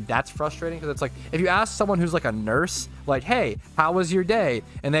on, and that's frustrating because it's like if you ask someone who's like a nurse, like, hey, how was your day?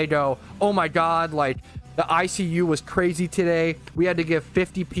 And they go, oh my god, like the ICU was crazy today. We had to give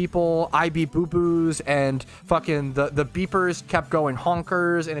 50 people IB boo-boos and fucking the beepers kept going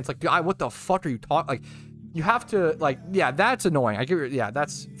honkers, and it's like, what the fuck are you talking? Like, you have to, like, yeah, that's annoying. I get, yeah,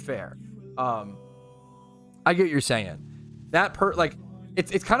 that's fair. I get what you're saying. Like,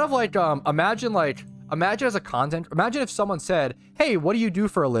 it's kind of like, imagine if someone said, hey, what do you do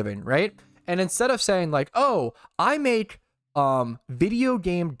for a living, right? And instead of saying like, oh, I make video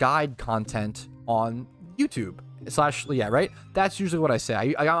game guide content on YouTube / yeah, right? That's usually what I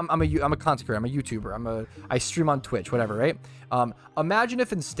say. I'm a content creator, I'm a YouTuber, I stream on Twitch, whatever, right? Imagine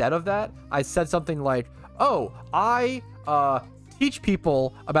if instead of that I said something like, oh, I teach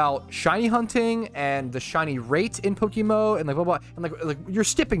people about shiny hunting and the shiny rate in PokeMMO and like blah blah, and like you're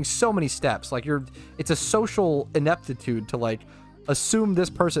skipping so many steps. Like, it's a social ineptitude to like assume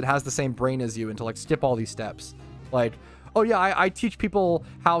this person has the same brain as you and to like skip all these steps. Like, oh yeah, I teach people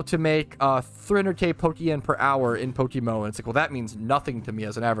how to make 300k Pokeyen per hour in PokeMMO, and it's like, well, that means nothing to me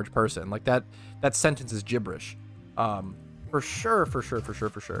as an average person. Like, that sentence is gibberish. For sure.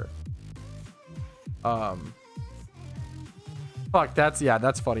 Fuck,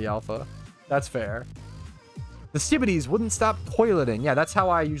 that's funny, Alpha. That's fair. The Skibbities wouldn't stop toileting. Yeah, that's how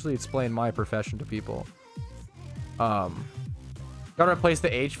I usually explain my profession to people. Gotta replace the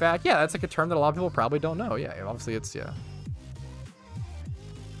HVAC. Yeah, that's like a term that a lot of people probably don't know. Yeah, obviously it's, yeah.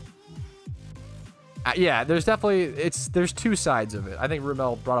 Yeah, there's definitely, there's two sides of it. I think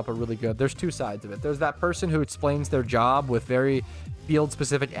Rumel brought up a really good, there's two sides of it. There's that person who explains their job with very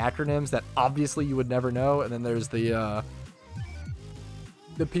field-specific acronyms that obviously you would never know, and then there's the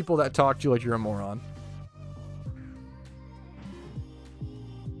people that talk to you like you're a moron.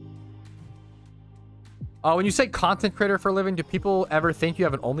 When you say content creator for a living, do people ever think you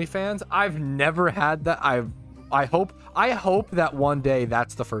have an OnlyFans? I've never had that. I hope that one day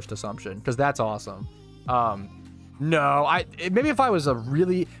that's the first assumption, because that's awesome. No, maybe if I was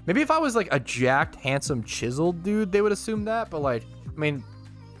like a jacked, handsome, chiseled dude, they would assume that. But like, I mean,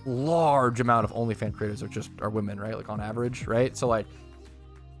 large amount of OnlyFans creators are women, right? Like on average, right? So like,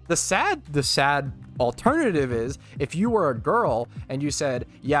 the sad alternative is if you were a girl and you said,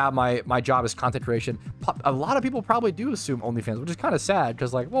 yeah, my job is content creation, a lot of people probably do assume OnlyFans, which is kind of sad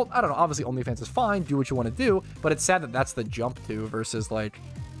because, like, well, I don't know, obviously OnlyFans is fine, do what you want to do, but it's sad that that's the jump to versus like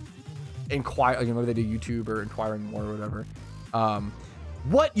inquire, you know, maybe they do YouTube or inquiring more or whatever.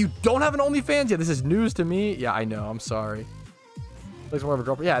 What? You don't have an OnlyFans? Yeah, this is news to me. Yeah, I know. I'm sorry. There's more of a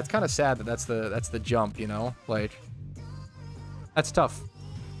girlfriend. Yeah, it's kind of sad that that's the jump, you know? Like, that's tough.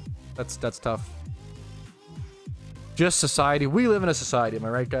 That's tough. Just society. We live in a society. Am I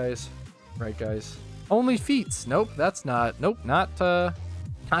right, guys? Right, guys. Only feats. Nope, that's not. Nope, not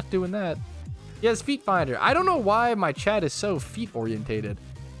doing that. Yes, feet finder. I don't know why my chat is so feet orientated.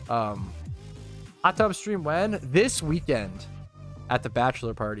 Hot tub stream when? This weekend at the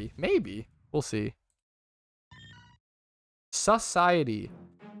bachelor party. Maybe. We'll see. Society.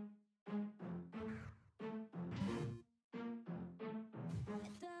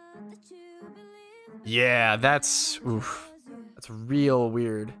 Yeah, that's oof. That's real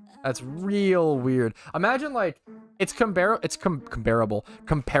weird. That's real weird. Imagine like it's comparable.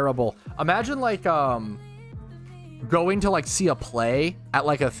 Imagine like going to like see a play at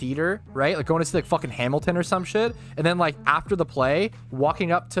like a theater, right? Like going to see like fucking Hamilton or some shit, and then like after the play,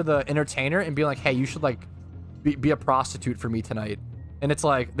 walking up to the entertainer and being like, "Hey, you should like be a prostitute for me tonight." And it's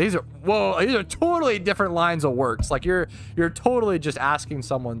like, these are totally different lines of works. Like you're totally just asking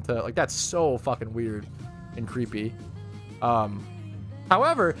someone to, like, that's so fucking weird and creepy.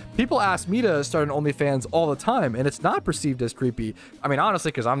 However, people ask me to start an OnlyFans all the time, and it's not perceived as creepy. I mean, honestly,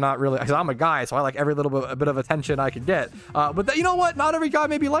 because I'm a guy, so I like every little bit of attention I can get. But you know what? Not every guy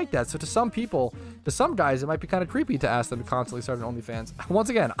may be like that. So to some people, to some guys, it might be kind of creepy to ask them to constantly start an OnlyFans. Once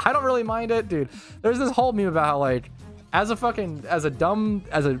again, I don't really mind it, dude. There's this whole meme about how, like, as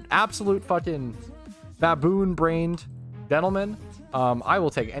an absolute fucking baboon-brained gentleman, I will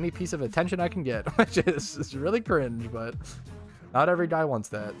take any piece of attention I can get, which is really cringe, but not every guy wants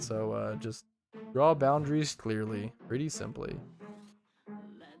that. So just draw boundaries clearly, pretty simply.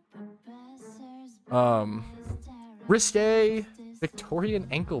 Risque Victorian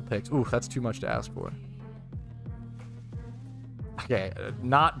ankle pics. Ooh, that's too much to ask for. Okay,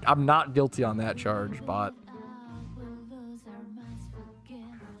 I'm not guilty on that charge, bot.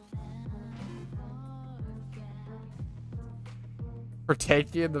 For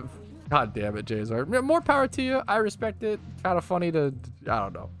taking the, god damn it, Jazar. More power to you. I respect it. Kind of funny to, I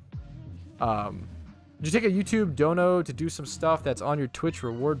don't know. Did you take a YouTube dono to do some stuff that's on your Twitch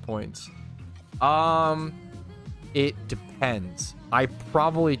reward points? It depends. I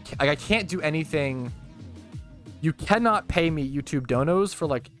probably, like, I can't do anything. You cannot pay me YouTube donos for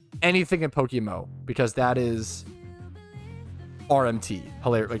like anything in PokeMMO because that is RMT,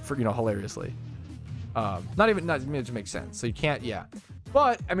 like, for, you know, hilariously. Not it makes sense. So you can't, yeah.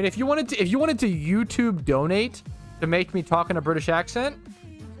 But I mean, if you wanted to YouTube donate to make me talk in a British accent,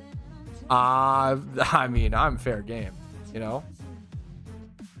 I mean, I'm fair game, you know.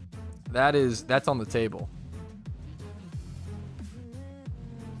 That's on the table.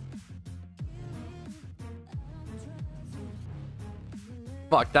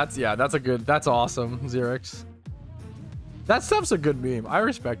 Fuck, that's awesome, Xerix. That stuff's a good meme. I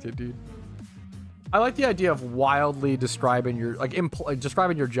respect it, dude. I like the idea of wildly describing your, like,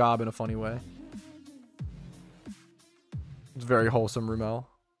 describing your job in a funny way. It's very wholesome, Rumel.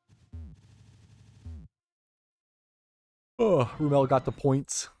 Oh, Rumel got the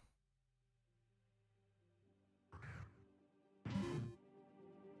points.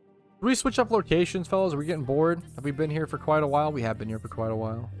 Do we switch up locations, fellas? Are we getting bored? Have we been here for quite a while? We have been here for quite a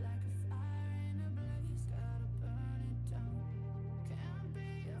while.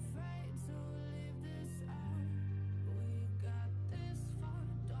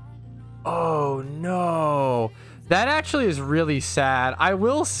 Oh no, that actually is really sad. I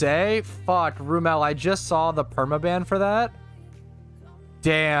will say, fuck, Rumel, I just saw the permaban for that.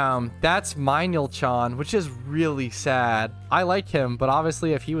 Damn, that's Minul-chan, which is really sad. I like him, but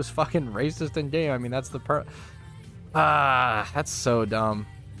obviously if he was fucking racist in game, I mean, that's the that's so dumb.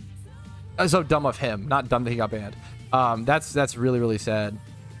 That's so dumb of him, not dumb that he got banned. That's really, really sad.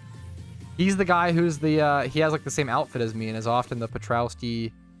 He's the guy who's the, he has like the same outfit as me and is often the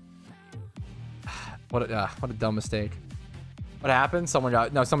Patrouski. What a dumb mistake. What happened? Someone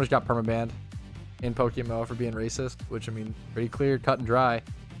just got permabanned in PokeMMO for being racist, which, I mean, pretty clear, cut and dry.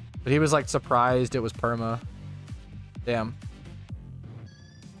 But he was like surprised it was perma. Damn.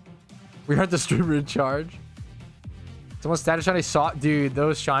 We aren't the streamer in charge. Someone's status shiny saw, dude,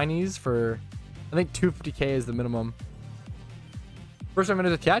 those shinies for, I think 250k is the minimum. First time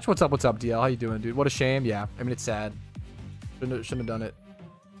into the catch. What's up, DL? How you doing, dude? What a shame. Yeah, I mean, it's sad. Shouldn't have done it.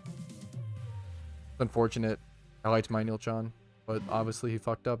 Unfortunate. I liked Minul-chan, but obviously he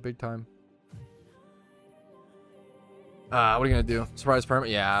fucked up big time. What are you gonna do? Surprise permit?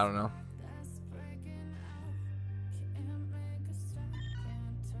 Yeah, I don't know.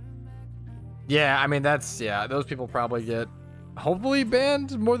 Yeah, I mean, yeah, those people probably get hopefully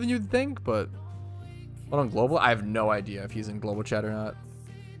banned more than you'd think, but on global, I have no idea if he's in global chat or not.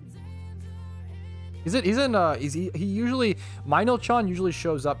 He usually, Minochan usually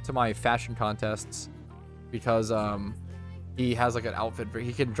shows up to my fashion contests because he has like an outfit,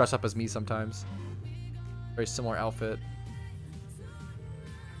 he can dress up as me sometimes. Very similar outfit.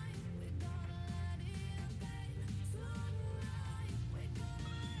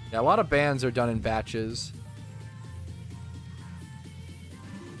 Yeah, a lot of bans are done in batches.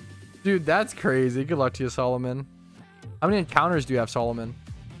 Dude, that's crazy. Good luck to you, Solomon. How many encounters do you have, Solomon?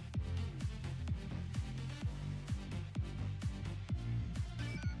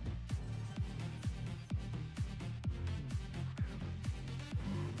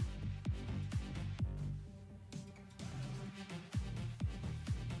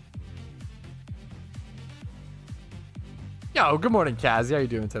 Yo, good morning, Kaz. How you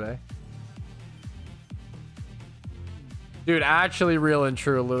doing today? Dude, actually, real and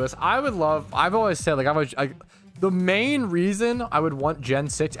true, Lewis. I've always said, like, the main reason I would want Gen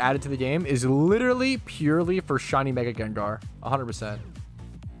 6 added to the game is literally purely for shiny Mega Gengar. 100%.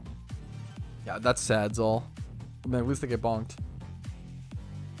 Yeah, that's sad, Zol. Man, at least they get bonked.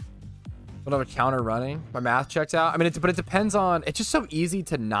 What have a counter running? My math checks out. I mean, but it depends on. It's just so easy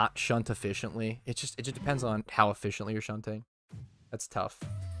to not shunt efficiently. It just depends on how efficiently you're shunting. That's tough.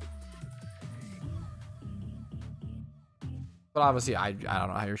 But obviously, I don't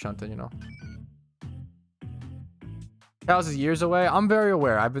know how you're shunting. You know. Kalos is years away. I'm very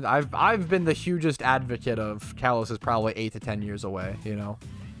aware. I've been the hugest advocate of Kalos is probably 8 to 10 years away. You know.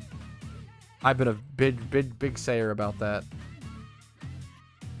 I've been a big sayer about that.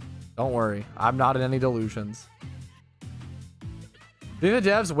 Don't worry. I'm not in any delusions. Do the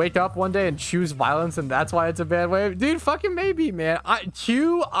devs wake up one day and choose violence and that's why it's a bad wave? Dude, fucking maybe, man.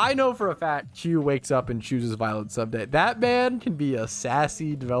 I know for a fact Q wakes up and chooses violence someday. That man can be a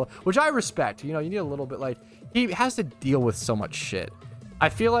sassy developer, which I respect. You know, you need a little bit, like, he has to deal with so much shit. I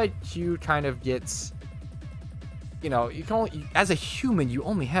feel like Q kind of gets, you know, you can only, as a human, you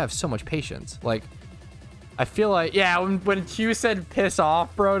only have so much patience. Like, I feel like, yeah, when Q said piss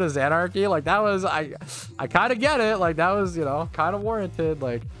off, bro, to Xanarchy, like, that was, I kind of get it. Like, that was, you know, kind of warranted.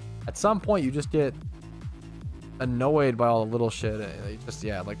 Like, at some point, you just get annoyed by all the little shit. Just,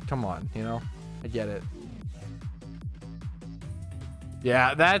 yeah, like, come on, you know? I get it.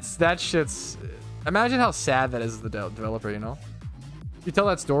 Yeah, that shit's, imagine how sad that is as the developer, you know? You tell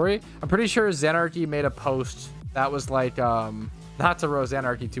that story? I'm pretty sure Xanarchy made a post that was like, not to roast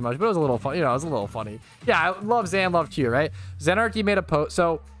Xanarchy too much, but it was a little fun. You know, it was a little funny. Yeah, I love Xan, love Q, right? Xanarchy made a post.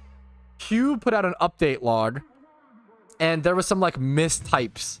 So Q put out an update log, and there was some like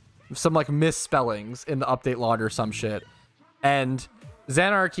mistypes, some like misspellings in the update log or some shit. And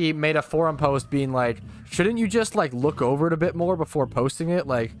Xanarchy made a forum post being like, shouldn't you just like look over it a bit more before posting it,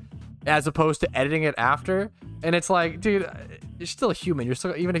 like as opposed to editing it after? And it's like, dude, you're still a human. You're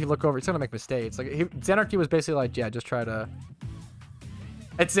still, even if you look over, it's gonna make mistakes. Like Xanarchy was basically like, yeah, just try to.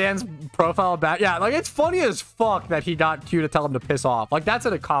 It's Zan's profile back. Yeah, like, it's funny as fuck that he got Q to tell him to piss off. Like, that's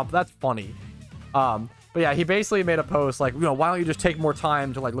that's funny. But yeah, he basically made a post like, you know, why don't you just take more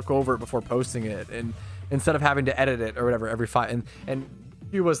time to like look over it before posting it, and instead of having to edit it or whatever every five. And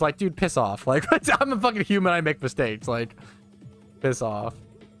Q was like, dude, piss off. Like, I'm a fucking human. I make mistakes. Like, piss off.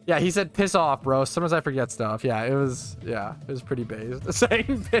 Yeah, he said piss off, bro. Sometimes I forget stuff. Yeah, it was pretty based.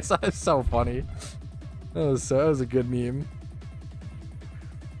 Saying piss off is so funny. That was a good meme.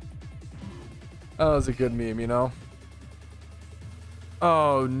 That was a good meme, you know?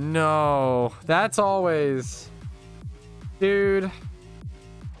 Oh, no. That's always... Dude.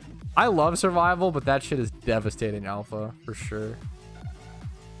 I love survival, but that shit is devastating alpha, for sure.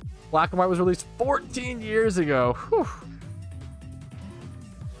 Black and White was released 14 years ago. Whew.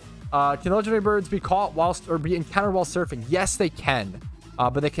 Can legendary birds be caught whilst or be encountered while surfing? Yes, they can.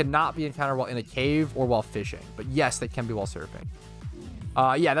 But they cannot be encountered while in a cave or while fishing. But yes, they can be while surfing.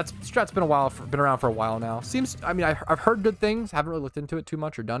 Yeah, that strat's been around for a while now. Seems, I mean, I've heard good things. Haven't really looked into it too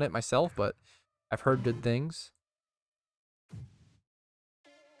much or done it myself, but I've heard good things.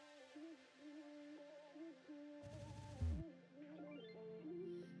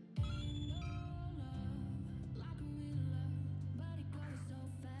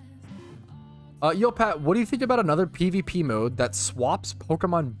 Yo, Pat, what do you think about another PvP mode that swaps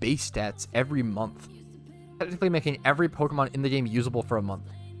Pokemon base stats every month? Technically making every Pokemon in the game usable for a month.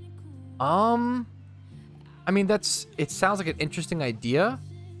 I mean, it sounds like an interesting idea.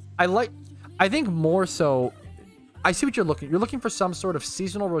 I think more so, I see what you're looking for some sort of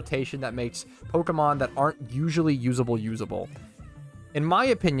seasonal rotation that makes Pokemon that aren't usually usable. In my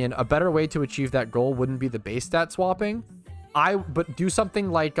opinion, a better way to achieve that goal wouldn't be the base stat swapping. But do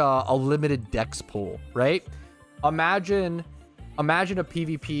something like a limited dex pool, right? Imagine a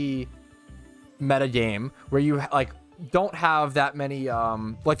PvP meta game where you like don't have that many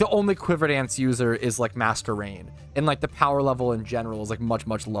like the only Quiver Dance user is like Master Rain, and like the power level in general is like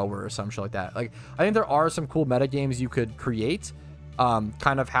much lower or some shit like that. Like I think there are some cool meta games you could create,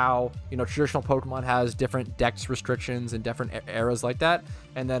 kind of how, you know, traditional Pokemon has different dex restrictions and different eras like that.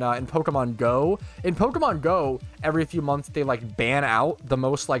 And then in Pokemon Go, every few months they like ban out the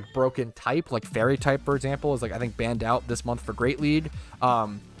most like broken type, like Fairy type, for example, is like I think banned out this month for Great League.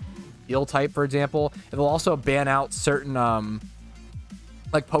 Eel type, for example. And they'll also ban out certain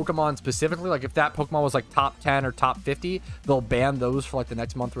like Pokemon specifically, like if that Pokemon was like top 10 or top 50, they'll ban those for like the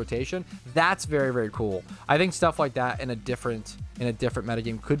next month rotation. That's very cool. I think stuff like that in a different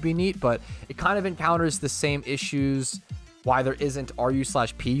metagame could be neat, but it kind of encounters the same issues why there isn't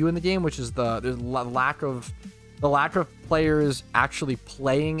RU/PU in the game, which is the lack of players actually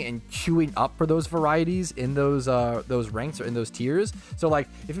playing and queuing up for those varieties in those ranks or in those tiers. So like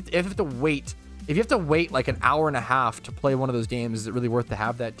if you have to wait like an hour and a half to play one of those games, is it really worth to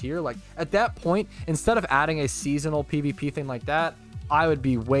have that tier? Like at that point, instead of adding a seasonal PvP thing like that, I would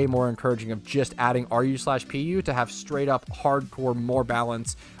be way more encouraging of just adding RU/PU to have straight up hardcore more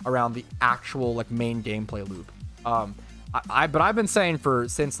balance around the actual like main gameplay loop. But I've been saying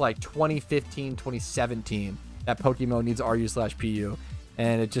since like 2015, 2017 that PokeMMO needs RU/PU,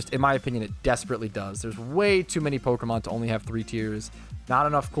 and it just, in my opinion, it desperately does. There's way too many Pokemon to only have 3 tiers. Not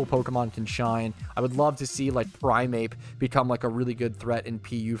enough cool Pokemon can shine. I would love to see like Primeape become like a really good threat in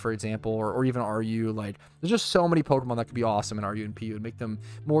PU, for example, or even RU. Like there's just so many Pokemon that could be awesome in RU and PU and make them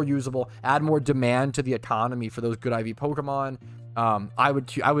more usable, add more demand to the economy for those good IV Pokemon. I would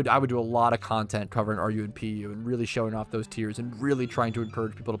do a lot of content covering RU and PU and really showing off those tiers and really trying to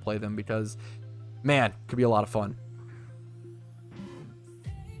encourage people to play them, because man, could be a lot of fun.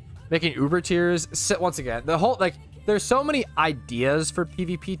 Making Uber tiers, once again, the whole, like, there's so many ideas for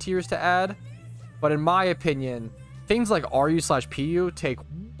PvP tiers to add, but in my opinion, things like RU/PU take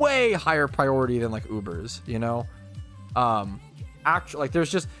way higher priority than like Ubers, you know? Actually, like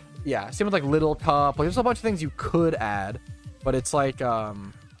there's just, yeah, same with like Little Cup, like there's a bunch of things you could add, but it's like,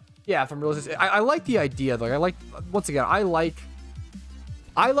 yeah, if I'm realistic, I like the idea, like, once again, I like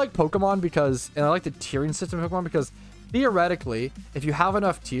Pokemon because, and I like the tiering system of Pokemon because theoretically, if you have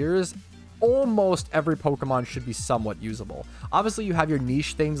enough tiers, almost every Pokemon should be somewhat usable. Obviously, you have your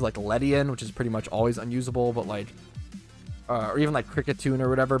niche things like Ledian, which is pretty much always unusable, but like, or even like Cricketune or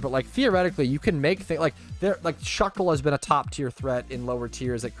whatever. But like theoretically, you can make things like Shuckle has been a top tier threat in lower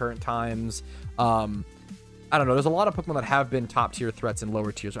tiers at current times. I don't know. There's a lot of Pokemon that have been top tier threats in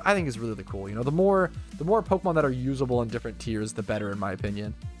lower tiers. I think is really cool. You know, the more Pokemon that are usable in different tiers, the better, in my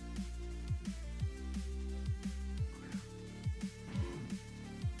opinion.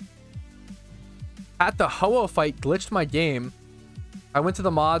 At the Ho-Oh fight, glitched my game. I went to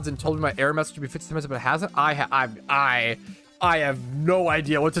the mods and told me my error message would be fixed in minutes, but it hasn't. I have no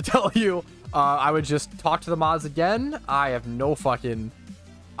idea what to tell you. I would just talk to the mods again. I have no fucking,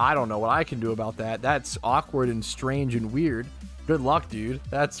 I don't know what I can do about that. That's awkward and strange and weird. Good luck, dude.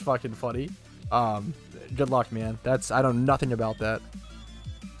 That's fucking funny. Good luck, man. I don't know nothing about that.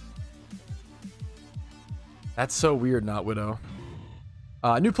 That's so weird, not Widow.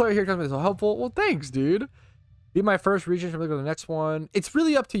 New player here comes so helpful. Well, thanks, dude. Be my first region. Should we go to the next one? It's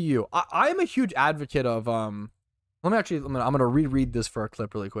really up to you. I'm a huge advocate of I'm gonna reread this for a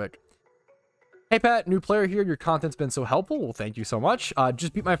clip really quick. Hey Pat, new player here. Your content's been so helpful. Well, thank you so much.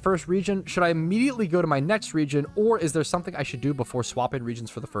 Just beat my first region. Should I immediately go to my next region, or is there something I should do before swapping regions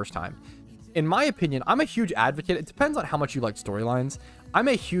for the first time? In my opinion, I'm a huge advocate. It depends on how much you like storylines. I'm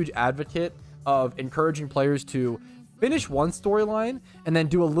a huge advocate of encouraging players to finish one storyline and then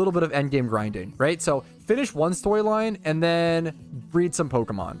do a little bit of endgame grinding, right? So finish one storyline and then breed some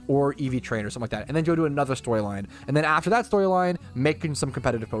Pokemon or EV train or something like that, and then go to another storyline, and then after that storyline, making some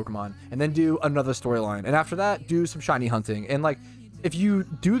competitive Pokemon, and then do another storyline, and after that, do some shiny hunting. And like, if you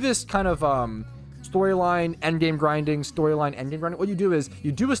do this kind of storyline endgame grinding, what you do is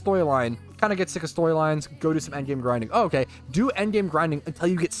you do a storyline, kind of get sick of storylines, go do some endgame grinding. Oh, okay, do endgame grinding until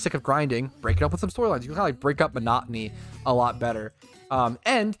you get sick of grinding, break it up with some storylines. You can kind of like break up monotony a lot better.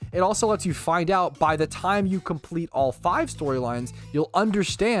 And it also lets you find out, by the time you complete all 5 storylines, you'll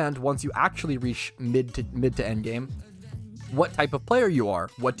understand, once you actually reach mid to end game, what type of player you are.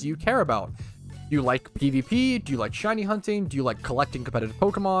 What do you care about? Do you like PvP? Do you like shiny hunting? Do you like collecting competitive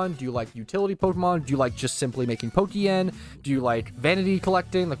Pokemon? Do you like utility Pokemon? Do you like just simply making Pokeyen? Do you like vanity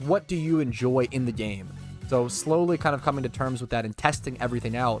collecting? Like, what do you enjoy in the game? So slowly kind of coming to terms with that and testing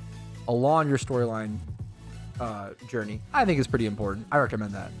everything out along your storyline journey, I think is pretty important. I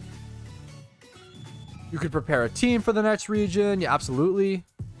recommend that. You could prepare a team for the next region. Yeah, absolutely.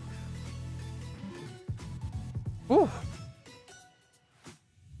 Ooh.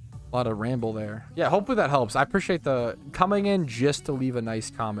 A lot of ramble there. Yeah, hopefully that helps. I appreciate the coming in just to leave a nice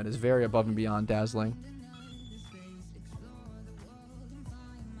comment is very above and beyond dazzling.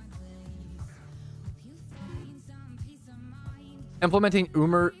 Implementing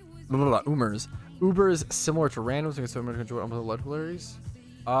Ubers similar to randoms and similar to control libraries.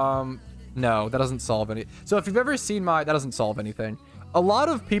 No, that doesn't solve any. So if you've ever seen that doesn't solve anything. A lot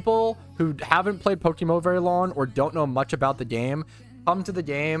of people who haven't played PokeMMO very long or don't know much about the game come to the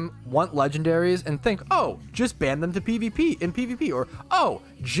game, want legendaries, and think, oh, just ban them to PvP, or oh,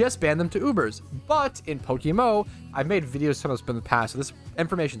 just ban them to Ubers. But in PokeMMO, I've made videos on this in the past, so this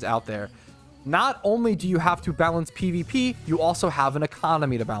information's out there. Not only do you have to balance PvP, you also have an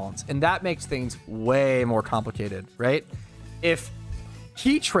economy to balance, and that makes things way more complicated, right? If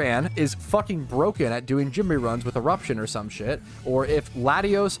Heatran is fucking broken at doing gym reruns with Eruption or some shit, or if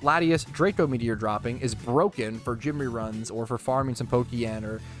Latios, Draco Meteor dropping is broken for gym reruns or for farming some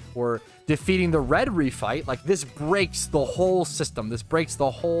Pokeyen or defeating the Red refight, like this breaks the whole system. This breaks the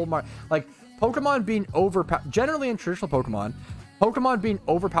whole like Pokemon being overpowered. Generally in traditional Pokemon being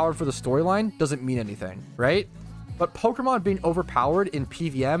overpowered for the storyline doesn't mean anything, right? But Pokemon being overpowered in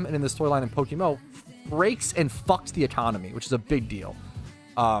PVM and in the storyline in PokeMMO breaks and fucks the economy, which is a big deal.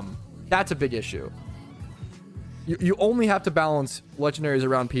 That's a big issue. You only have to balance legendaries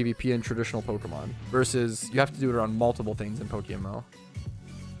around PvP and traditional Pokemon versus you have to do it around multiple things in PokeMMO.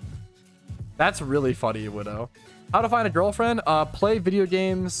 That's really funny, Widow. How to find a girlfriend? Play video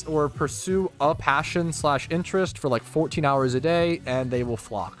games or pursue a passion/interest for like 14 hours a day and they will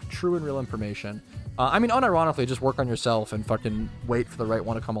flock. True and real information. I mean, unironically, just work on yourself and fucking wait for the right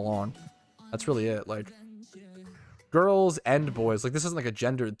one to come along. That's really it. Like, girls and boys, like, this isn't like a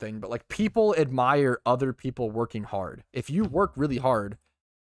gendered thing, but like people admire other people working hard. If you work really hard,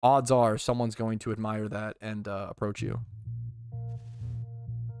 odds are someone's going to admire that and approach you.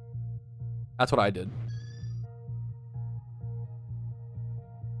 That's what I did.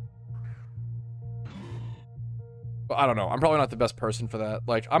 But I don't know. I'm probably not the best person for that.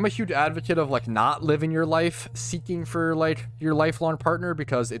 Like, I'm a huge advocate of like not living your life seeking for like your lifelong partner,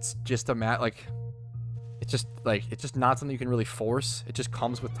 because it's just it's just not something you can really force. It just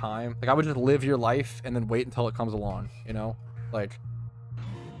comes with time. Like, I would just live your life and then wait until it comes along, you know? Like,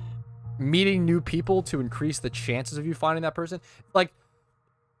 meeting new people to increase the chances of you finding that person. Like,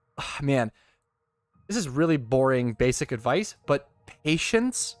 man, this is really boring basic advice, but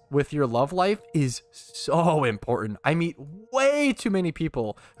patience with your love life is so important. I meet way too many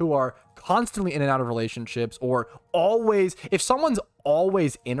people who are constantly in and out of relationships, or always, if someone's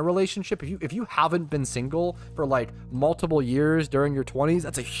always in a relationship, if you haven't been single for like multiple years during your 20s,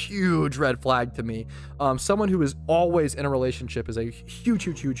 that's a huge red flag to me. Someone who is always in a relationship is a huge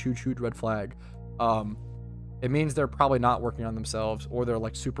red flag. It means they're probably not working on themselves, or they're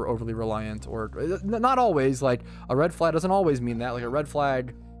like super overly reliant, or not always. Like, a red flag doesn't always mean that. Like, a red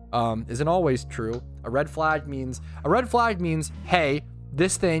flag isn't always true. A red flag means, hey,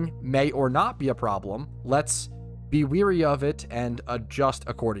 this thing may or not be a problem. Let's be weary of it and adjust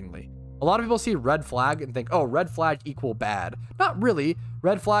accordingly. A lot of people see red flag and think, oh, red flag equal bad. Not really.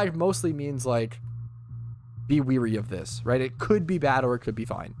 Red flag mostly means like, be weary of this, right? It could be bad or it could be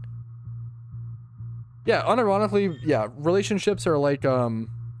fine. Yeah, unironically, yeah, relationships are like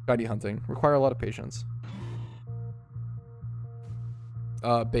guidey hunting. Require a lot of patience.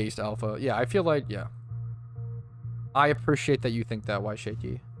 Based alpha. Yeah, I feel like, yeah. I appreciate that you think that. Why,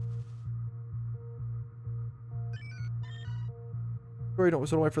 Shaky? Or you don't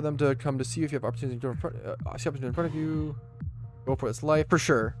so wait for them to come to see you if you have opportunity in front of you. Go for its life. For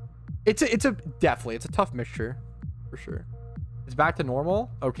sure. It's a definitely, it's a tough mixture. For sure. It's back to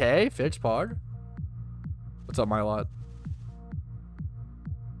normal. Okay, fix Pog. What's up, my lot?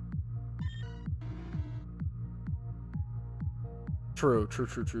 True,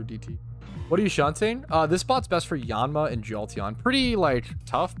 DT. What are you shunting? This spot's best for Yanma and Jolteon. Pretty, like,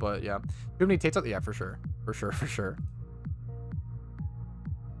 tough, but yeah. Do you have any takes out? Yeah, for sure. For sure.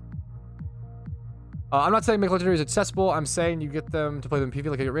 I'm not saying make legendaries accessible. I'm saying you get them to play them PvP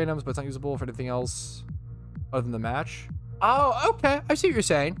like you get randoms, but it's not usable for anything else other than the match. Oh, okay. I see what you're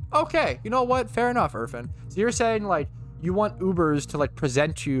saying. Okay. You know what? Fair enough, Irfan. So you're saying, like, you want Ubers to, like,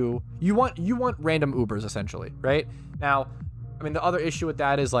 present you... You want random Ubers, essentially, right? Now, I mean, the other issue with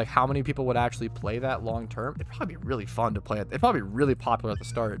that is, like, how many people would actually play that long term? It'd probably be really fun to play it. It'd probably be really popular at the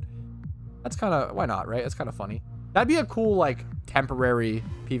start. That's kind of, why not, right? It's kind of funny. That'd be a cool, like, temporary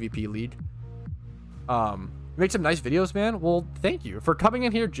PvP league. Make some nice videos, man. Well, thank you for coming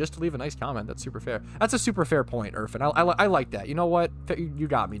in here just to leave a nice comment. That's super fair. That's a super fair point, Irfan. I like that. You know what? You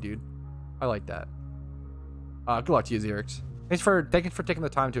got me, dude. I like that. Good luck to you, Xerix. Thank you for taking the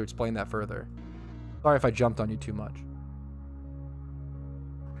time to explain that further. Sorry if I jumped on you too much.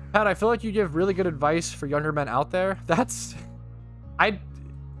 Pat, I feel like you give really good advice for younger men out there. That's... I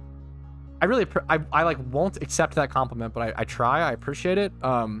really... I like won't accept that compliment, but I try. I appreciate it.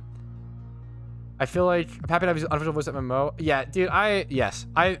 I feel like I'm happy to have his unofficial voice at MMO. Yeah, dude, yes.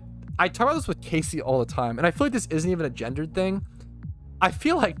 I talk about this with Casey all the time, and I feel like this isn't even a gendered thing. I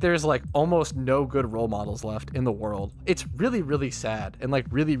feel like there's like almost no good role models left in the world. It's really, really sad and like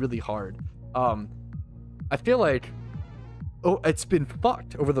really, really hard. I feel like it's been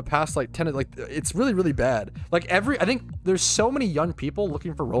fucked over the past like 10, like it's really, really bad. Like I think there's so many young people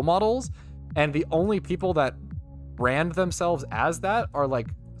looking for role models, and the only people that brand themselves as that are like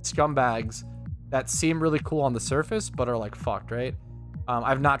scumbags that seem really cool on the surface, but are like fucked, right?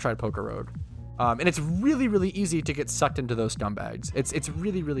 I've not tried Poker Road. And it's really, really easy to get sucked into those scumbags. It's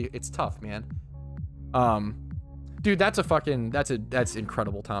really, really, it's tough, man. Dude, that's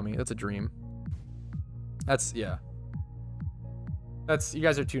incredible, Tommy. That's a dream. Yeah. You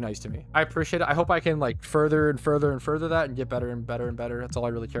guys are too nice to me. I appreciate it. I hope I can like further and further and further that and get better and better and better. That's all I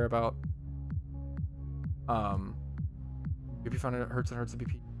really care about. BP fund hurts the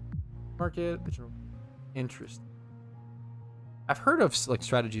BP market. Interesting. I've heard of like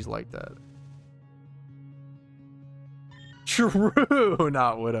strategies like that. True,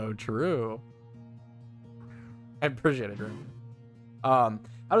 not Widow. True. I appreciate it, Dream. How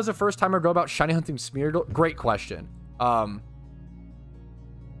does a first timer go about shiny hunting Smeargle? Great question. How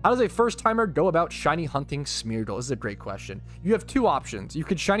does a first timer go about shiny hunting Smeargle? This is a great question. You have two options. You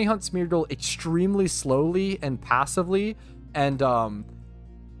could shiny hunt Smeargle extremely slowly and passively, and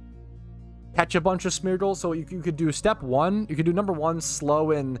catch a bunch of Smeargle. So you could do step one. You could do number one,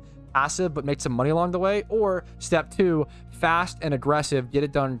 slow and passive, but make some money along the way. Or step two, fast and aggressive, get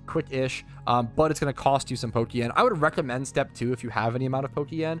it done quick-ish, but it's going to cost you some Pokeyen. I would recommend step two if you have any amount of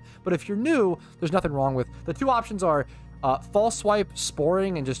Pokeyen. But if you're new, there's nothing wrong with... The two options are false swipe,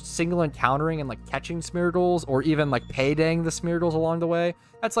 sporing, and just single encountering and like catching Smeargles, or even like paydaying the Smeargles along the way.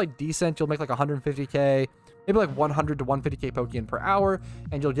 That's like decent. You'll make like 150k, maybe like 100 to 150k Pokeyen per hour,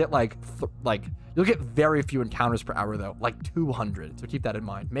 and you'll get you'll get very few encounters per hour though, like 200. So keep that in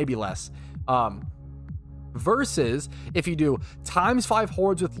mind, maybe less. Versus if you do ×5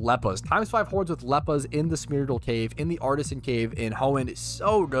 hordes with Leppas. ×5 hordes with Leppas in the Smeargle Cave, in the Artisan Cave in Hoenn is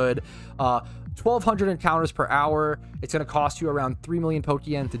so good. 1,200 encounters per hour. It's going to cost you around 3 million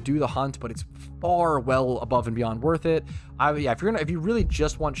Pokeyen to do the hunt, but it's far well above and beyond worth it. Yeah, if you really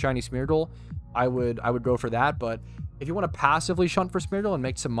just want shiny Smeargle, I would go for that. But if you want to passively shunt for Smeargle and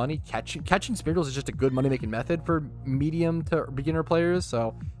make some money, catching Smeargles is just a good money making method for medium to beginner players.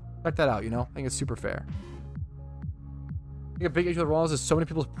 So check that out. I think it's super fair. I think a big issue with Rollins is so many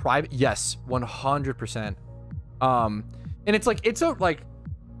people's private. Yes, 100%. And it's like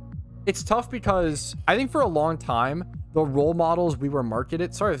it's tough because I think for a long time the role models we were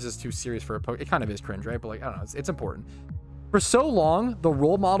marketed. Sorry if this is too serious for a poke. It kind of is cringe, right? But like, I don't know, it's important. For so long, the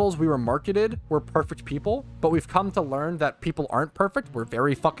role models we were marketed were perfect people, but we've come to learn that people aren't perfect. We're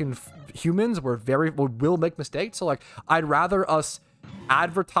very fucking humans. We will make mistakes. So like, I'd rather us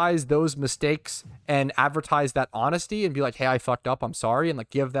advertise those mistakes and advertise that honesty and be like, hey, I fucked up, I'm sorry, and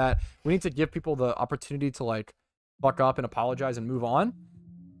like we need to give people the opportunity to like fuck up and apologize and move on.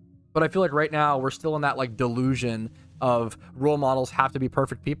 But I feel like right now we're still in that like delusion of role models have to be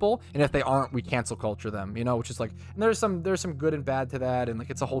perfect people, and if they aren't, we cancel culture them, which is like, and there's some good and bad to that, and like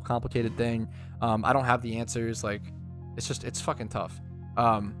it's a whole complicated thing. I don't have the answers. Like, it's fucking tough.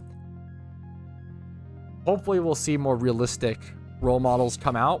 Hopefully we'll see more realistic role models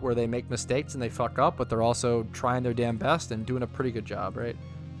come out where they make mistakes and they fuck up, but they're also trying their damn best and doing a pretty good job, right?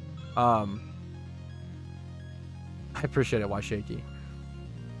 I appreciate it. Why shaky?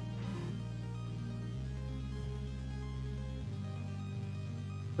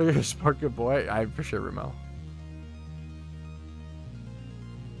 You're a smart good boy. I appreciate it, Ramel.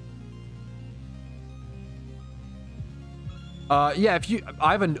 Yeah,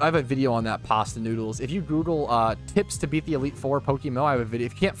 I have a video on that pasta noodles. If you Google tips to beat the Elite Four PokeMMO, I have a video.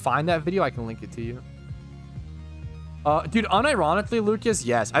 If you can't find that video, I can link it to you. Dude, unironically, Lucas,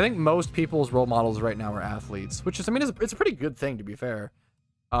 yes, I think most people's role models right now are athletes, which is, I mean, it's a pretty good thing, to be fair,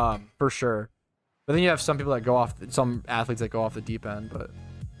 for sure. But then you have some people that go off, some athletes that go off the deep end, but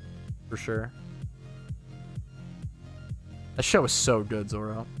for sure. That show was so good,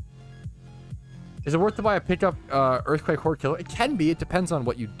 Zoro. Is it worth to buy a pickup Earthquake Horde Killer? It can be. It depends on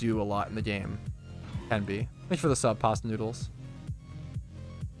what you do a lot in the game. Can be. Thanks for the sub, Pasta Noodles.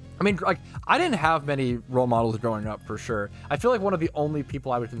 I mean, like, I didn't have many role models growing up, for sure. I feel like one of the only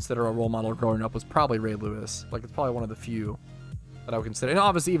people I would consider a role model growing up was probably Ray Lewis. Like, it's probably one of the few that I would consider. And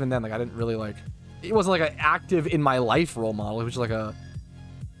obviously, even then, like, I didn't really, like... It wasn't, like, an active in my life role model. It was just, like, a...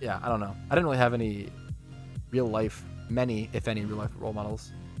 Yeah, I don't know. I didn't really have any real life... Many, if any, real life role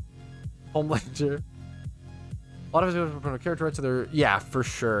models. Homelander. A lot of us from a character right to their... Yeah, for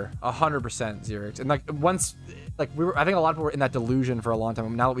sure. 100% Xerix. And, like, once... Like, I think a lot of people were in that delusion for a long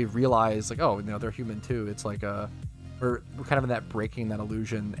time. Now that we've realized, like, oh, you know, they're human too. It's like, we're kind of in that breaking that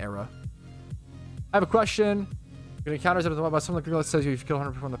illusion era. I have a question. You're gonna counter about something that says you kill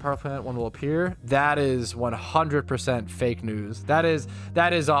 100 people on the power plant, one will appear. That is 100% fake news. That is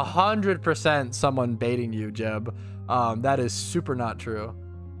 100% someone baiting you, Jeb. That is super not true.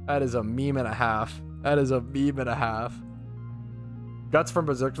 That is a meme and a half. That is a meme and a half. Guts from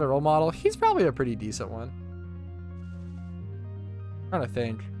Berserk, the role model. He's probably a pretty decent one. Trying to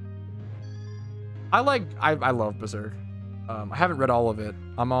think. I love Berserk. I haven't read all of it.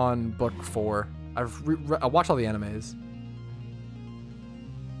 I'm on book 4. I watched all the animes.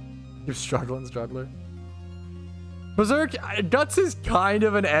 You're struggling, struggler. Berserk, Guts is kind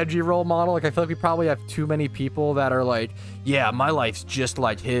of an edgy role model. Like, I feel like we probably have too many people that are like, yeah, my life's just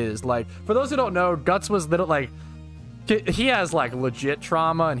like his. Like, for those who don't know, Guts was little, like, he has like legit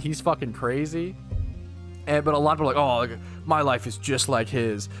trauma and he's fucking crazy. But a lot of people are like, oh, like, my life is just like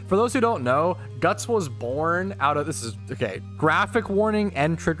his. For those who don't know, Guts was born out of, this is, okay, graphic warning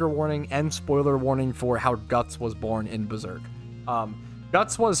and trigger warning and spoiler warning for how Guts was born in Berserk.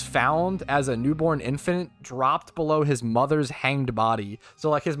 Guts was found as a newborn infant, dropped below his mother's hanged body. So,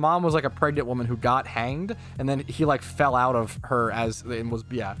 like, his mom was, like, a pregnant woman who got hanged, and then he, like, fell out of her and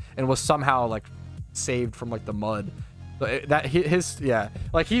was somehow, like, saved from, like, the mud. So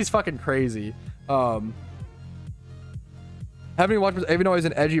like, he's fucking crazy. Having watched, even though he's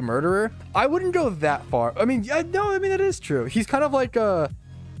an edgy murderer, I wouldn't go that far. I mean, no, I mean, that is true. He's kind of like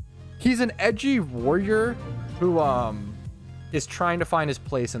he's an edgy warrior who is trying to find his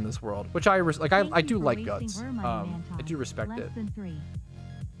place in this world, which I do like Guts. I do respect it.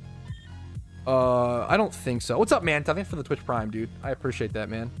 I don't think so. What's up, Manta? Thanks for the Twitch Prime, dude. I appreciate that,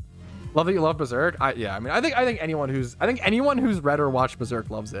 man. Love that you love Berserk. Yeah, I mean, I think anyone who's read or watched Berserk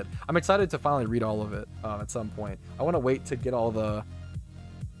loves it. I'm excited to finally read all of it at some point. I want to wait to get all the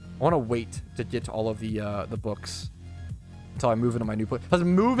the books until I move into my new place. Because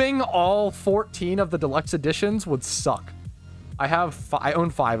moving all 14 of the deluxe editions would suck. I own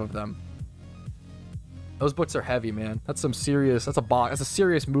 5 of them. Those books are heavy, man. That's a serious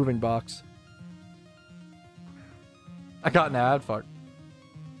moving box. I got an ad, fuck.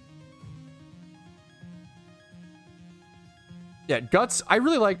 Yeah, Guts, I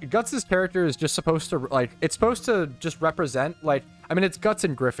really like Guts' character is just supposed to, like, it's supposed to just represent, like, I mean, it's Guts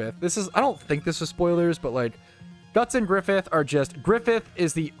and Griffith. I don't think this is spoilers, but, like, Guts and Griffith are just, Griffith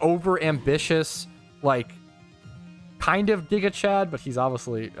is the over-ambitious, like, kind of Giga Chad, but he's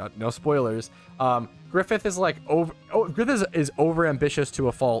obviously, no spoilers. Griffith is, like, Griffith is over-ambitious to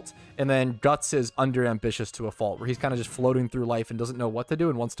a fault, and then Guts is under-ambitious to a fault, where he's kind of just floating through life and doesn't know what to do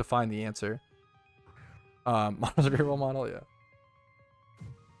and wants to find the answer. Model's a great role model, yeah.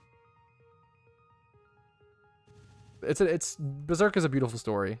 It's Berserk is a beautiful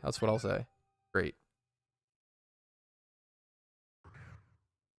story. That's what I'll say. Great.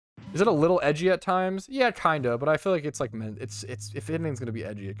 Is it a little edgy at times? Yeah, kinda, but I feel like it's like meant. It's if anything's gonna be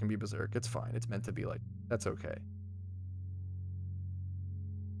edgy, it can be Berserk. It's fine. It's meant to be like. That's okay.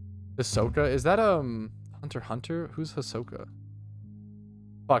 Hisoka, is that Hunter x Hunter? Who's Hisoka?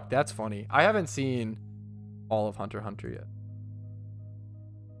 Fuck, that's funny. I haven't seen all of Hunter x Hunter yet.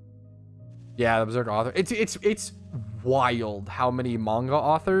 Yeah, the Berserk author. It's wild how many manga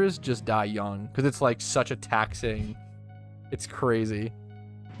authors just die young because it's like such a taxing. It's crazy.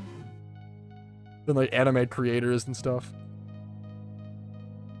 And like anime creators and stuff.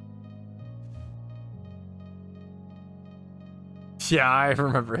 Yeah, I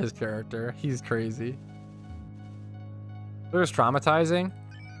remember his character. He's crazy. There's traumatizing.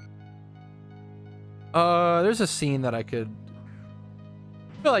 There's a scene that I feel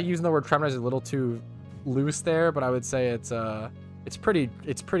like using the word traumatizing is a little too loose there, but I would say it's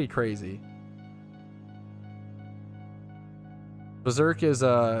pretty crazy. Berserk is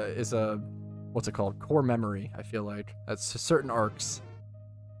a what's it called? Core memory, I feel like. That's certain arcs.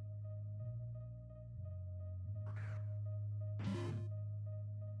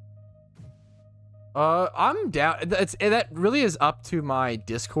 I'm down. That really is up to my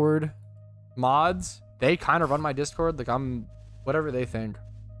Discord mods, they kind of run my Discord. Like, I'm whatever they think.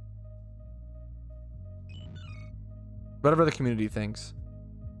 Whatever the community thinks.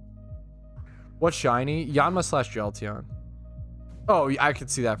 What's shiny? Yanma / Jolteon. Oh, I could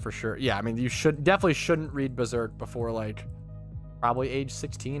see that for sure. Yeah, I mean, you definitely shouldn't read Berserk before, like, probably age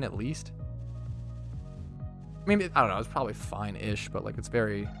 16 at least. I mean, I don't know. It's probably fine-ish, but, like, it's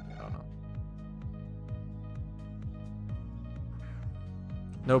very... I don't know.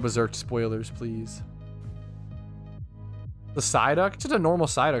 No Berserk spoilers, please. The Psyduck? Just a normal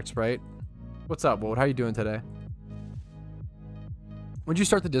Psyduck sprite. What's up, Wold? How you doing today? When'd you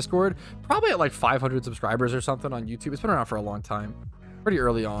start the Discord? Probably at like 500 subscribers or something on YouTube. It's been around for a long time. Pretty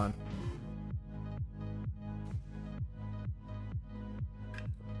early on.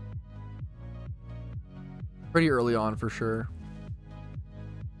 Pretty early on for sure.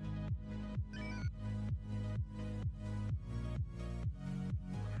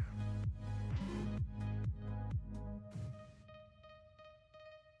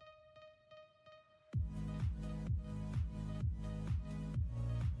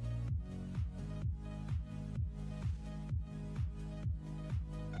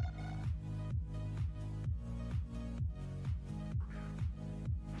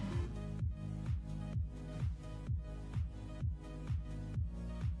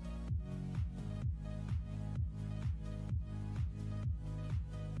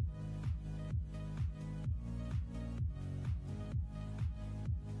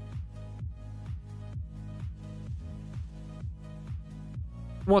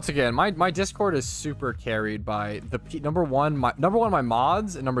 Once again, my Discord is super carried by the number one my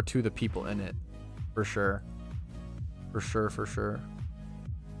mods, and number two the people in it, for sure. For sure.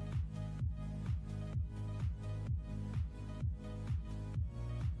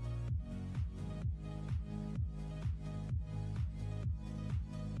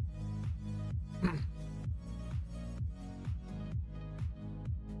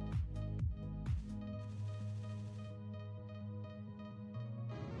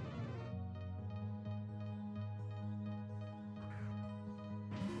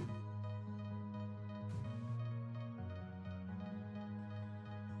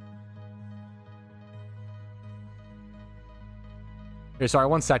 Okay, sorry,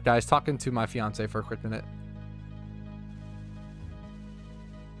 one sec, guys. Talking to my fiance for a quick minute.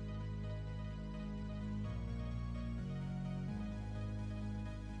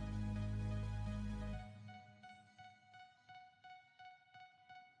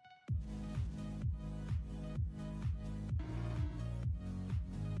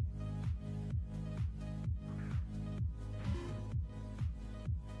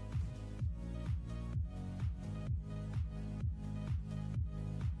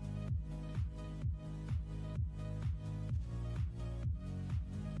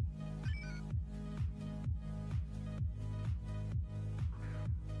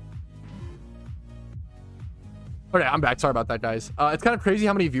 Okay, I'm back. Sorry about that, guys. It's kind of crazy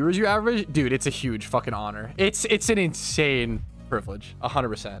how many viewers you average. Dude, it's a huge fucking honor. It's an insane privilege.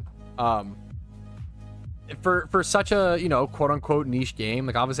 100%. For such a, you know, quote unquote niche game,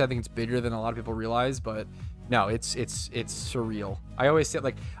 like obviously I think it's bigger than a lot of people realize, but no, it's surreal. I always say,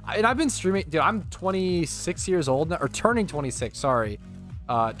 like, and I've been streaming, dude, I'm 26 years old now, or turning 26, sorry.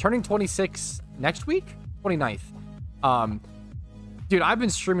 Turning 26 next week, 29th. Dude, I've been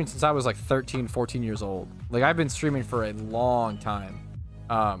streaming since I was like 13, 14 years old. Like, I've been streaming for a long time.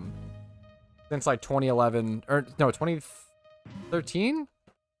 Since like 2011, or no, 2013?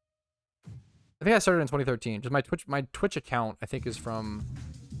 I think I started in 2013. Just my Twitch account, I think, is from...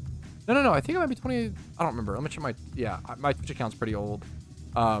 No. I think it might be 20... I don't remember. Let me check my... Yeah, my Twitch account's pretty old.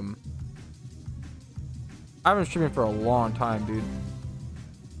 I've been streaming for a long time, dude.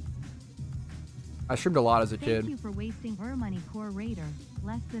 I streamed a lot as a kid. Thank you for wasting our money, Core Raider.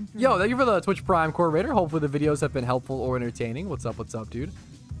 Less than 3. Yo, thank you for the Twitch Prime, Core Raider. Hopefully the videos have been helpful or entertaining. What's up, dude?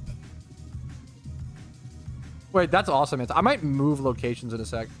 Wait, that's awesome. I might move locations in a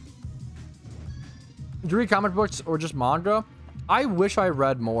sec. Do you read comic books or just manga? I wish I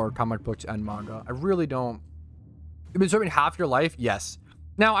read more comic books and manga. I really don't. You've been streaming half your life? Yes.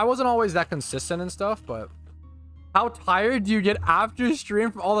 Now, I wasn't always that consistent and stuff, but how tired do you get after stream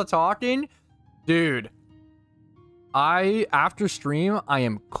from all the talking? Dude, after stream, I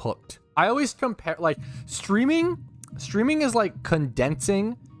am cooked. I always compare, like, streaming is like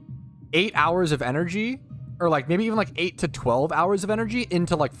condensing 8 hours of energy, or like maybe even like 8 to 12 hours of energy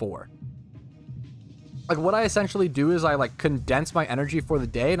into like 4. Like, what I essentially do is I like condense my energy for the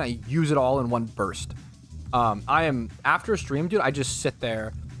day and I use it all in one burst. I am, after a stream, dude, I just sit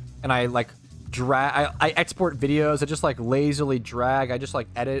there and I like drag. I export videos. I just like lazily drag. I just like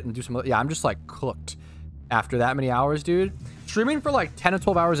edit and do some. Yeah, I'm just like cooked after that many hours, dude. Streaming for like 10 to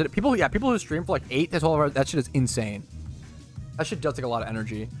 12 hours. People who stream for like 8 to 12 hours. That shit is insane. That shit does take a lot of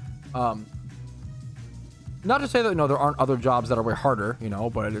energy. Not to say that no, there aren't other jobs that are way harder, you know,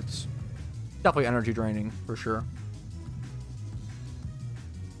 but it's definitely energy draining for sure.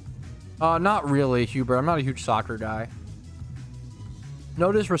 Not really, Hubert. I'm not a huge soccer guy.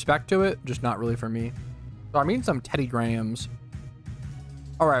 No disrespect to it, just not really for me. So I mean some Teddy Grahams.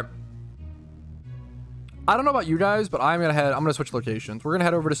 All right. I don't know about you guys, but I'm gonna switch locations. We're gonna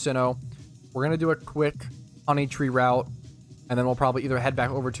head over to Sinnoh. We're gonna do a quick honey tree route, and then we'll probably either head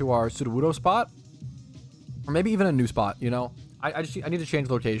back over to our Sudowoodo spot, or maybe even a new spot. You know, I need to change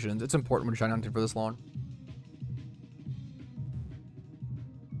locations. It's important when you're shiny hunting for this long.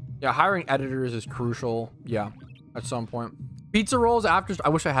 Yeah, hiring editors is crucial. Yeah, at some point. Pizza rolls after. I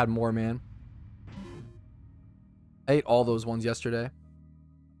wish I had more, man. I ate all those ones yesterday.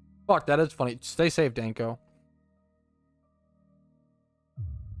 Fuck, that is funny. Stay safe, Danko.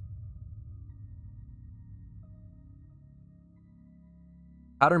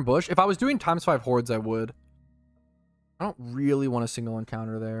 Pattern bush. If I was doing ×5 hordes, I would. I don't really want a single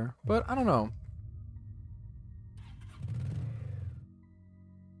encounter there, but I don't know.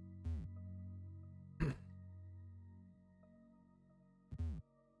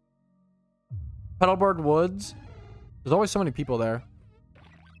 Petalburg Woods. There's always so many people there.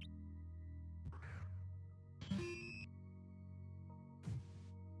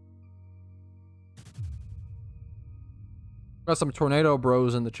 Got some tornado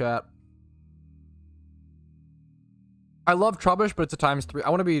bros in the chat. I love Trubbish, but it's a ×3. I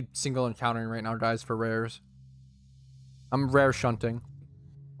want to be single encountering right now, guys, for rares. I'm rare shunting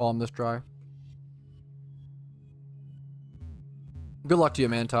while I'm this dry. Good luck to you,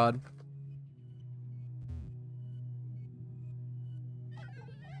 man, Todd.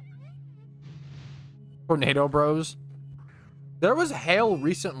 Tornado bros. There was hail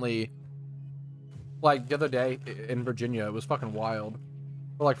recently, like the other day in Virginia. It was fucking wild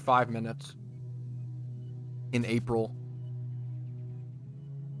for like 5 minutes in April.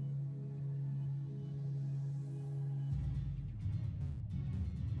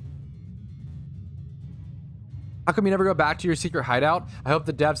 How come you never go back to your secret hideout? I hope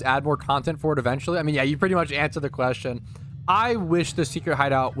the devs add more content for it eventually. I mean, yeah, you pretty much answered the question. I wish the secret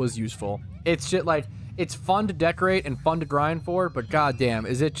hideout was useful. It's shit like, it's fun to decorate and fun to grind for, but goddamn,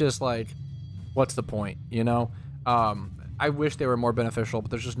 is it just like, what's the point, you know? I wish they were more beneficial,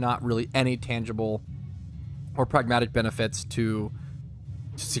 but there's just not really any tangible or pragmatic benefits to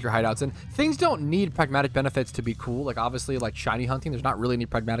secret hideouts. And things don't need pragmatic benefits to be cool. Like, obviously, like shiny hunting, there's not really any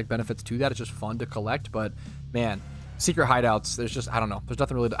pragmatic benefits to that. It's just fun to collect, but man, secret hideouts, there's just, I don't know. There's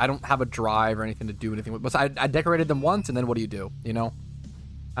nothing really, I don't have a drive or anything to do anything with. But I decorated them once, and then what do? You know?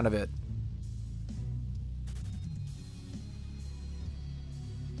 Kind of it.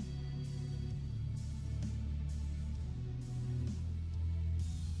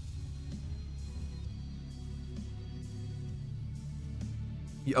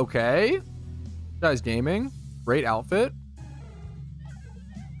 Okay. Guy's gaming. Great outfit.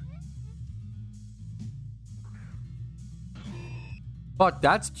 Fuck,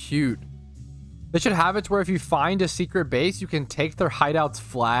 that's cute. They should have it to where if you find a secret base, you can take their hideout's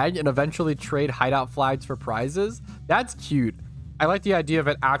flag and eventually trade hideout flags for prizes. That's cute. I like the idea of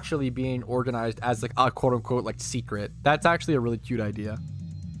it actually being organized as like a quote-unquote like secret. That's actually a really cute idea.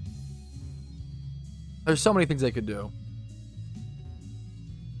 There's so many things they could do.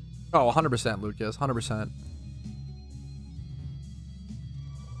 Oh, 100%, Lucas. 100%.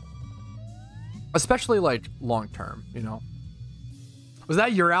 Especially, like, long-term, you know? Was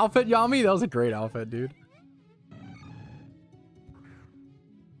that your outfit, Yami? That was a great outfit, dude.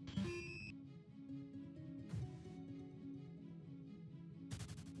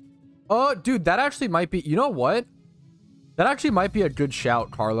 Oh, dude, that actually might be... You know what? That actually might be a good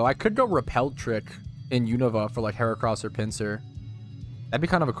shout, Carlo. I could go Repel Trick in Unova for, like, Heracross or Pinsir. That'd be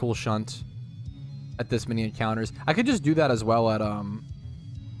kind of a cool shunt at this many encounters. I could just do that as well at,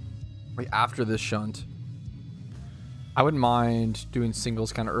 like after this shunt. I wouldn't mind doing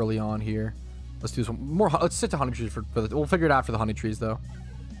singles kind of early on here. Let's do some more. Let's sit to honey trees for the, we'll figure it out for the honey trees though.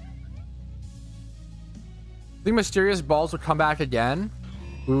 I think mysterious balls will come back again.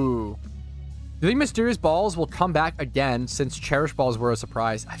 Ooh. Do you think mysterious balls will come back again since cherish balls were a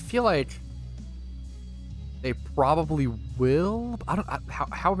surprise? I feel like they probably will. I don't.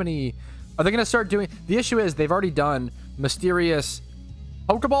 How many are they going to start doing? The issue is they've already done mysterious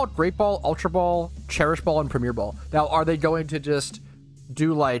Pokeball, Great Ball, Ultra Ball, Cherish Ball, and Premier Ball. Now, are they going to just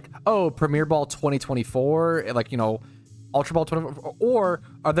do like, oh, Premier Ball 2024, like, you know, Ultra Ball 2024, or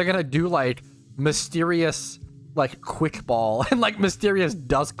are they gonna do like mysterious like quick ball and like mysterious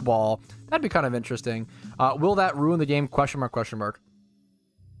dusk ball? That'd be kind of interesting. Will that ruin the game? Question mark, question mark.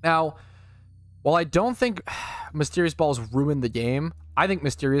 Now, while I don't think mysterious balls ruin the game, I think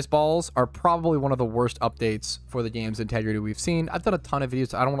mysterious balls are probably one of the worst updates for the game's integrity we've seen. I've done a ton of videos,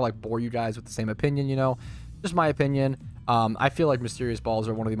 so I don't want to like bore you guys with the same opinion, you know, just my opinion. I feel like mysterious balls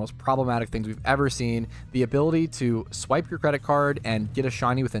are one of the most problematic things we've ever seen. The ability to swipe your credit card and get a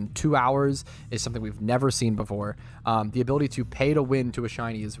shiny within 2 hours is something we've never seen before. The ability to pay to win to a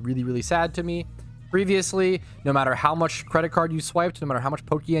shiny is really, really sad to me. Previously, no matter how much credit card you swiped, no matter how much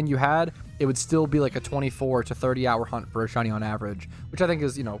Pokeyen you had, it would still be like a 24 to 30 hour hunt for a shiny on average, which I think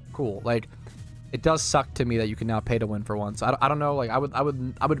is, you know, cool. Like, it does suck to me that you can now pay to win for once. I don't know. Like, I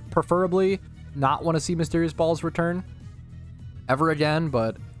would preferably not want to see mysterious balls return ever again,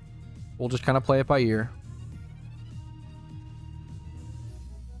 but we'll just kind of play it by ear.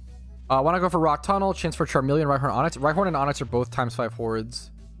 When I go for Rock Tunnel, chance for Charmeleon, Rhyhorn, Onyx. Rhyhorn and Onyx are both ×5 hordes.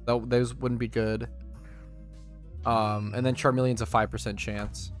 Those wouldn't be good. And then Charmeleon's a 5%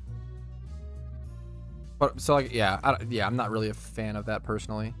 chance. But so like, yeah, I'm not really a fan of that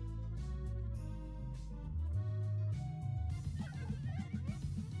personally.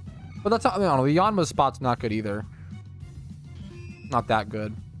 But that's not, I don't know, the Yanma spot's not good either. Not that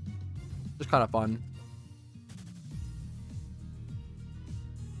good. Just kind of fun.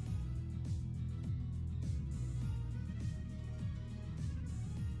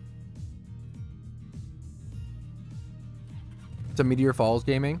 It's a Meteor Falls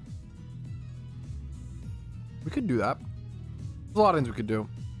gaming. We could do that. There's a lot of things we could do,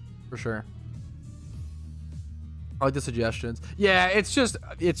 for sure. I like the suggestions. Yeah, it's just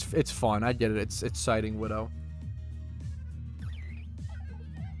it's fun. I get it. It's sighting Widow.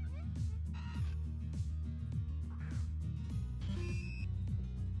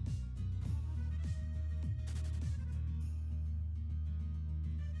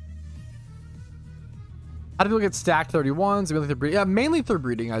 How do people get stacked 31s? Yeah, mainly through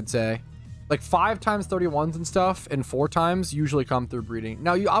breeding, I'd say. Like 5 times 31s and stuff, and 4 times usually come through breeding.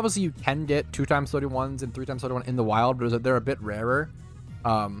 Now, obviously you can get 2 times 31s and 3 times 31 in the wild, but they're a bit rarer.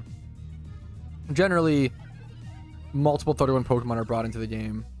 Generally, multiple 31 Pokemon are brought into the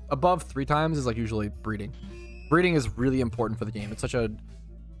game. Above 3 times is like usually breeding. Breeding is really important for the game. It's such a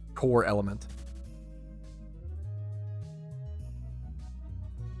core element.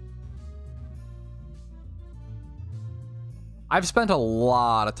 I've spent a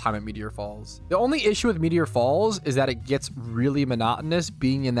lot of time at Meteor Falls. The only issue with Meteor Falls is that it gets really monotonous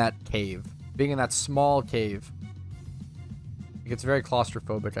being in that cave. Being in that small cave. It gets very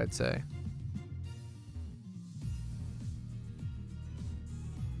claustrophobic, I'd say.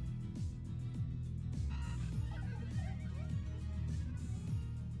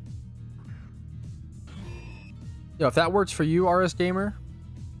 Yo, if that works for you, RS Gamer,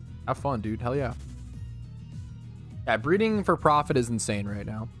 have fun, dude. Hell yeah. Yeah, breeding for profit is insane right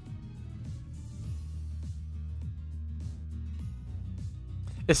now.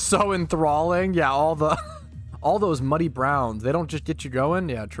 It's so enthralling. Yeah, all those muddy browns, they don't just get you going.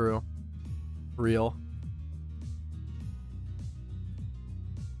 Yeah, true. Real.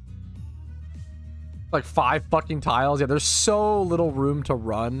 Like 5 fucking tiles. Yeah, there's so little room to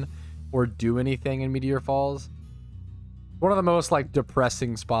run or do anything in Meteor Falls. One of the most like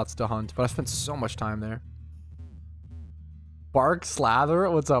depressing spots to hunt, but I spent so much time there. Bark Slather,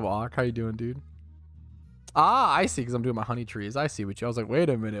 what's up, Auk? How you doing, dude? Ah, I see, because I'm doing my honey trees. I see what you. I was like, wait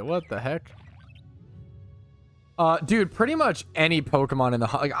a minute, what the heck? Dude, pretty much any Pokemon in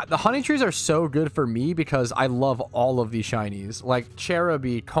the honey trees are so good for me because I love all of these shinies, like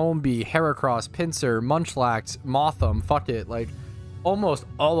Cherubi, Combee, Heracross, Pinsir, Munchlax, Mothim. Fuck it, like almost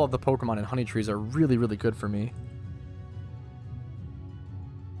all of the Pokemon in honey trees are really, really good for me.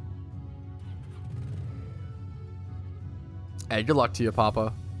 Hey, good luck to you,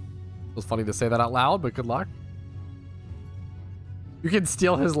 Papa. It was funny to say that out loud, but good luck. You can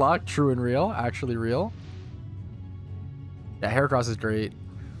steal his luck. True and real. Actually real. Yeah, Heracross is great.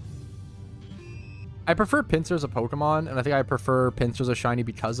 I prefer Pinsir as a Pokemon, and I think I prefer Pinsir as a shiny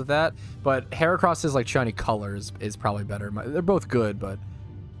because of that. But Heracross's like shiny colors is probably better. They're both good, but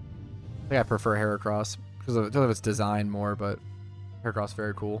I think I prefer Heracross because of its design more, but Heracross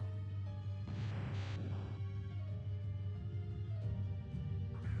very cool.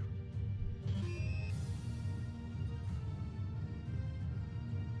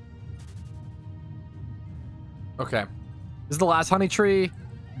 Okay, this is the last honey tree.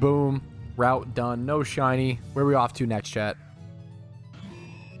 Boom, route done. No shiny. Where are we off to next, chat?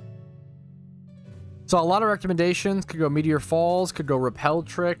 So a lot of recommendations could go Meteor Falls, could go Repel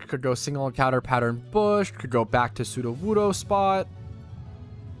Trick, could go Single Encounter Pattern Bush, could go back to Sudowoodo spot.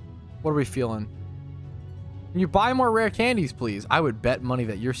 What are we feeling? Can you buy more rare candies, please? I would bet money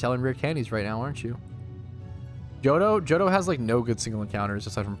that you're selling rare candies right now, aren't you? Johto has like no good single encounters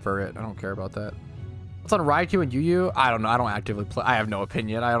aside from Furret. I don't care about that. What's on Raikou and Yu? I don't know. I don't actively play. I have no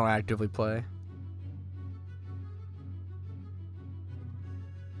opinion. I don't actively play.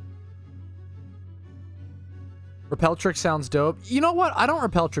 Repel Trick sounds dope. You know what? I don't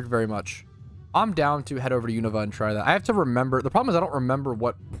Repel Trick very much. I'm down to head over to Unova and try that. I have to remember. The problem is I don't remember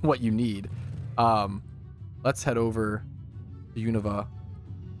what you need. Let's head over to Unova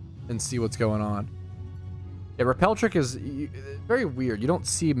and see what's going on. Yeah, Repel Trick is very weird. You don't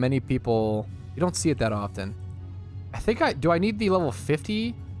see many people. You don't see it that often. I think do I need the level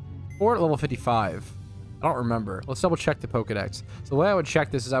 50 or level 55? I don't remember. Let's double check the Pokedex. So the way I would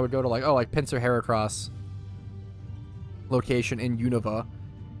check this is I would go to like Pinsir Heracross location in Unova.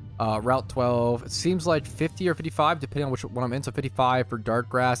 Route 12. It seems like 50 or 55 depending on which one I'm in. So 55 for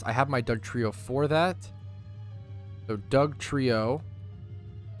Darkgrass. I have my Doug Trio for that. So Doug Trio.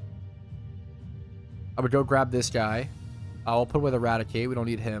 I would go grab this guy. I'll put with Eradicate. We don't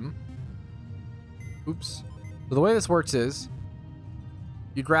need him. Oops. So the way this works is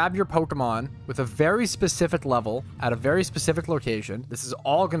you grab your Pokemon with a very specific level at a very specific location. This is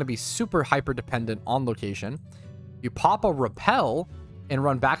all going to be super hyper dependent on location. You pop a Repel and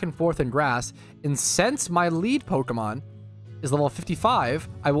run back and forth in grass. And since my lead Pokemon is level 55,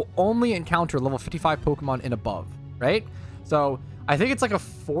 I will only encounter level 55 Pokemon and above, right? So I think it's like a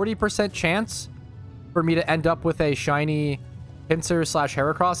 40% chance for me to end up with a shiny Pinsir /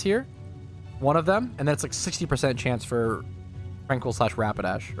 Heracross here. One of them. And then it's like 60% chance for Tranquil /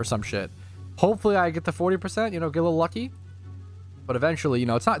 Rapidash or some shit. Hopefully I get the 40%, you know, get a little lucky. But eventually, you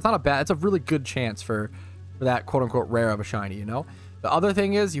know, it's not a bad, it's a really good chance for that quote unquote rare of a shiny, you know? The other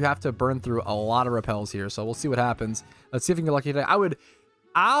thing is you have to burn through a lot of repels here. So we'll see what happens. Let's see if we can get lucky today. I would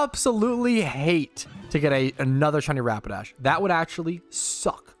absolutely hate to get another shiny Rapidash. That would actually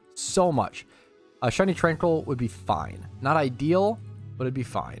suck so much. A shiny Tranquil would be fine. Not ideal, but it'd be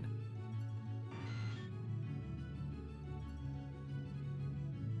fine.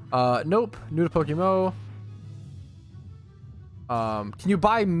 Nope. New to PokeMMO. Can you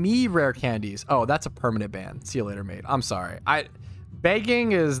buy me rare candies? Oh, that's a permanent ban. See you later, mate. I'm sorry.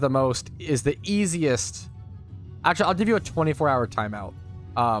 Begging is the easiest. Actually, I'll give you a 24-hour timeout.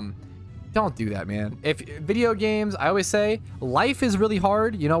 Don't do that, man. If video games, I always say life is really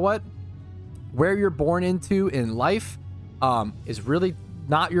hard. You know what? Where you're born into in life is really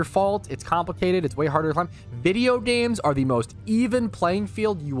not your fault. It's complicated. It's way harder to climb. Video games are the most even playing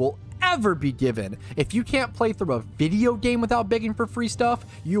field you will ever be given. If you can't play through a video game without begging for free stuff,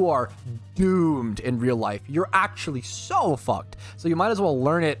 you are doomed in real life. You're actually so fucked. So you might as well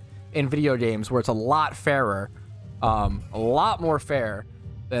learn it in video games where it's a lot fairer, a lot more fair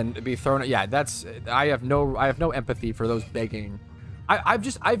than to be thrown at. Yeah, that's, I have no empathy for those begging.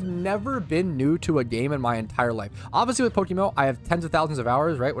 I've never been new to a game in my entire life. Obviously with PokeMMO, I have tens of thousands of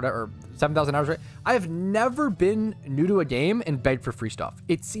hours, right? Whatever, 7,000 hours, right? I have never been new to a game and begged for free stuff.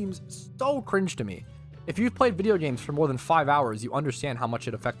 It seems so cringe to me. If you've played video games for more than 5 hours, you understand how much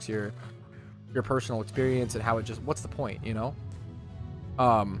it affects your personal experience and how it just, what's the point, you know?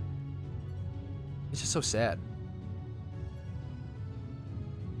 It's just so sad.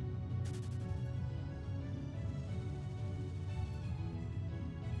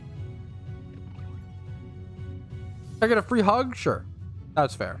 I get a free hug? Sure.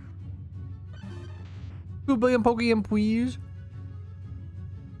 That's fair. 2 billion Pokeyen, please.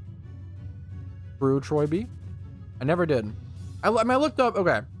 Brew Troy B. I never did. I mean, I looked up.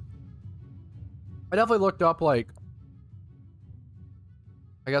 Okay. I definitely looked up, like,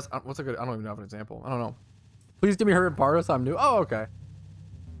 I guess, what's a good, I don't even have an example. I don't know. Please give me her Paris. I'm new. Oh, okay.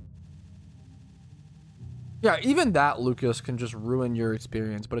 Yeah, even that, Lucas, can just ruin your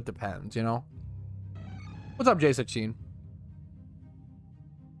experience, but it depends, you know? What's up, J16?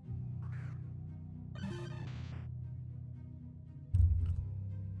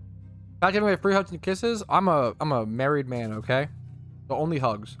 Not giving away free hugs and kisses. I'm a married man, okay? So only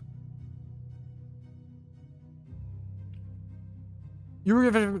hugs. You were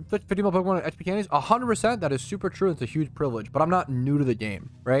given 50 mil Pokemon and HP candies? 100%. That is super true. It's a huge privilege, but I'm not new to the game,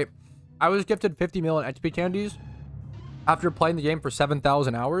 right? I was gifted 50 mil in HP candies after playing the game for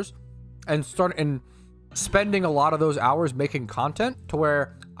 7,000 hours and spending a lot of those hours making content to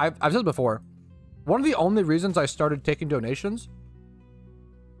where I've said it before. One of the only reasons I started taking donations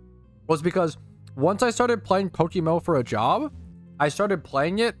was because once I started playing PokeMMO for a job, I started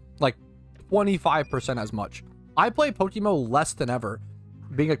playing it like 25% as much. I play PokeMMO less than ever,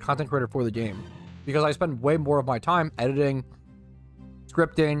 being a content creator for the game, because I spend way more of my time editing,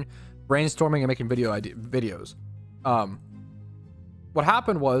 scripting, brainstorming, and making videos. What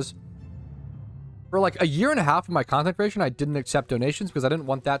happened was, for like a year and a half of my content creation, I didn't accept donations because I didn't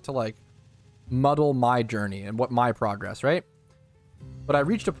want that to like muddle my journey and what my progress, right? But I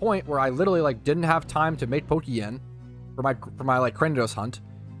reached a point where I literally like didn't have time to make Pokeyen for my like Cranidos hunt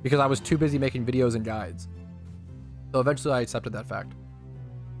because I was too busy making videos and guides. So eventually I accepted that fact.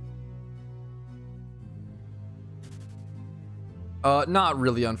 Not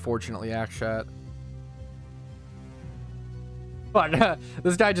really, unfortunately, Akshat. But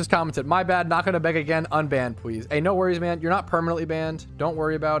this guy just commented, my bad, not gonna beg again, unbanned, please. Hey, no worries, man. You're not permanently banned. Don't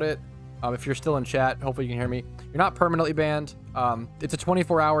worry about it. If you're still in chat, hopefully you can hear me. You're not permanently banned. It's a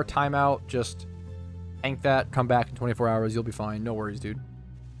 24-hour timeout. Just tank that, come back in 24 hours. You'll be fine. No worries, dude.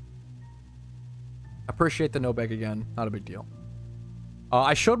 Appreciate the no beg again. Not a big deal.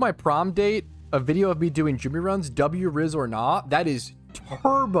 I showed my prom date a video of me doing Jimmy runs, W Riz or not. That is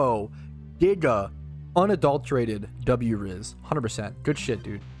turbo, giga, unadulterated W Riz. 100%. Good shit,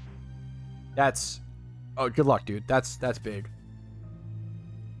 dude. That's... Oh, good luck, dude. That's big.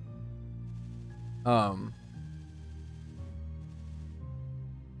 That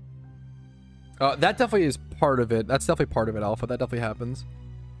definitely is part of it. That's definitely part of it, Alpha. That definitely happens.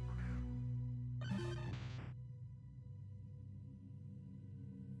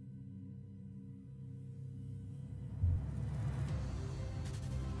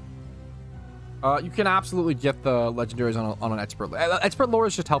 You can absolutely get the legendaries on an expert. Expert lore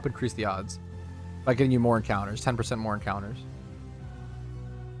is just help increase the odds by getting you more encounters, 10% more encounters.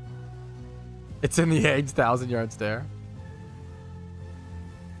 It's in the eggs, 1,000-yard stare.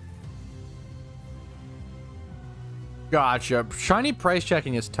 Gotcha. Shiny price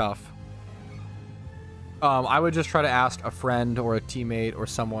checking is tough. I would just try to ask a friend or a teammate or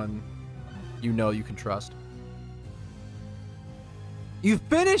someone you know you can trust. You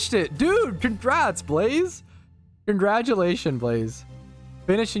finished it, dude. Congrats, Blaze. Congratulations, Blaze.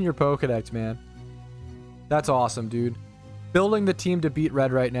 Finishing your Pokedex, man. That's awesome, dude. Building the team to beat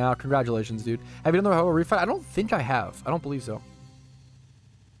Red right now. Congratulations, dude. Have you done the Ho refight? I don't think I have. I don't believe so.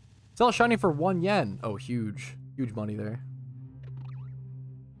 Sell a shiny for 1 yen. Oh, huge. Huge money there.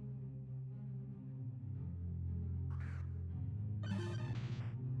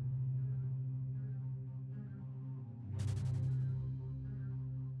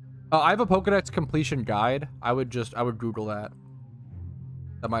 I have a Pokedex completion guide. I would Google that.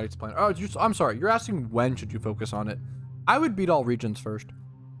 That might explain. Oh, I'm sorry. You're asking when should you focus on it? I would beat all regions first,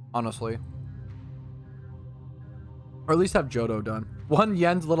 honestly. Or at least have Johto done. 1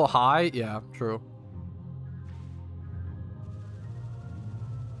 yen's a little high. Yeah, true.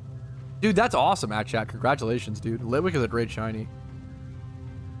 Dude, that's awesome, Chat. Congratulations, dude. Litwick is a great shiny.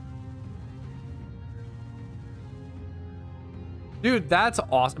 Dude, that's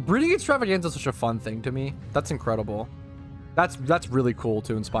awesome. Breeding Extravaganza is such a fun thing to me. That's incredible. That's really cool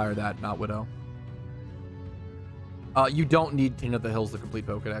to inspire that, not Widow. You don't need King of the Hills to complete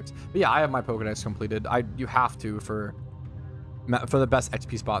Pokedex. But yeah, I have my Pokedex completed. You have to for the best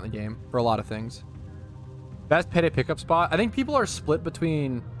XP spot in the game for a lot of things. Best payday pickup spot. I think people are split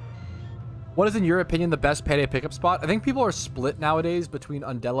between... What is, in your opinion, the best payday pickup spot? I think people are split nowadays between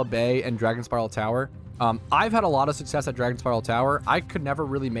Undella Bay and Dragon Spiral Tower. I've had a lot of success at Dragon Spiral Tower. I could never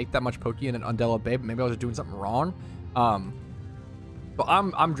really make that much Pokeyen in Undella Bay, but maybe I was doing something wrong. But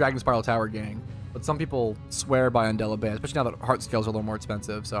I'm Dragon Spiral Tower gang. But some people swear by Undella Bay, especially now that heart scales are a little more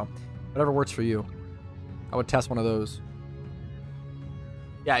expensive. So whatever works for you. I would test one of those.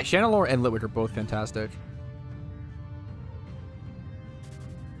 Yeah, Chandelure and Litwick are both fantastic.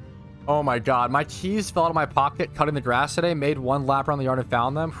 Oh my god, my keys fell out of my pocket cutting the grass today, made 1 lap around the yard and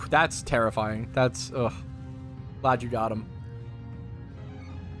found them. That's terrifying. That's, ugh. Glad you got them.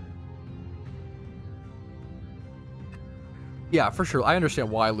 Yeah, for sure. I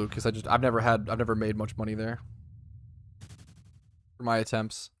understand why, Luke, because I've never made much money there. For my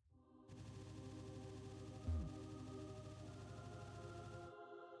attempts.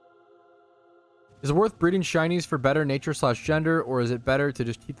 Is it worth breeding shinies for better nature / gender, or is it better to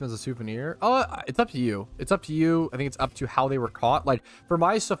just keep them as a souvenir? It's up to you. It's up to you. I think it's up to how they were caught. Like, for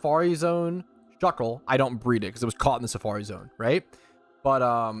my Safari Zone Shuckle, I don't breed it because it was caught in the Safari Zone, right? But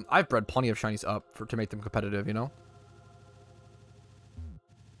I've bred plenty of shinies up to make them competitive, you know?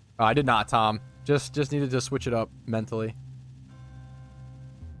 Oh, I did not, Tom. Just needed to switch it up mentally.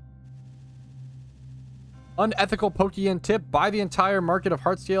 Unethical Pokeyen tip: buy the entire market of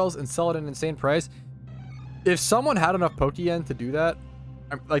heart scales and sell it at an insane price. If someone had enough Pokeyen to do that,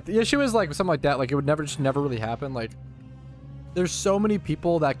 Like the issue is like with something like that, like it would never really happen. Like there's so many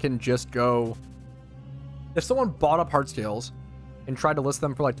people that can just go. If someone bought up heart scales and tried to list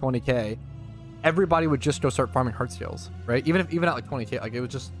them for like 20K, everybody would just go start farming heart scales, right? Even at like 20K, like it was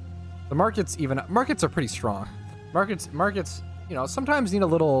just the markets are pretty strong. Markets, you know, sometimes need a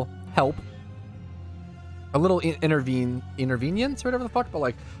little help, a little intervenience or whatever the fuck, but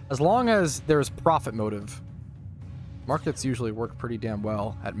like as long as there's profit motive, markets usually work pretty damn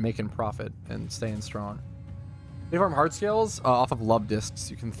well at making profit and staying strong. They farm heart scales off of love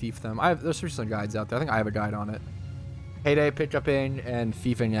discs. You can thief them. There's some guides out there. I think I have a guide on it. Payday, pick-upping, and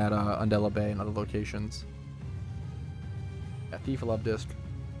thiefing at Undella Bay and other locations. Yeah, thief a love disc.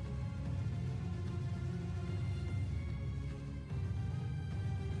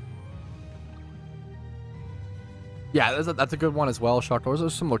 Yeah, that's a good one as well, Shock. Those are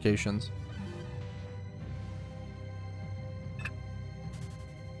some locations.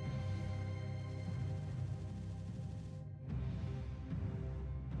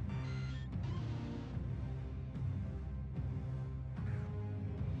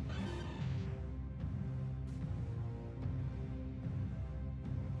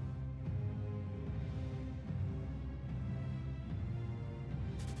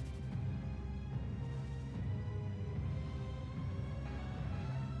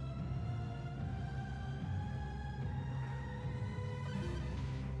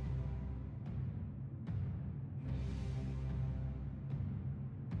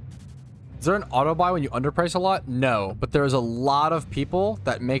 Is there an auto buy when you underprice a lot? No, but there's a lot of people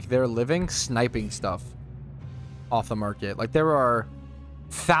that make their living sniping stuff off the market. Like there are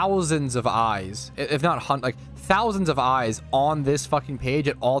thousands of eyes, if not like thousands of eyes on this fucking page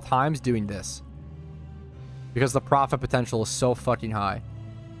at all times doing this because the profit potential is so fucking high.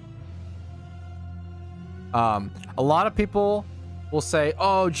 A lot of people will say,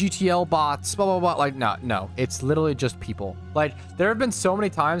 oh, GTL bots, blah, blah, blah. Like, no, it's literally just people. Like, there have been so many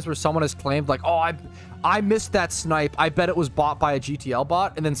times where someone has claimed, like, oh, I missed that snipe. I bet it was bought by a GTL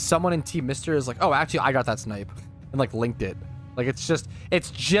bot. And then someone in Team Mister is like, oh, actually, I got that snipe. And, like, linked it. Like, it's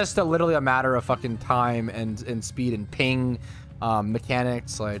just literally a matter of fucking time and speed and ping,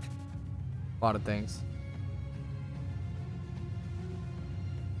 mechanics, like, a lot of things.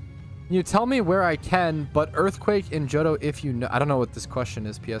 You tell me where I can, but Earthquake in Johto if you know. I don't know what this question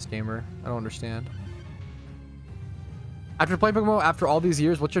is, PS Gamer. I don't understand. After playing PokeMMO after all these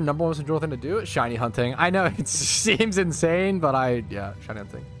years, what's your number one most enjoyable thing to do? Shiny hunting. I know, it seems insane, but yeah, shiny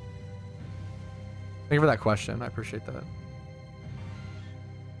hunting. Thank you for that question. I appreciate that.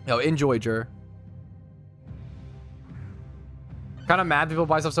 Yo, enjoy, Jer. Kind of mad people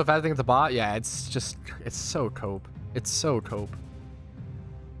buy stuff so fast I think it's a bot. Yeah, it's so cope. It's so cope.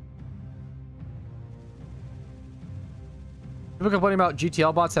 People complaining about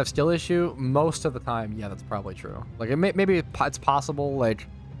GTL bots have skill issue most of the time. Yeah, that's probably true. Like maybe it's possible, like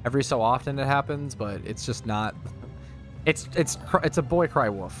every so often it happens, but it's just not. It's a boy cry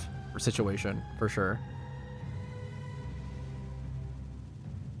wolf situation for sure.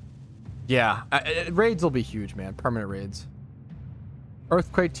 Yeah, raids will be huge, man. Permanent raids.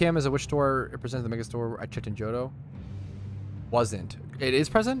 Earthquake TM is a which store? It presents the mega store I checked in Johto. Wasn't. It is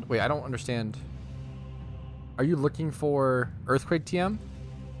present? Wait, I don't understand. Are you looking for Earthquake TM?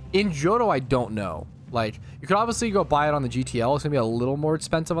 In Johto, I don't know. Like, you could obviously go buy it on the GTL. It's going to be a little more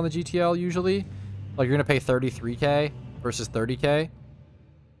expensive on the GTL usually. Like, you're going to pay 33K versus 30K.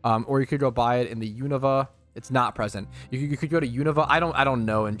 Or you could go buy it in the Unova. It's not present. You could go to Unova. I don't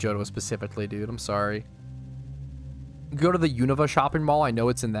know in Johto specifically, dude. I'm sorry. You go to the Unova shopping mall. I know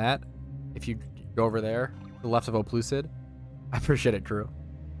it's in that. If you go over there, to the left of Oplucid. I appreciate it, Drew.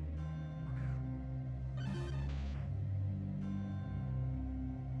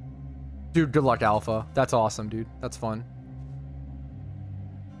 Dude, good luck, Alpha. That's awesome, dude. That's fun.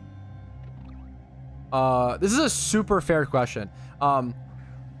 This is a super fair question.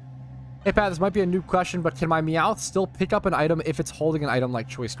 Hey, Pat, this might be a new question, but can my Meowth still pick up an item if it's holding an item like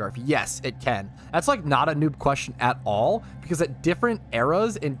Choice Scarf? Yes, it can. That's like not a noob question at all, because at different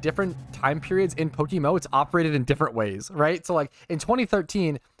eras, in different time periods in PokeMMO, it's operated in different ways, right? So like in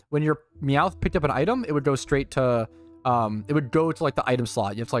 2013, when your Meowth picked up an item, it would go straight to... it would go to like the item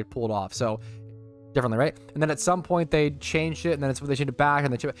slot. You have to like pull it off. So differently, right? And then at some point they changed it, and then they changed it back,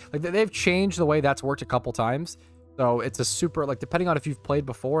 and they've changed the way that's worked a couple times. So it's a super, like, depending on if you've played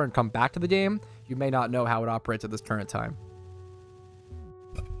before and come back to the game, you may not know how it operates at this current time.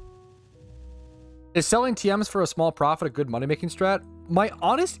 Is selling TMs for a small profit a good money-making strat? My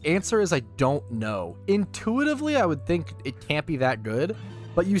honest answer is I don't know. Intuitively, I would think it can't be that good,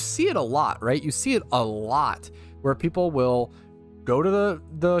 but you see it a lot, right? You see it a lot where people will go to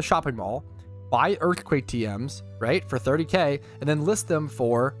the shopping mall, buy Earthquake TMs, right, for 30K, and then list them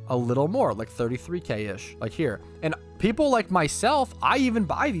for a little more, like 33K-ish, like here. And people like myself, I even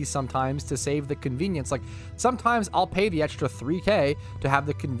buy these sometimes to save the convenience. Like sometimes I'll pay the extra 3K to have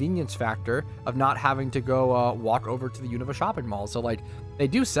the convenience factor of not having to go walk over to the Unova shopping mall. So like they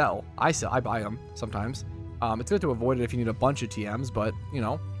do sell. I buy them sometimes. It's good to avoid it if you need a bunch of TMs, but you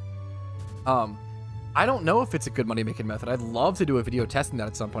know, I don't know if it's a good money-making method. I'd love to do a video testing that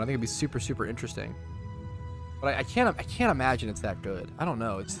at some point. I think it'd be super, super interesting. But I can't imagine it's that good. I don't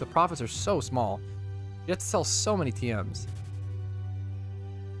know. It's the profits are so small. You have to sell so many TMs.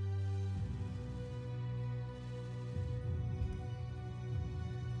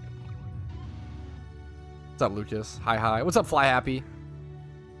 What's up, Lucas? Hi. What's up, Fly Happy?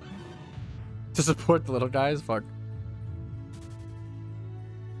 To support the little guys? Fuck.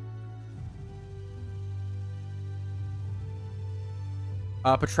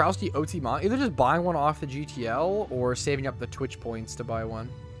 Patrouski OT Mon. Either just buying one off the GTL or saving up the Twitch points to buy one.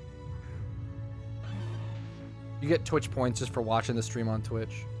 You get Twitch points just for watching the stream on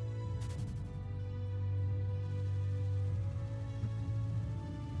Twitch.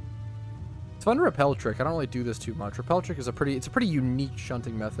 It's fun to repel trick. I don't really do this too much. Repel trick is a pretty unique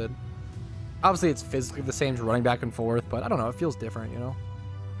shunting method. Obviously, it's physically the same as running back and forth, but I don't know. It feels different, you know?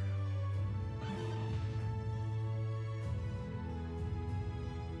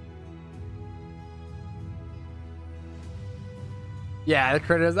 Yeah, the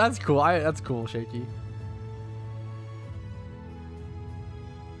critters. That's cool. That's cool, Shaky.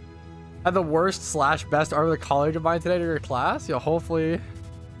 Had the worst / best art of the college of mine today to your class. Yeah, hopefully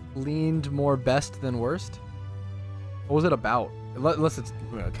leaned more best than worst. What was it about? Unless it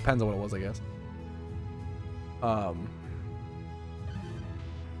depends on what it was, I guess.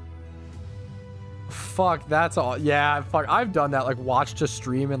 Fuck, that's all. Yeah, fuck. I've done that. Like, watched a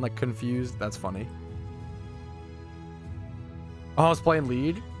stream and like confused. That's funny. Oh, I was playing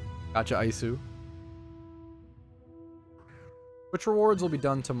League. Gotcha, Isu. Which rewards will be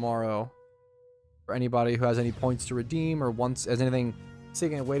done tomorrow for anybody who has any points to redeem or has anything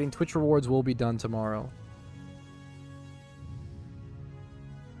sitting and waiting. Twitch rewards will be done tomorrow.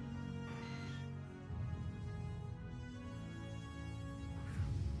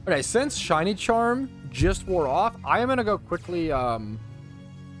 Okay, since Shiny Charm just wore off, I am gonna go quickly.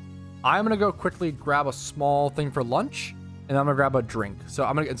 Grab a small thing for lunch, and I'm gonna grab a drink. So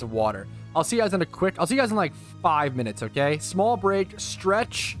I'm gonna get some water. I'll see you guys in like 5 minutes, okay? Small break,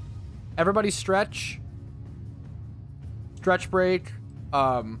 stretch. Everybody stretch. Stretch break.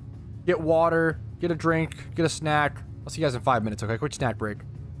 Get water, get a drink, get a snack. I'll see you guys in 5 minutes, okay? Quick snack break.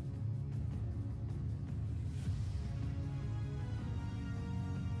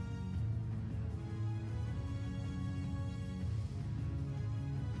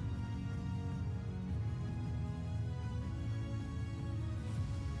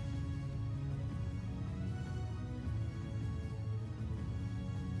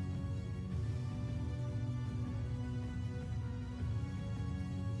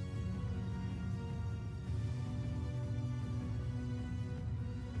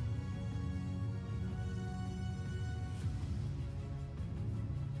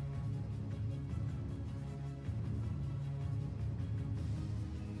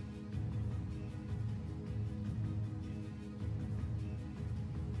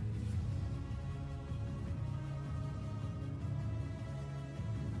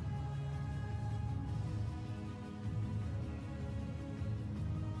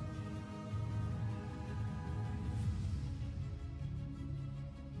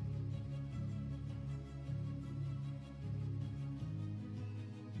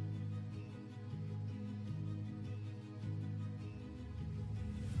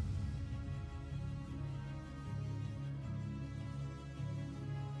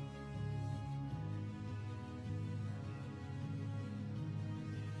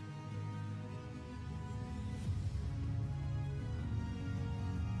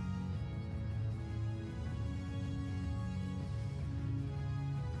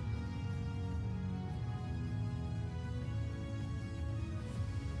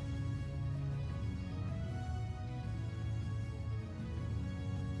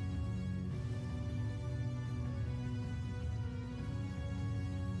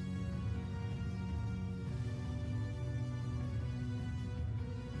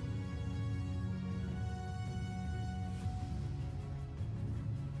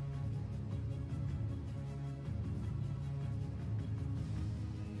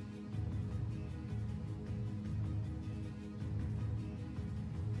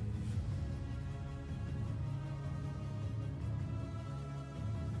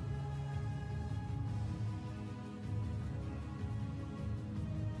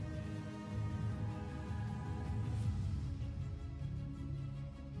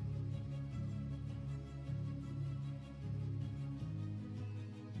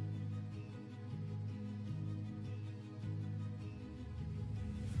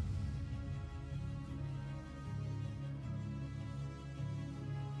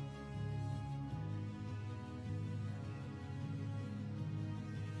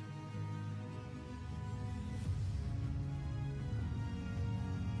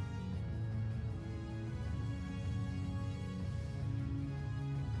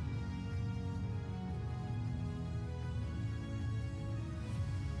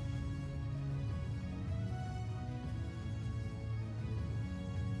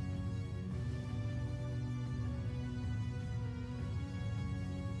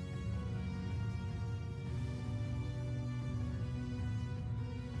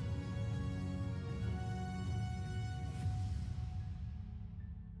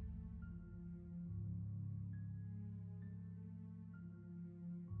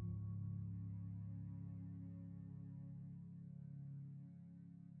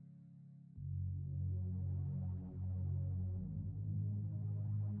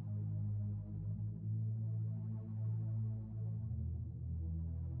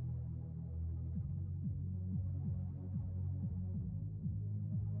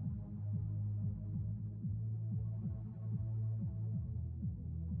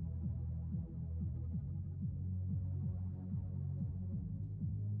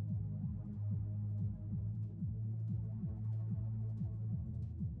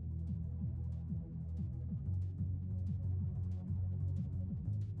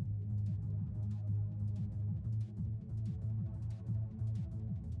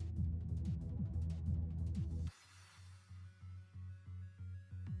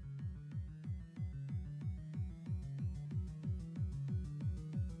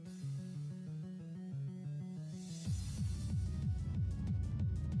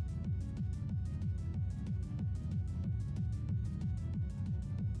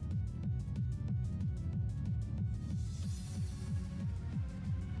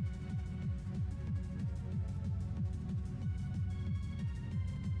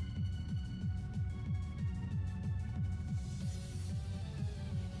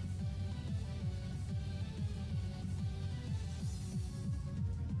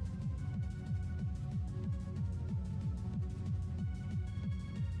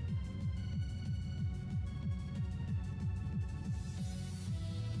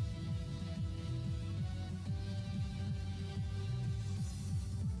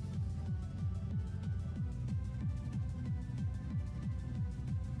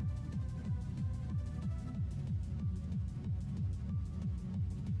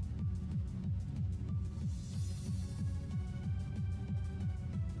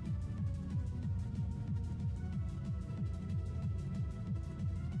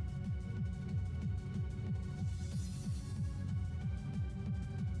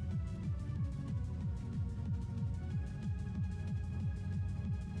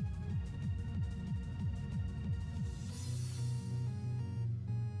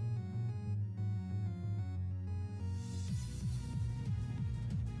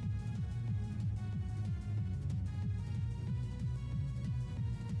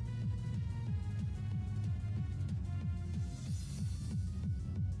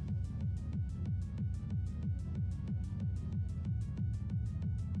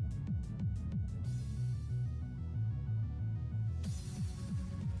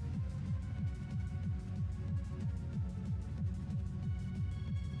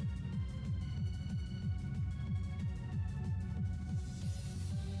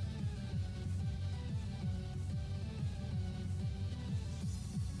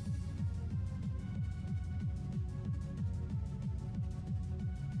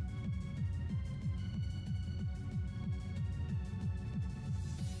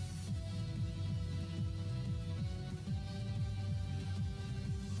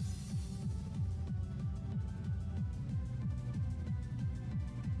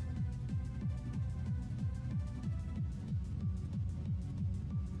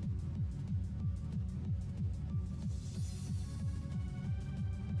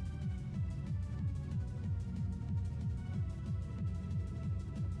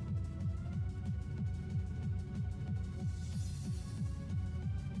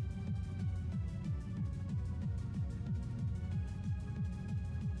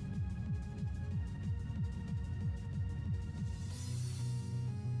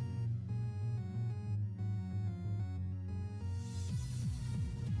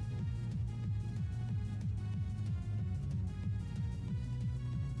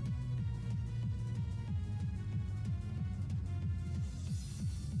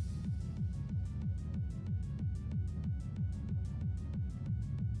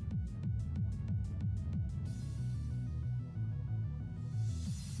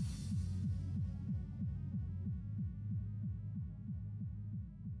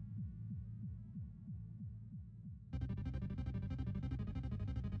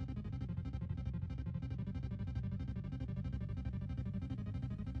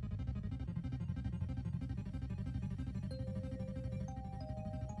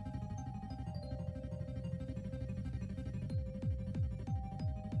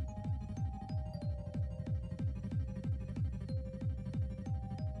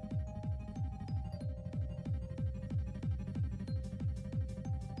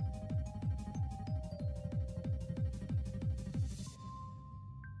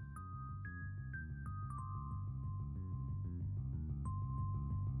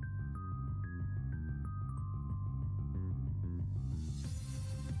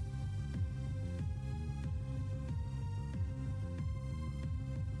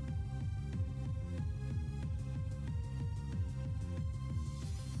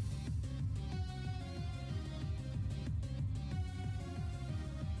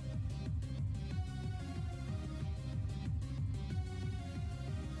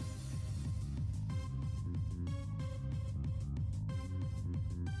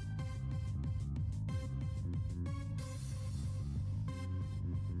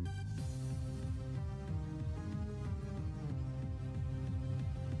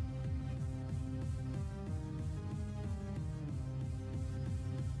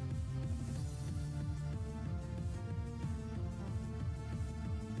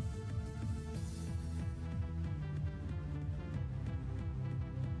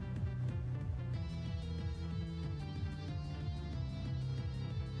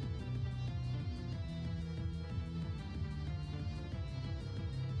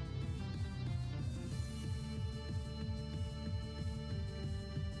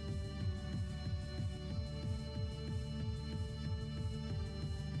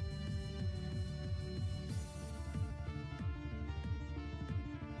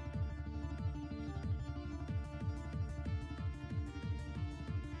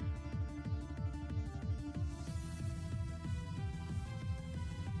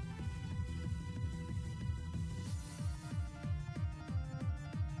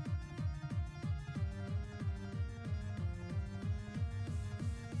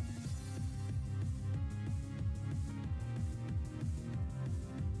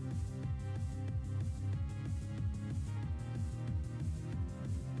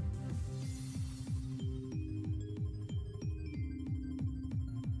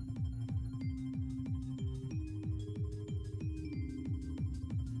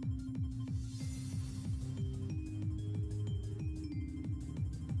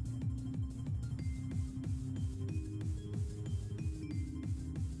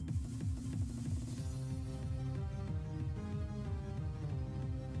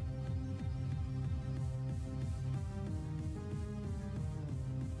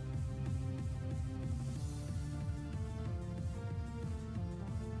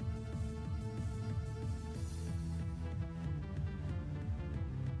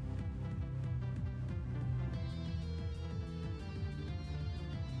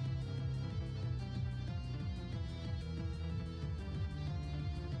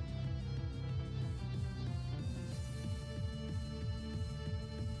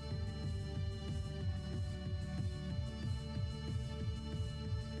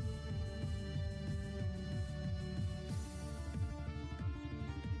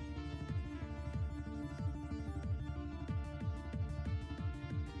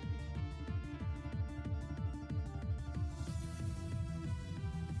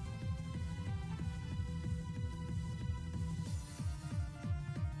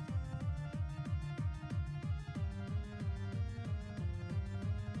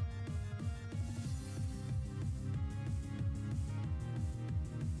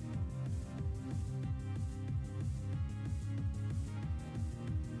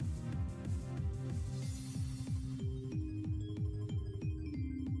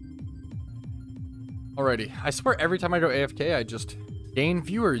 Alrighty. I swear every time I go AFK, I just gain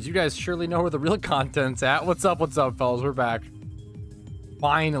viewers. You guys surely know where the real content's at. What's up, fellas? We're back.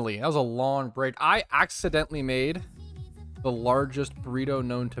 Finally. That was a long break. I accidentally made the largest burrito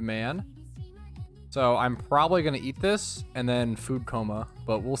known to man. So I'm probably going to eat this and then food coma.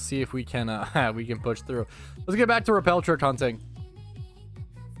 But we'll see if we can we can push through. Let's get back to repel trick hunting.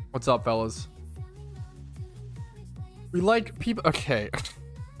 What's up, fellas? We like people... Okay.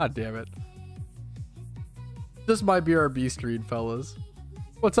 God damn it. This might be our B street, fellas.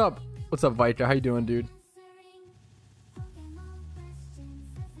 What's up? What's up, Vika? How you doing, dude?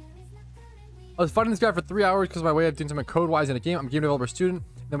 I was fighting this guy for 3 hours because of my way of doing something code-wise in a game. I'm a game developer student.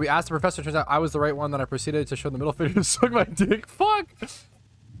 Then we asked the professor. Turns out I was the right one. Then I proceeded to show the middle finger to suck my dick. Fuck!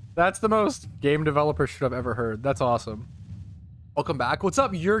 That's the most game developer shit I've ever heard. That's awesome. Welcome back. What's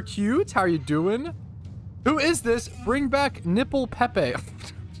up? You're cute. How are you doing? Who is this? Bring back Nipple Pepe.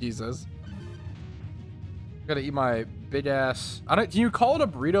 Jesus. I gotta eat my big ass. I don't. Can you call it a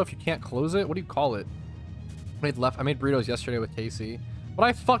burrito if you can't close it? What do you call it? I made burritos yesterday with Casey, but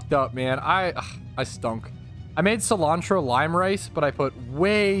I fucked up, man. I stunk. I made cilantro lime rice, but I put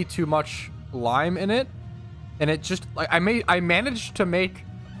way too much lime in it, and it just like I managed to make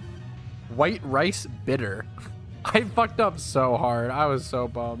white rice bitter. I fucked up so hard. I was so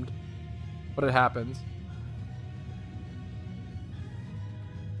bummed, but it happens.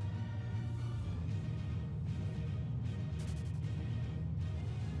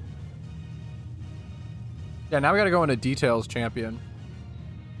 Yeah, now we gotta go into details, champion.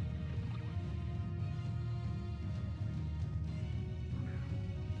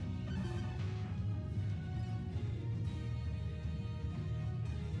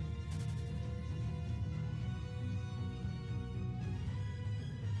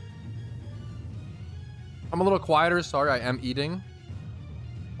 I'm a little quieter. Sorry, I am eating.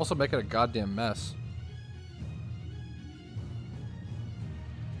 Also making a goddamn mess.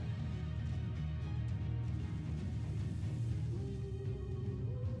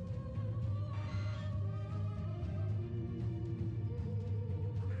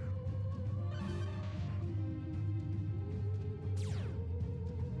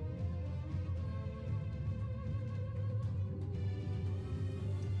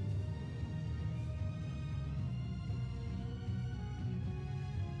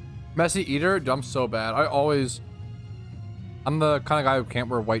 Messy eater? I'm so bad. I'm the kind of guy who can't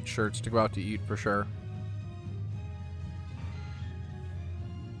wear white shirts to go out to eat for sure.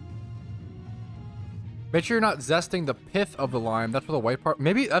 Make sure you're not zesting the pith of the lime. That's what the white part...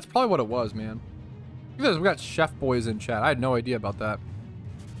 Maybe that's probably what it was, man. Look at this. We got chef boys in chat. I had no idea about that.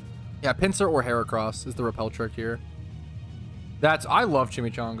 Yeah, pincer or hair across is the repel trick here. I love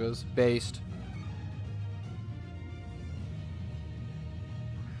chimichangas. Based.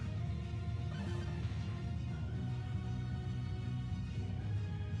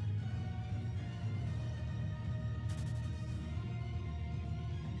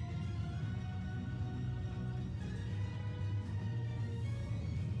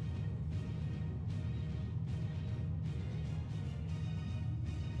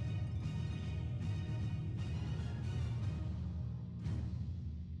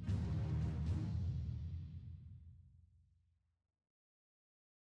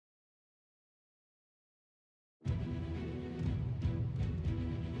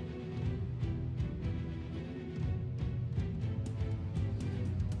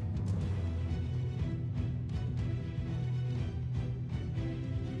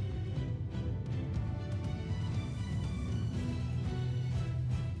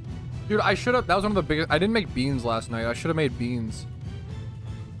 Dude, I should have... That was one of the biggest... I didn't make beans last night. I should have made beans.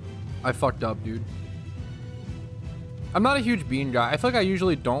 I fucked up, dude. I'm not a huge bean guy. I feel like I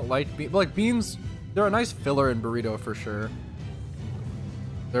usually don't like beans. Like, beans, they're a nice filler in burrito for sure.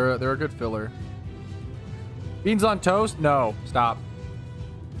 They're a good filler. Beans on toast? No. Stop.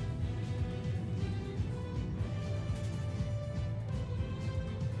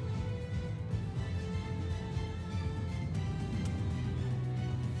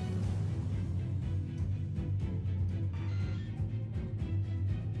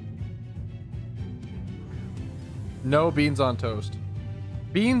 No beans on toast.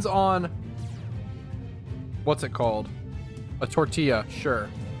 Beans on... What's it called? A tortilla. Sure.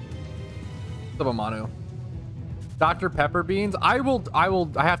 Subamanu. Dr. Pepper beans? I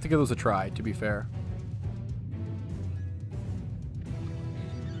have to give those a try, to be fair.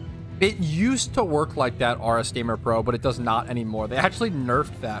 It used to work like that, RS Gamer Pro, but it does not anymore. They actually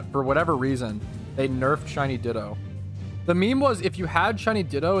nerfed that for whatever reason. They nerfed Shiny Ditto. The meme was, if you had Shiny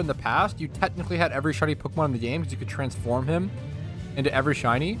Ditto in the past, you technically had every shiny Pokemon in the game because you could transform him into every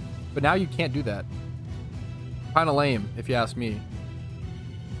shiny. But now you can't do that. Kind of lame, if you ask me.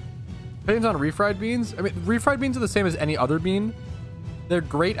 Depends on refried beans. I mean, refried beans are the same as any other bean. They're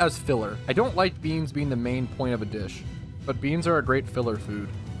great as filler. I don't like beans being the main point of a dish, but beans are a great filler food.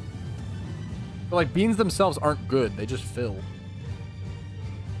 But like, beans themselves aren't good. They just fill.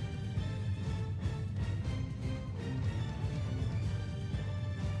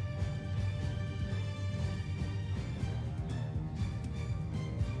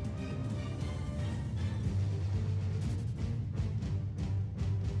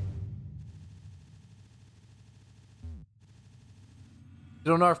 You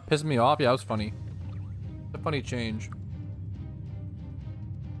don't know if it pissed me off? Yeah, it was funny. It's a funny change.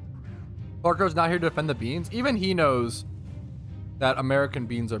 Parker's not here to defend the beans. Even he knows that American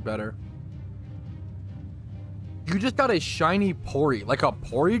beans are better. You just got a shiny Pori. Like a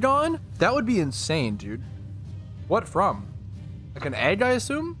Porygon? That would be insane, dude. What from? Like an egg, I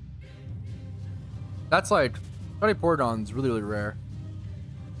assume? That's like... Shiny Porygon's really, really rare.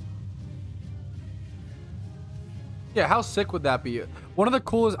 Yeah, how sick would that be? One of the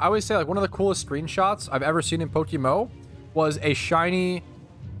coolest, I always say, like, one of the coolest screenshots I've ever seen in PokeMMO was a shiny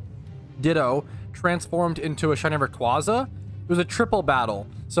Ditto transformed into a shiny Rayquaza. It was a triple battle.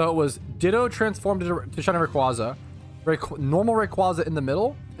 So it was Ditto transformed into shiny Rayquaza, normal Rayquaza in the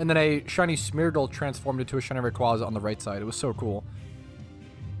middle, and then a shiny Smeargle transformed into a shiny Rayquaza on the right side. It was so cool.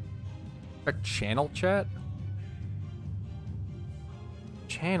 Check channel chat?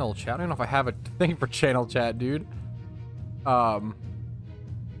 Channel chat? I don't know if I have a thing for channel chat, dude.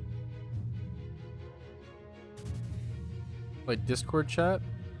 Like Discord chat.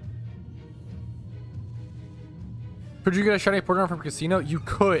 Could you get a shiny Porygon from Casino? You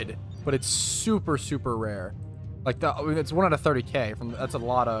could, but it's super, super rare. Like I mean, it's 1 out of 30k. That's a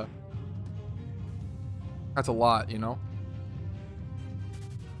lot of. That's a lot, you know.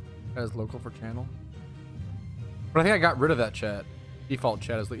 As local for channel. But I think I got rid of that chat. Default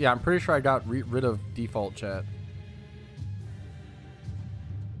chat is. Yeah, I'm pretty sure I got rid of default chat.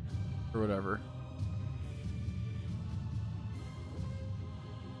 Or whatever.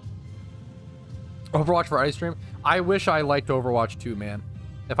 Overwatch for ice cream. I wish I liked Overwatch 2, man.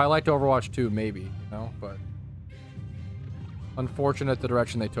 If I liked Overwatch 2, maybe, you know, but unfortunate the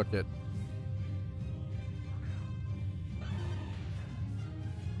direction they took it.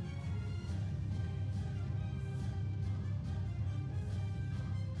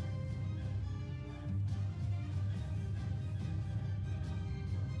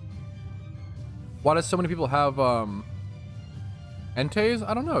 Why does so many people have Entei?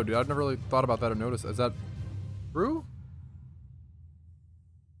 I don't know, dude. I've never really thought about that or noticed. Is that true?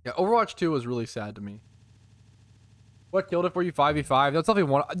 Yeah, Overwatch 2 was really sad to me. What killed it for you? 5v5? That's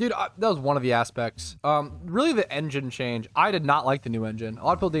definitely one. Dude, that was one of the aspects. Really the engine change. I did not like the new engine. A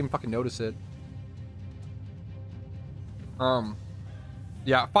lot of people didn't even fucking notice it.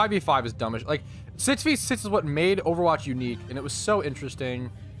 Yeah, 5v5 is dumbish. Like, 6v6 is what made Overwatch unique, and it was so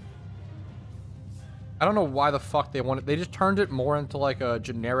interesting. I don't know why the fuck they wanted. They just turned it more into like a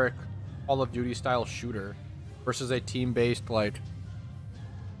generic Call of Duty style shooter versus a team-based, like,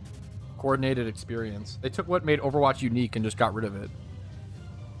 coordinated experience. They took what made Overwatch unique and just got rid of it.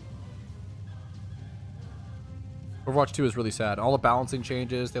 Overwatch 2 is really sad. All the balancing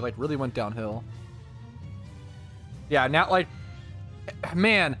changes, they like really went downhill. Yeah, now like,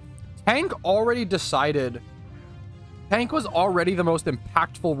 man, Tank already decided. Tank was already the most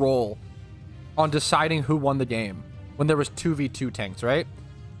impactful role on deciding who won the game when there was 2v2 tanks, right?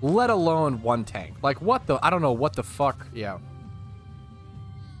 Let alone one tank. Like, what the? I don't know what the fuck. Yeah.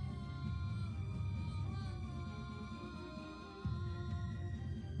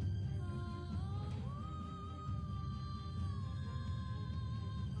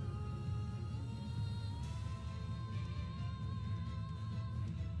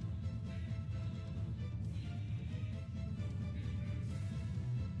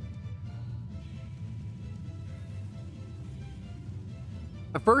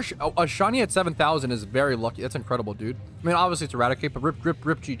 First, a shiny at 7,000 is very lucky. That's incredible, dude. I mean, obviously it's Eradicate, but rip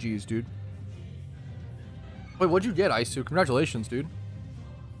GG's, dude. Wait, what'd you get, Isu? Congratulations, dude.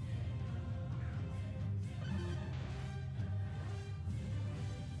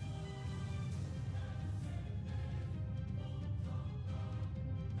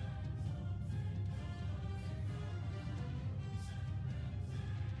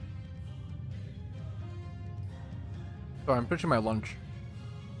 Sorry, I'm finishing my lunch.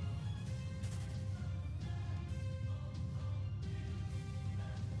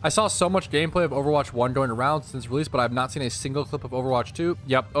 I saw so much gameplay of Overwatch 1 going around since release, but I've not seen a single clip of Overwatch 2.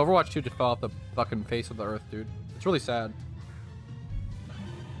 Yep, Overwatch 2 just fell off the fucking face of the earth, dude. It's really sad.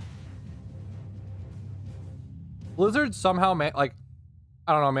 Blizzard somehow, man, like,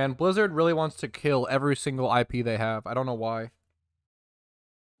 I don't know, man. Blizzard really wants to kill every single IP they have. I don't know why.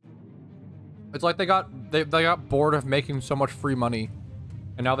 It's like they got bored of making so much free money,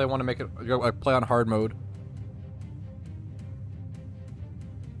 and now they want to make it go like play on hard mode.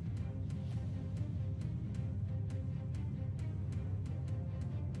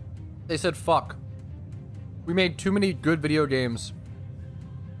 They said, "Fuck, we made too many good video games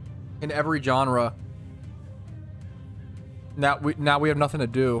in every genre. Now we have nothing to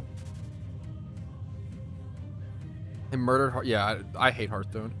do." They murdered. Yeah, I hate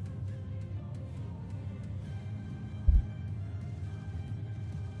Hearthstone.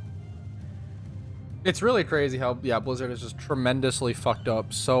 It's really crazy how, yeah, Blizzard is just tremendously fucked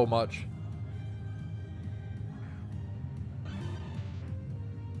up so much.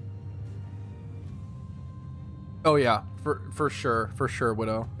 Oh yeah, for sure,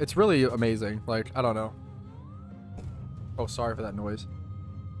 Widow. It's really amazing. Like, I don't know. Oh, sorry for that noise.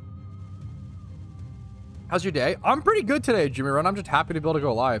 How's your day? I'm pretty good today, Jimmy Run. I'm just happy to be able to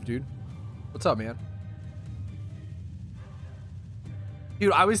go live, dude. What's up, man?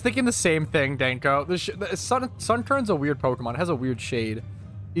 Dude, I was thinking the same thing, Danko. The Sunkern's a weird Pokemon. It has a weird shade.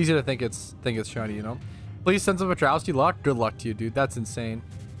 Easy to think it's shiny, you know? Please send some Patrouski luck. Good luck to you, dude. That's insane.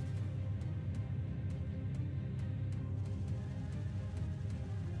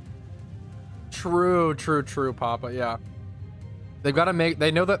 True, Papa. Yeah. They've got to make... They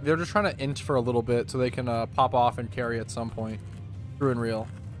know that they're just trying to inch for a little bit so they can pop off and carry at some point. True and real.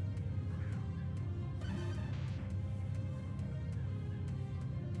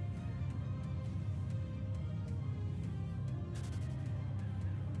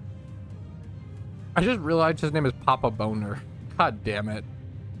 I just realized his name is Papa Boner. God damn it.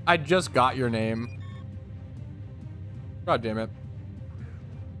 I just got your name. God damn it.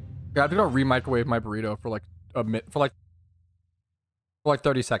 Yeah, I have to go re-microwave my burrito for like a minute, for like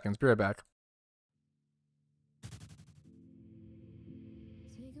 30 seconds. Be right back.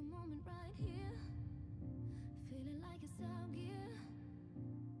 Take a moment right here, feeling like it's out gear,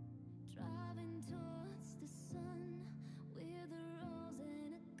 driving towards the sun with a rose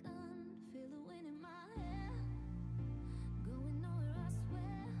and a gun, feel the wind in my hair, going nowhere I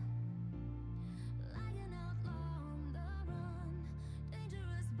swear, like an outlaw on the run,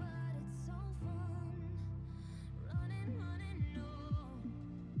 dangerous but it's so fun, running, no,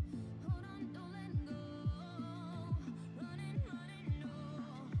 hold on, don't let go, running, no,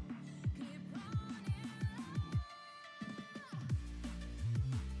 keep running.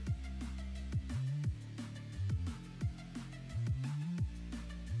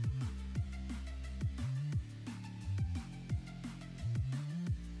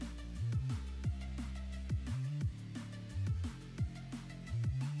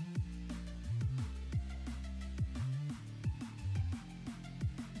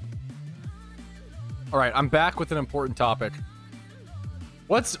 All right, I'm back with an important topic.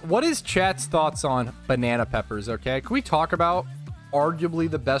 What is chat's thoughts on banana peppers, okay? Can we talk about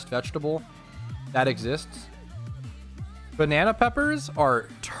arguably the best vegetable that exists? Banana peppers are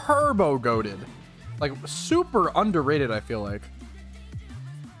turbo goated. Like, super underrated, I feel like.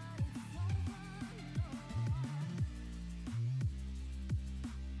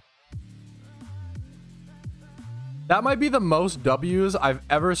 That might be the most W's I've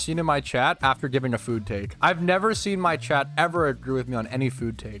ever seen in my chat after giving a food take. I've never seen my chat ever agree with me on any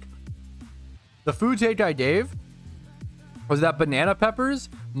food take. The food take I gave was that banana peppers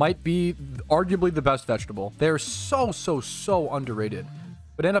might be arguably the best vegetable. They're so underrated.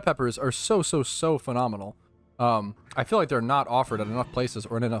 Banana peppers are so phenomenal. I feel like they're not offered at enough places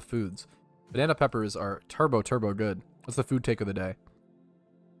or in enough foods. Banana peppers are turbo good. That's the food take of the day.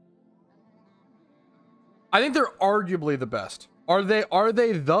 I think they're arguably the best. Are they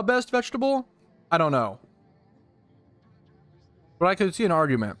the best vegetable? I don't know. But I could see an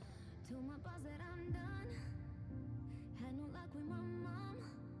argument. Told my boss that I'm done. Had no luck with my mom.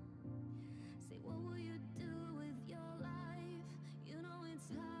 Say, what will you do with your life? You know it's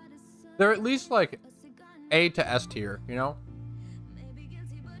hard to serve They're at least like a cigar. A to S tier, you know? Maybe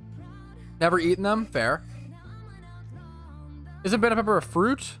guilty but proud. Never eaten them? Fair. Now I'm an outlaw on the Isn't banana pepper a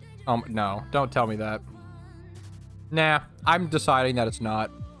fruit? No, don't tell me that. Nah, I'm deciding that it's not.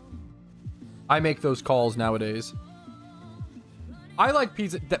 I make those calls nowadays. I like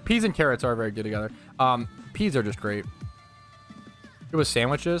peas. Peas and carrots are very good together. Peas are just great. It was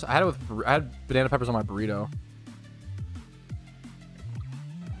sandwiches. I had banana peppers on my burrito.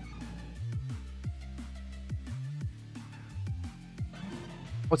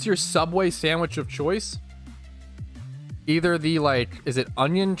 What's your Subway sandwich of choice? Either the, like, is it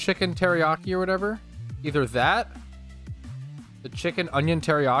onion chicken teriyaki or whatever? Either that The chicken onion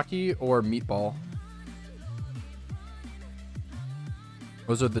teriyaki or meatball.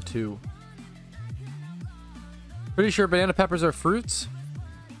 Those are the two. Pretty sure banana peppers are fruits?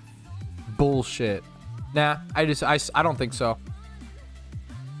 Bullshit. Nah, I don't think so.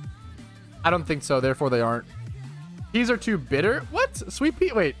 I don't think so, therefore they aren't. Peas are too bitter? What? Sweet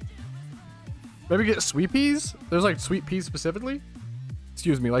pea? Wait. Maybe get sweet peas? There's like sweet peas specifically?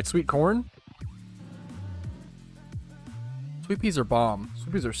 Excuse me, like sweet corn? Sweet peas are bomb.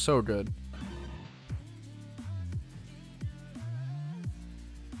 Sweet peas are so good.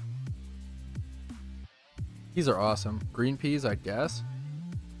 Peas are awesome. Green peas, I guess.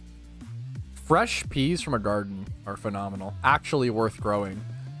 Fresh peas from a garden are phenomenal. Actually worth growing.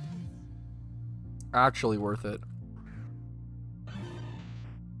 Actually worth it.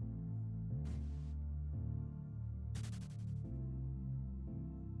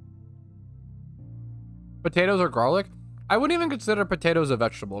 Potatoes or garlic? I wouldn't even consider potatoes a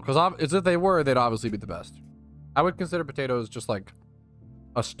vegetable, because if they were, they'd obviously be the best. I would consider potatoes just like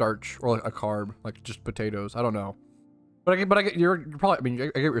a starch or like a carb, like just potatoes. I don't know, but I get you're probably. I mean, I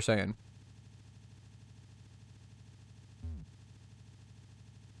get what you're saying.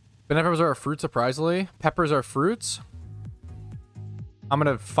 Banana peppers are a fruit, surprisingly. Peppers are fruits. I'm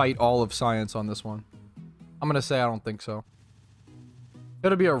gonna fight all of science on this one. I'm gonna say I don't think so.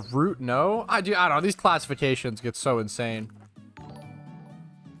 It'll be a root, no? I don't know. These classifications get so insane.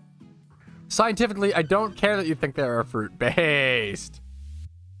 Scientifically, I don't care that you think they're a fruit. Based.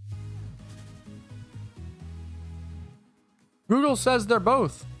 Google says they're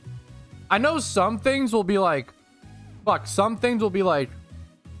both. I know some things will be like... Fuck, some things will be like...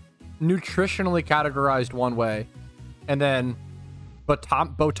 nutritionally categorized one way. And then...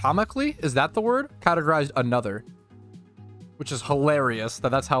 botamically? Is that the word? Categorized another. Which is hilarious that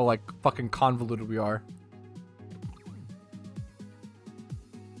that's how like fucking convoluted we are.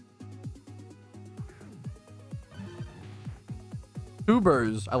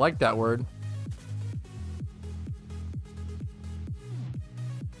 Tubers. I like that word.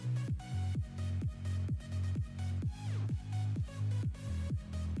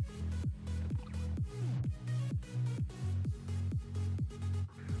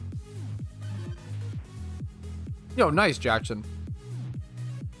 Yo, nice, Jackson.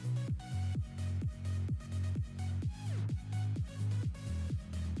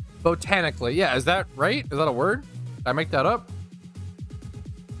 Botanically. Yeah, is that right? Is that a word? Did I make that up?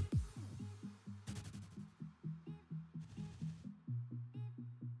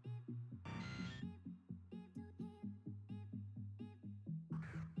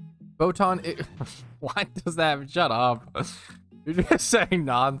 Botan... What does that... Shut up. You're just saying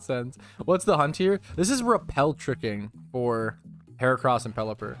nonsense. What's the hunt here? This is repel tricking for Heracross and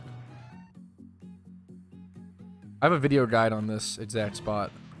Pelipper. I have a video guide on this exact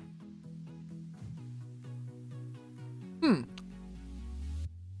spot.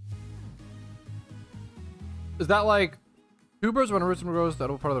 Is that like tubers when roots and grows that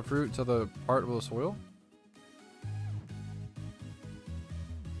part of the fruit to the part of the soil?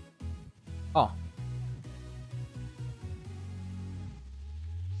 Oh.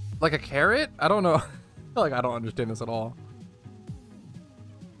 Like a carrot? I don't know. I feel like I don't understand this at all.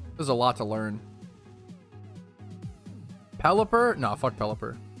 There's a lot to learn. Pelipper? No, fuck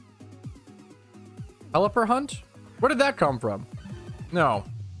Pelipper. Pelipper hunt? Where did that come from? No.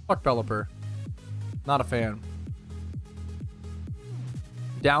 Fuck Pelipper. Not a fan.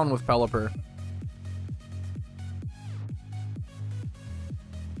 Down with Pelipper.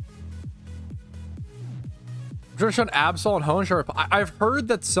 On Absol and Honeshar. I've heard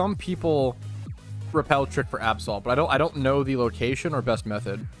that some people repel trick for Absol, but I don't know the location or best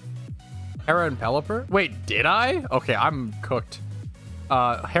method. Hera and Pelipper? Wait, did I? Okay, I'm cooked.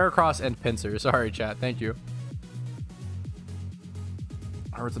 Heracross and Pinsir. Sorry, chat. Thank you.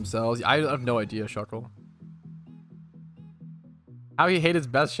 Hurts themselves. I have no idea, Shuckle. How he hated his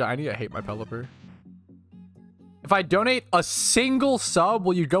best shiny? I hate my Pelipper. If I donate a single sub,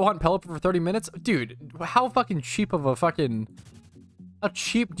 will you go hunt Pelipper for 30 minutes? Dude, how fucking cheap of a fucking... How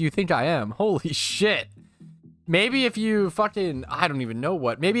cheap do you think I am? Holy shit. Maybe if you fucking... I don't even know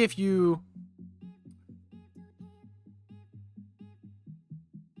what. Maybe if you...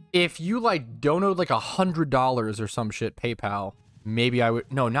 If you, like, donate, like, $100 or some shit, PayPal, maybe I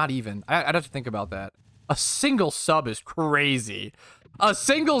would... No, not even. I'd have to think about that. A single sub is crazy. A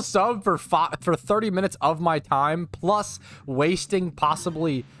single sub for 30 minutes of my time, plus wasting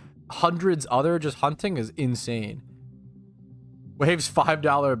possibly hundreds other just hunting, is insane. Waves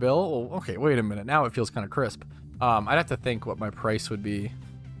 $5 bill? Well, okay, wait a minute. Now it feels kind of crisp. I'd have to think what my price would be.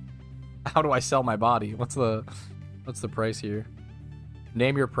 How do I sell my body? What's the What's the price here?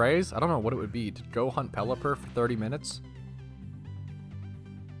 Name your praise? I don't know what it would be. To go hunt Pelipper for 30 minutes?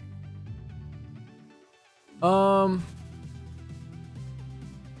 I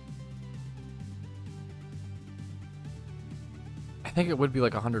think it would be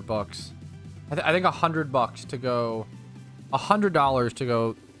like $100. I think $100 to go, $100 to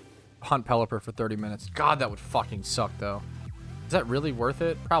go hunt Pelipper for 30 minutes. God, that would fucking suck though. Is that really worth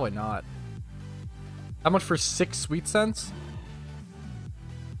it? Probably not. How much for 6 sweet cents?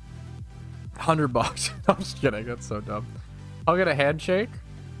 $100. I'm just kidding. That's so dumb. I'll get a handshake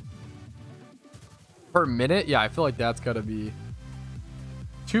per minute. Yeah, I feel like that's gotta be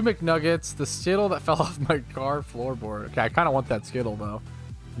 2 McNuggets, the Skittle that fell off my car floorboard. Okay, I kind of want that Skittle though.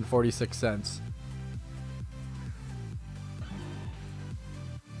 And 46 cents.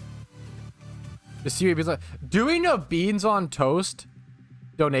 The CUAB's like, doing a beans on toast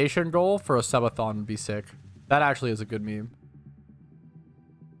donation goal for a subathon would be sick. That actually is a good meme.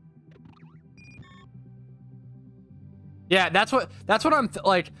 Yeah, that's what I'm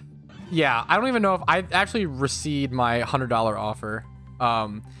like. Yeah, I don't even know if I actually received my $100 offer.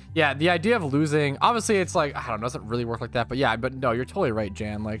 Yeah, the idea of losing, obviously it's like, I don't know, it doesn't really work like that, but yeah, but no, you're totally right,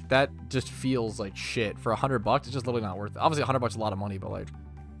 Jan. Like that just feels like shit for $100. It's just literally not worth it. Obviously $100 is a lot of money, but like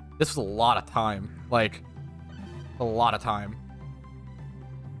this was a lot of time, like a lot of time.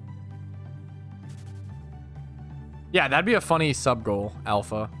 Yeah, that'd be a funny sub goal,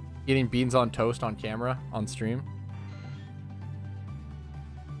 Alpha. Eating beans on toast on camera on stream.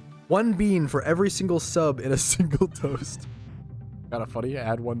 1 bean for every single sub in a single toast. Kind of funny.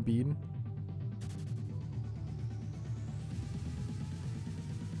 Add 1 bean.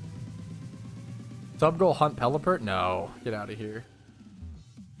 Sub goal hunt Pelipper? No. Get out of here.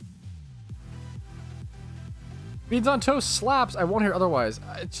 Beans on toast slaps. I won't hear otherwise.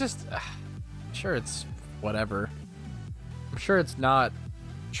 It's just... I'm sure it's whatever. I'm sure it's not...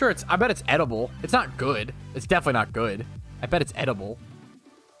 Sure, it's... I bet it's edible. It's not good. It's definitely not good. I bet it's edible.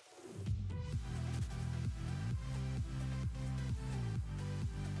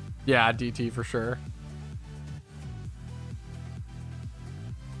 Yeah, DT for sure.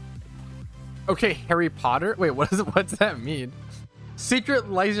 Okay, Harry Potter. Wait, what is it? What's that mean? Secret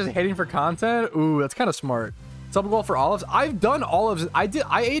lasers hating for content? Ooh, that's kind of smart. Sub goal for olives. I've done olives. I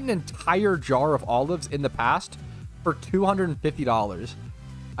ate an entire jar of olives in the past for $250.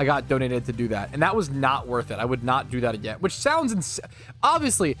 I got donated to do that, and that was not worth it. I would not do that again, which sounds insane.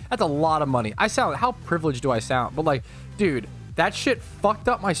 Obviously, that's a lot of money. I sound, how privileged do I sound? But like, dude, that shit fucked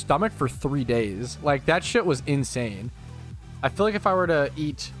up my stomach for 3 days. Like, that shit was insane. I feel like if I were to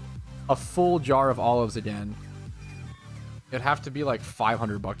eat a full jar of olives again, it'd have to be like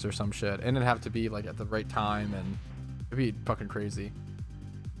 $500 or some shit, and it'd have to be like at the right time, and it'd be fucking crazy.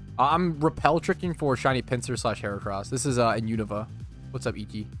 I'm repel tricking for shiny pincer / Heracross. This is in Unova. What's up,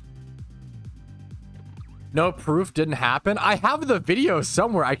 Iki? No proof, didn't happen. I have the video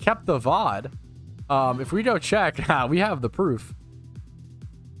somewhere. I kept the VOD. If we go check, we have the proof.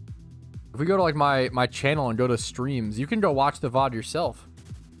 If we go to like my channel and go to streams, you can go watch the VOD yourself.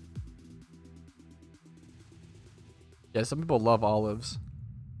 Yeah, some people love olives.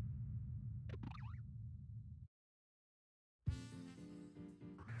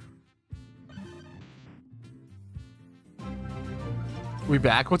 We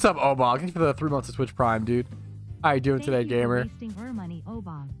back? What's up, Obog? Thank you for the 3 months of Twitch Prime, dude. How you doing today, gamer?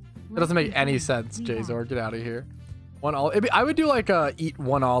 That doesn't make any sense, Jazor. Get out of here. 1 olive. I would do like a eat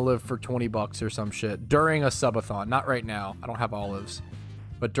 1 olive for $20 or some shit during a subathon. Not right now. I don't have olives,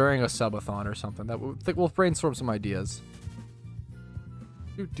 but during a subathon or something. That we'll brainstorm some ideas.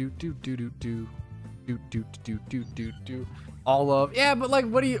 Olive. Yeah, but like,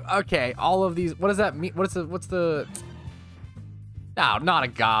 what do you? Okay, all of these. What does that mean? What's the? No, not a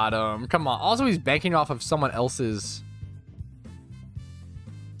god. Come on. Also, he's banking off of someone else's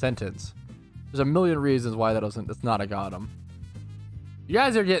sentence. There's a million reasons why that doesn't. It's not a godum. You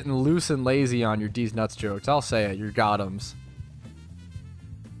guys are getting loose and lazy on your D's nuts jokes. I'll say it. You're godums.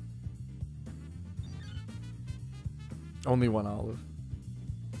 Only 1 olive.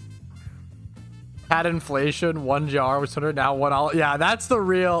 Had inflation, 1 jar was 100. Now 1 olive. Yeah, that's the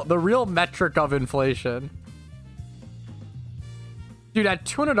real metric of inflation. Dude, at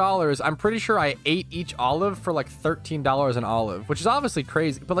 $200, I'm pretty sure I ate each olive for like $13 an olive, which is obviously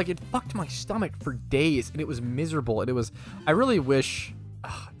crazy, but like it fucked my stomach for days and it was miserable. And it was, I really wish,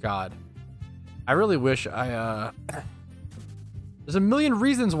 oh God, I really wish I, there's a million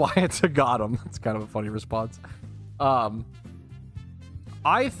reasons why it's a godum. That's kind of a funny response. Going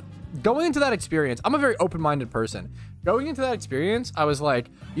into that experience, I'm a very open-minded person. Going into that experience, I was like,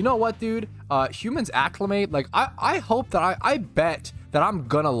 you know what, dude? Humans acclimate. Like, I hope that I bet that I'm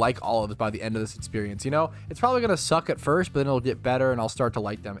gonna like olives by the end of this experience, you know? It's probably gonna suck at first, but then it'll get better and I'll start to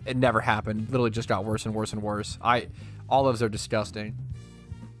like them. It never happened. Literally just got worse and worse and worse. Olives are disgusting.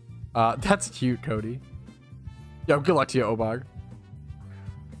 That's cute, Cody. Yo, good luck to you, Obog.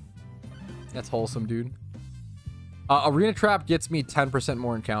 That's wholesome, dude. Arena Trap gets me 10%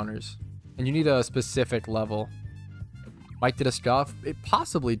 more encounters. And you need a specific level. Mike did a scuff? It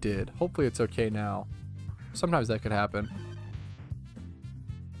possibly did. Hopefully it's okay now. Sometimes that could happen.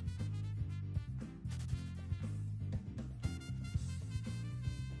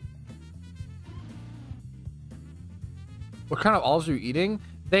 What kind of olives are you eating?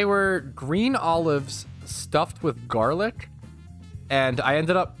 They were green olives stuffed with garlic. And I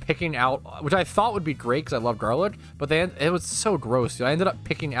ended up picking out, which I thought would be great because I love garlic. But it was so gross, dude. I ended up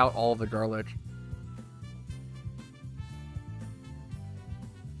picking out all of the garlic.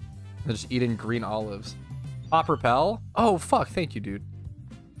 And just eating green olives. Pop repel? Oh, fuck. Thank you, dude.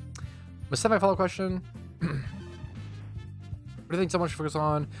 A semi-follow question. What do you think someone should focus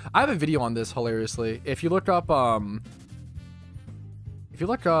on? I have a video on this, hilariously. If you look up,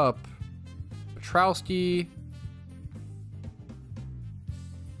 Patrouski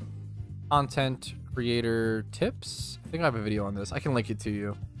content creator tips. I think I have a video on this. I can link it to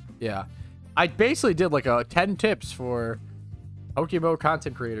you. Yeah. I basically did like a 10 tips for PokeMMO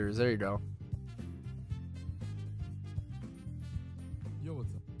content creators. There you go. Yo, what's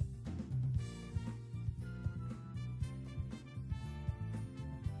up?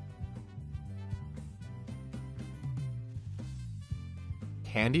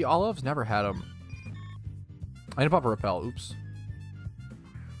 Candy olives? Never had them. I need to pop a repel. Oops.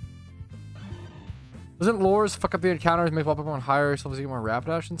 Doesn't lures fuck up the encounters, make Pokemon higher so you get more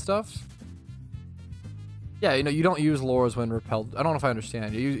Rapidash and stuff? Yeah, you know, you don't use lures when repelled. I don't know if I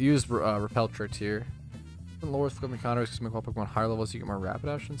understand. You use repel tricks here. Doesn't lures fuck up encounters because make Pokemon higher levels so you get more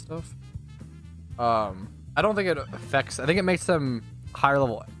Rapidash and stuff? I don't think it affects... I think it makes them higher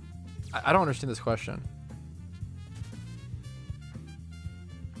level. I don't understand this question.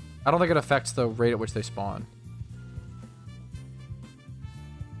 I don't think it affects the rate at which they spawn.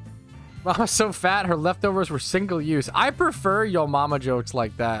 Mama's so fat, her leftovers were single use. I prefer yo mama jokes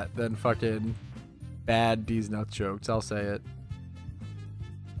like that than fucking bad D's nuts jokes. I'll say it.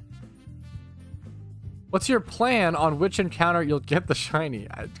 What's your plan on which encounter you'll get the shiny?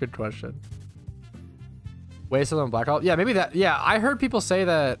 Good question. Waste of them black olive? Yeah, maybe that. Yeah, I heard people say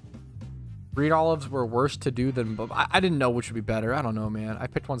that green olives were worse to do than... I didn't know which would be better. I don't know, man. I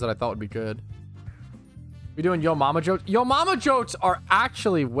picked ones that I thought would be good. We doing yo mama jokes? Yo mama jokes are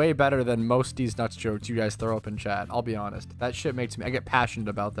actually way better than most D's nuts jokes you guys throw up in chat. I'll be honest. That shit makes me... I get passionate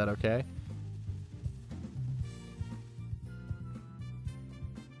about that, okay?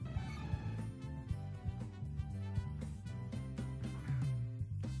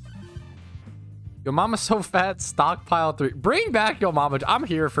 Yo mama's so fat, stockpile 3. Bring back yo mama. I'm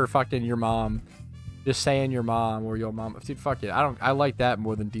here for fucking your mom. Just saying your mom or yo mama. Dude, fuck it. I like that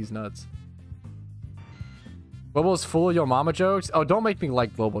more than D's nuts. Global's full of yo mama jokes. Oh, don't make me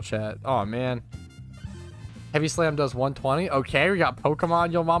like global chat. Oh man. Heavy Slam does 120. Okay, we got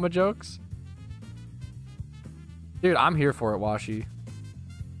Pokemon yo mama jokes. Dude, I'm here for it, Washi.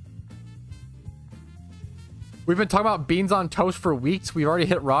 We've been talking about beans on toast for weeks. We've already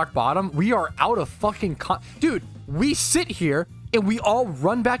hit rock bottom. We are out of fucking dude, we sit here and we all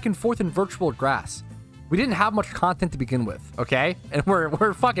run back and forth in virtual grass. We didn't have much content to begin with, okay? And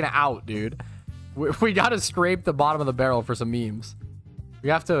we're fucking out, dude. We gotta scrape the bottom of the barrel for some memes. We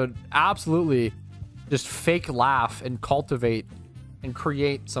have to absolutely just fake laugh and cultivate and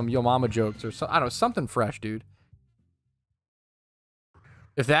create some yo mama jokes or I don't know, something fresh, dude.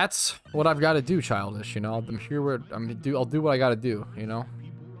 If that's what I've got to do, childish, you know, I'm here where I'll do what I got to do, you know.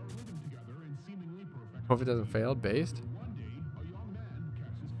 Hope it doesn't fail. Based.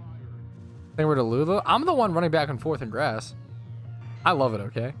 Think we're to Lulu. I'm the one running back and forth in grass. I love it.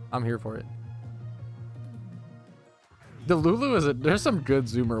 Okay, I'm here for it. The Lulu is there's some good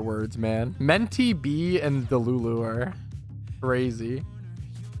Zoomer words, man. Menti B and the Lulu are crazy.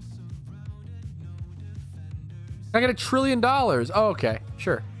 I get $1 trillion. Oh, okay.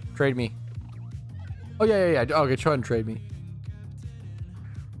 Sure. Trade me. Oh, yeah. Okay, go ahead and trade me.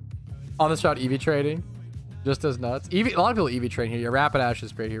 On the shot, EV trading. Just as nuts. EV, a lot of people EV trade here. Yeah, Rapidash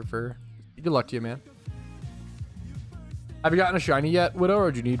is great here for... Good luck to you, man. Have you gotten a shiny yet, Widow, or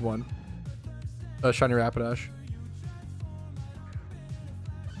do you need one? A shiny Rapidash.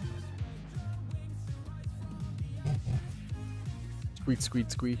 Squeak, squeak,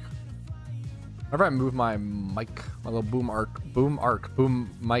 squeak. Whenever I move my mic, my little boom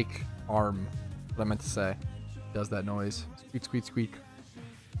mic arm, what I meant to say, it does that noise. Squeak, squeak, squeak.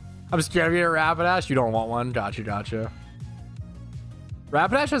 I'm scared of you, Rapidash. You don't want one. Gotcha.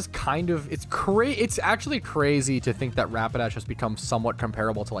 Rapidash is kind of, it's actually crazy to think that Rapidash has become somewhat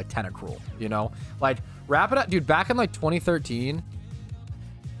comparable to like Tentacruel, you know? Like Rapidash, dude, back in like 2013,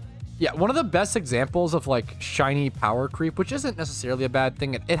 yeah, one of the best examples of like shiny power creep, which isn't necessarily a bad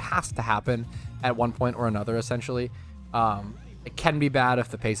thing. It has to happen at one point or another, essentially. It can be bad if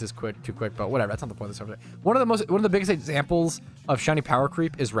the pace is too quick, but whatever. That's not the point of this subject. One of the biggest examples of shiny power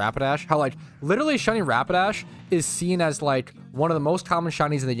creep is Rapidash. How like literally shiny Rapidash is seen as like one of the most common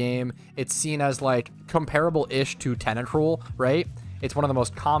shinies in the game. It's seen as like comparable-ish to Tentacruel, right? It's one of the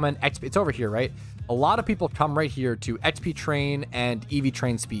most common XP. It's over here, right? A lot of people come right here to XP train and EV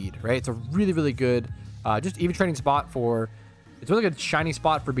train speed, right? It's a really, really good just EV training spot for. It's a really good shiny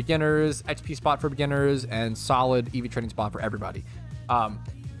spot for beginners, XP spot for beginners, and solid EV training spot for everybody.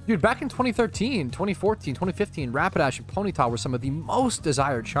 Dude, back in 2013, 2014, 2015, Rapidash and Ponyta were some of the most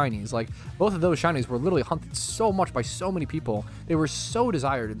desired shinies. Like, both of those shinies were literally hunted so much by so many people. They were so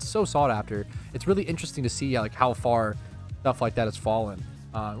desired and so sought after. It's really interesting to see like how far stuff like that has fallen.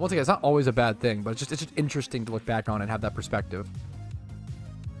 Once again, it's not always a bad thing, but it's just interesting to look back on and have that perspective.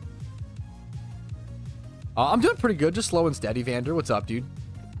 I'm doing pretty good, just slow and steady, Vander. What's up, dude?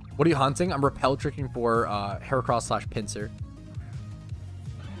 What are you hunting? I'm repel tricking for Heracross / Pinsir.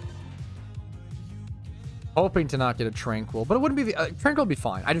 Hoping to not get a Tranquil, but it wouldn't be the Tranquil would be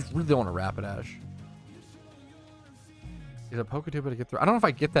fine. I just really don't want a Rapidash. Is a Poketuba to get through? I don't know if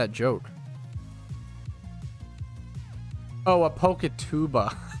I get that joke. Oh, a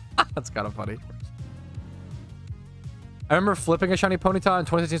Poketuba. That's kind of funny. I remember flipping a shiny Ponyta in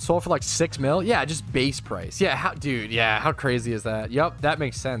 2016 sold for like 6 mil. Yeah, just base price. Yeah, dude, yeah, how crazy is that? Yep, that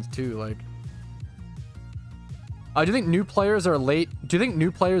makes sense too. Like, do you think new players are late? Do you think new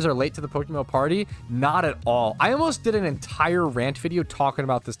players are late to the PokeMMO party? Not at all. I almost did an entire rant video talking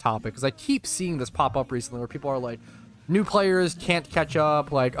about this topic because I keep seeing this pop up recently where people are like, new players can't catch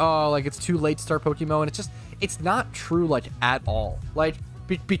up. Like, oh, like it's too late to start PokeMMO, and it's not true like at all. Like,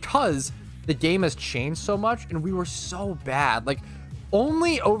 because the game has changed so much and we were so bad. Like,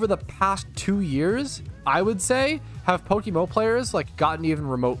 only over the past 2 years, I would say, have PokeMMO players like gotten even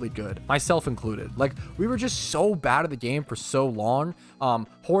remotely good, myself included. Like, we were just so bad at the game for so long.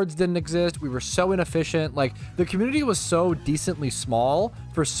 Hordes didn't exist. We were so inefficient. Like, the community was so decently small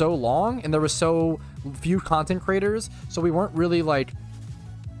for so long, and there was so few content creators, so we weren't really like,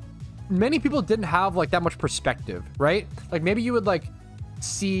 many people didn't have like that much perspective, right? Like, maybe you would like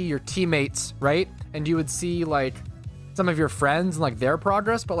see your teammates, right? And you would see like some of your friends and like their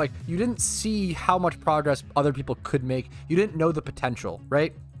progress, but like you didn't see how much progress other people could make. You didn't know the potential,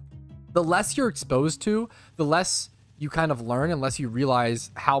 right? The less you're exposed to, the less you kind of learn, unless you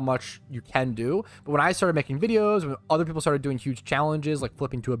realize how much you can do. But when I started making videos, when other people started doing huge challenges like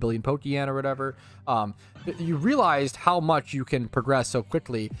flipping to 1 billion Pokeyen or whatever, you realized how much you can progress so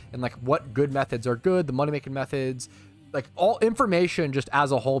quickly and like what good methods are good, the money making methods. Like, all information just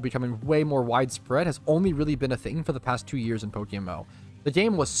as a whole becoming way more widespread has only really been a thing for the past 2 years in PokeMMO. The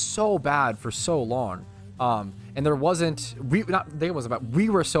game was so bad for so long. And there wasn't, we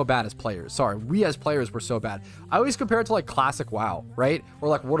were so bad as players. Sorry, we as players were so bad. I always compare it to like classic WoW, right? Or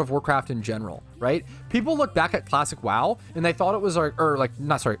like World of Warcraft in general, right? People look back at classic WoW and they thought it was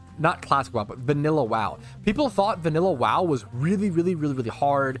not classic WoW, but vanilla WoW. People thought vanilla WoW was really, really, really, really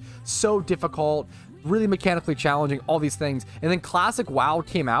hard, so difficult, really mechanically challenging, all these things. And then classic WoW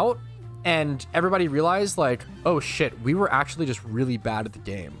came out and everybody realized like, oh shit, we were actually just really bad at the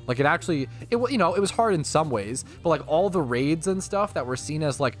game. Like, it was hard in some ways, but like all the raids and stuff that were seen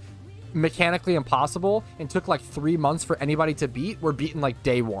as like mechanically impossible and took like 3 months for anybody to beat were beaten like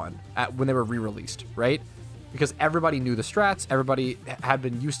day one when they were re-released, right? Because everybody knew the strats, everybody had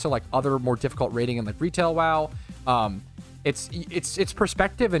been used to like other more difficult raiding in like retail WoW. It's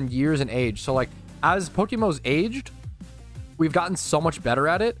perspective and years and age. So like, as PokeMMO's aged, we've gotten so much better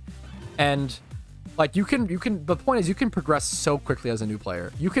at it. And like the point is you can progress so quickly as a new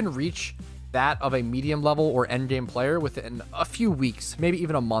player. You can reach that of a medium level or end game player within a few weeks, maybe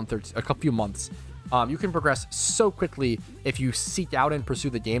even a month or a few months. You can progress so quickly if you seek out and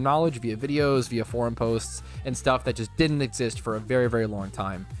pursue the game knowledge via videos, via forum posts and stuff that just didn't exist for a very, very long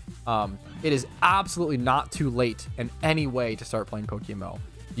time. It is absolutely not too late in any way to start playing PokeMMO.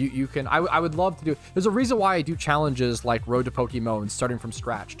 You can, I would love to do, there's a reason why I do challenges like Road to PokeMMO and starting from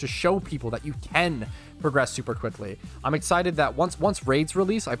scratch, to show people that you can progress super quickly. I'm excited that once raids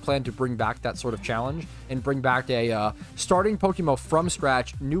release, I plan to bring back that sort of challenge and bring back a starting PokeMMO from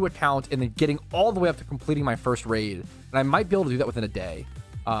scratch, new account, and then getting all the way up to completing my first raid. And I might be able to do that within a day.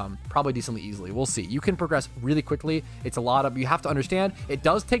 Probably decently easily. We'll see. You can progress really quickly. It's a lot of, you have to understand, it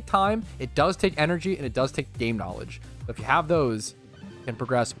does take time, it does take energy, and it does take game knowledge. But if you have those, you can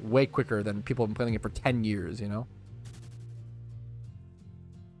progress way quicker than people have been playing it for 10 years, you know?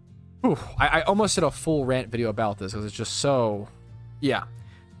 Whew, I almost did a full rant video about this because it's just so, yeah.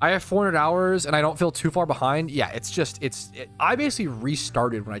 I have 400 hours and I don't feel too far behind. Yeah, it's just, I basically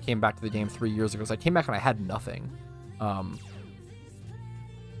restarted when I came back to the game 3 years ago. So I came back and I had nothing.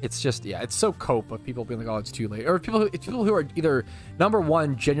 It's just, yeah, it's so cope of people being like, oh, it's too late. Or it's people who are either, number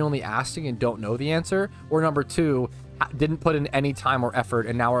one, genuinely asking and don't know the answer, or number two, didn't put in any time or effort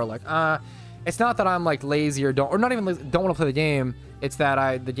and now are like, it's not that I'm like lazy or don't want to play the game. It's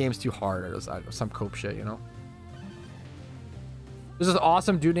that the game's too hard or some cope shit, you know? There's this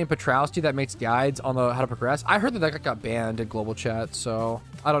awesome dude named Patrouski that makes guides on how to progress. I heard that guy got banned in global chat, so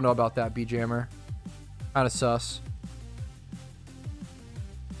I don't know about that, B-Jammer. Kind of sus.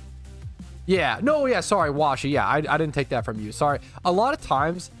 Yeah, no, yeah, sorry, Washi. Yeah, I didn't take that from you. Sorry. A lot of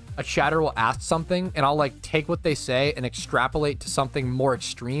times, a chatter will ask something, and I'll, like, take what they say and extrapolate to something more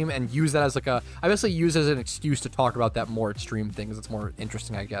extreme and use that as, like, I basically use it as an excuse to talk about that more extreme thing because it's more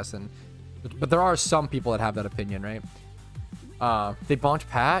interesting, I guess. But there are some people that have that opinion, right? They bonked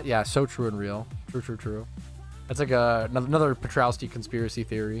Pat? Yeah, so true and real. True. That's like another Patrouski conspiracy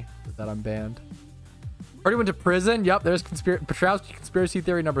theory that I'm banned. Already went to prison? Yep, there's Patrouski conspiracy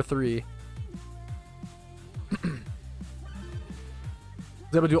theory number 3.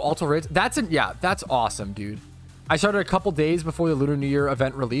 Was able to do alto raids. Yeah, that's awesome, dude. I started a couple days before the Lunar New Year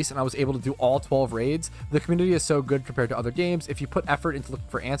event release, and I was able to do all 12 raids. The community is so good compared to other games. If you put effort into looking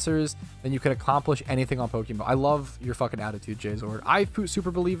for answers, then you can accomplish anything on PokeMMO. I love your fucking attitude, Jzord. I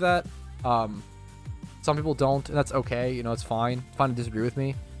super believe that. Some people don't, and that's okay. You know, it's fine. It's fine to disagree with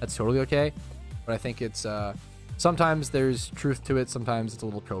me. That's totally okay. But I think it's sometimes there's truth to it. Sometimes it's a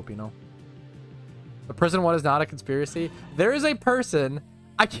little trope, you know. The prison one is not a conspiracy. There is a person.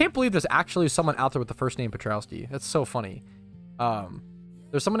 I can't believe there's actually someone out there with the first name Patrouski. That's so funny.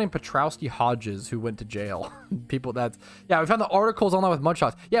 There's someone named Patrouski Hodges who went to jail. People yeah, we found the articles on that with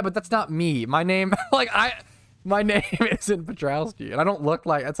mugshots. Yeah, but that's not me. My name, my name isn't Patrouski, and I don't look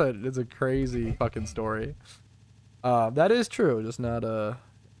like. It's a crazy fucking story. That is true. Just not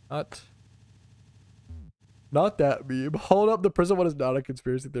that meme. Hold up, the prison one is not a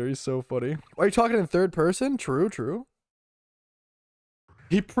conspiracy theory. So funny. Are you talking in third person? True.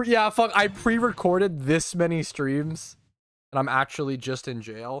 Yeah, fuck. I pre-recorded this many streams, and I'm actually just in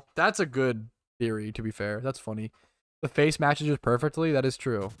jail. That's a good theory, to be fair. That's funny. The face matches just perfectly. That is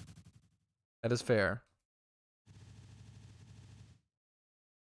true. That is fair.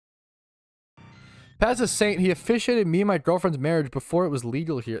 Pat's a saint. He officiated me and my girlfriend's marriage before it was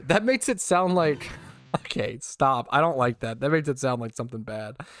legal here. That makes it sound like... Okay, stop. I don't like that. That makes it sound like something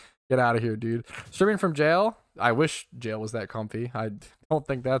bad. Get out of here, dude. Streaming from jail? I wish jail was that comfy. I don't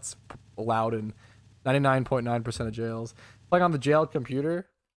think that's allowed in 99.9% of jails. Playing on the jail computer?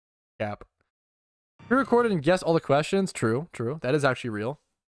 Cap. Pre-recorded and guessed all the questions? True. That is actually real.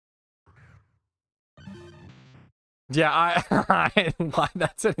 Yeah,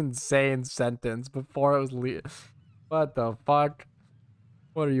 that's an insane sentence. Before it was what the fuck?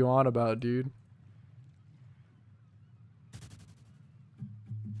 What are you on about, dude?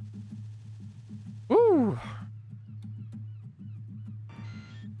 Woo!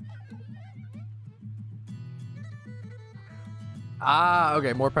 Ah,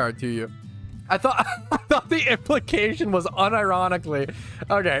 okay, more power to you. I thought the implication was unironically.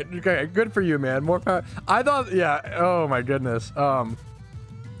 Okay, good for you, man. More power. I thought, yeah. Oh my goodness.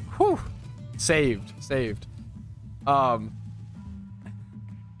 Whew. Saved. More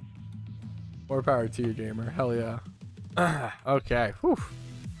power to you, gamer. Hell yeah. Okay. Whew.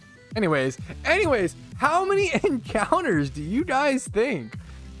 Anyways, how many encounters do you guys think?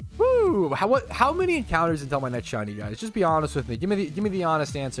 Woo! How many encounters until my next shiny, guys? Just be honest with me. Give me the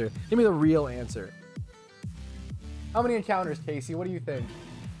honest answer. Give me the real answer. How many encounters, Casey? What do you think?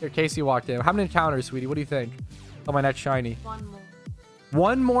 Here, Casey walked in. How many encounters, sweetie? What do you think? On my next shiny. 1 more.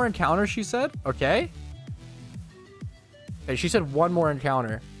 1 more encounter, she said? Okay. Hey, she said 1 more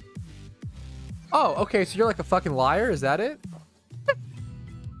encounter. Oh, okay, so you're like a fucking liar? Is that it?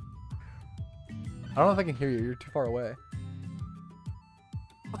 I don't know if I can hear you. You're too far away.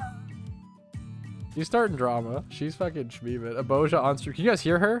 She's starting drama. She's fucking schmeevin'. Aboja on stream. Can you guys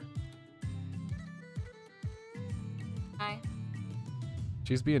hear her? Hi.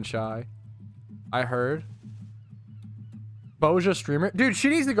 She's being shy. I heard. Boja streamer. Dude, she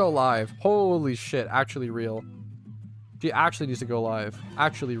needs to go live. Holy shit. Actually real. She actually needs to go live.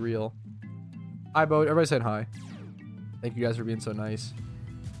 Actually real. Hi, Boja. Everybody saying hi. Thank you guys for being so nice.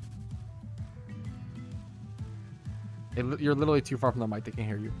 You're literally too far from the mic. They can't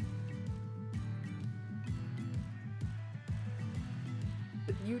hear you.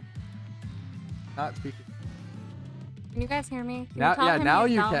 You not speaking. Can you guys hear me? Can Now, you tell yeah, him now to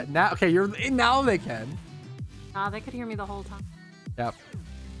you tell- can. Now, okay, now they can. They could hear me the whole time. Yep.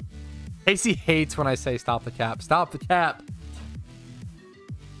 Casey hates when I say stop the cap. Stop the cap.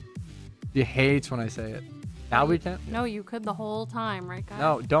 He hates when I say it. Now we can. No, you could the whole time, right, guys?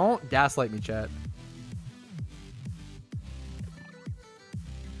 No, don't gaslight me, chat.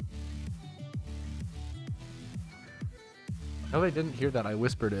 No, they didn't hear that. I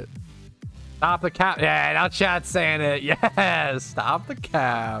whispered it. Stop the cap. Yeah, now chat's saying it. Yes. Stop the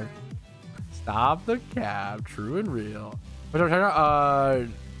cap. Stop the cap. True and real.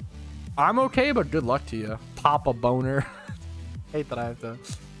 I'm okay, but good luck to you. Pop a boner. Hate that I have to.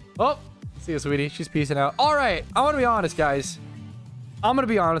 Oh, see you, sweetie. She's peacing out. All right. I want to be honest, guys. I'm going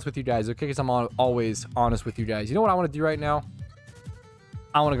to be honest with you guys, okay? Because I'm always honest with you guys. You know what I want to do right now?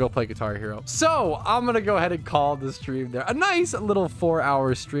 I want to go play Guitar Hero. So I'm going to go ahead and call the stream there. A nice little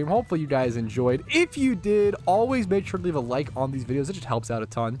 4-hour stream. Hopefully you guys enjoyed. If you did, always make sure to leave a like on these videos. It just helps out a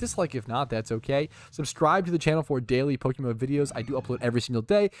ton. Dislike if not, that's okay. Subscribe to the channel for daily PokeMMO videos. I do upload every single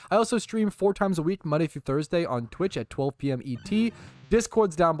day. I also stream 4 times a week, Monday through Thursday on Twitch at 12 p.m. ET.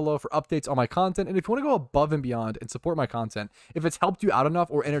 Discord's down below for updates on my content. And if you want to go above and beyond and support my content, if it's helped you out enough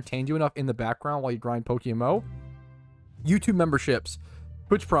or entertained you enough in the background while you grind PokeMMO, YouTube memberships,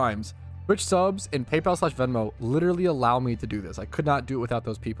 Twitch Primes, Twitch subs, and PayPal/Venmo literally allow me to do this. I could not do it without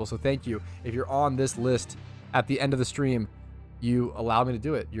those people. So thank you. If you're on this list at the end of the stream, you allow me to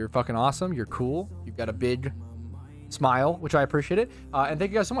do it. You're fucking awesome. You're cool. You've got a big smile, which I appreciate it. And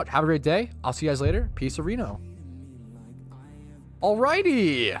thank you guys so much. Have a great day. I'll see you guys later. Peace, Reno.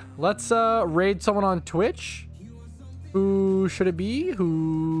 Alrighty. Let's raid someone on Twitch. Who should it be?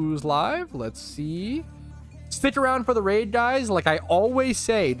 Who's live? Let's see. Stick around for the raid, guys. Like I always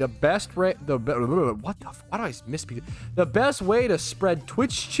say, the best what the why do I misspeak? The best way to spread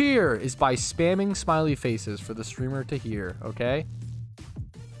Twitch cheer is by spamming smiley faces for the streamer to hear. Okay.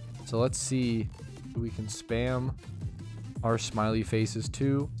 So let's see who we can spam our smiley faces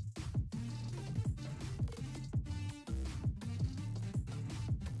to.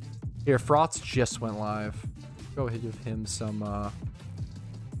 Here, Frotz just went live. Go ahead and give him some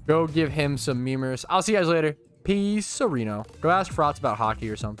go give him some memers. I'll see you guys later. Peace, Reno. Go ask Frotz about hockey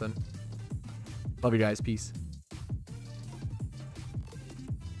or something. Love you guys. Peace.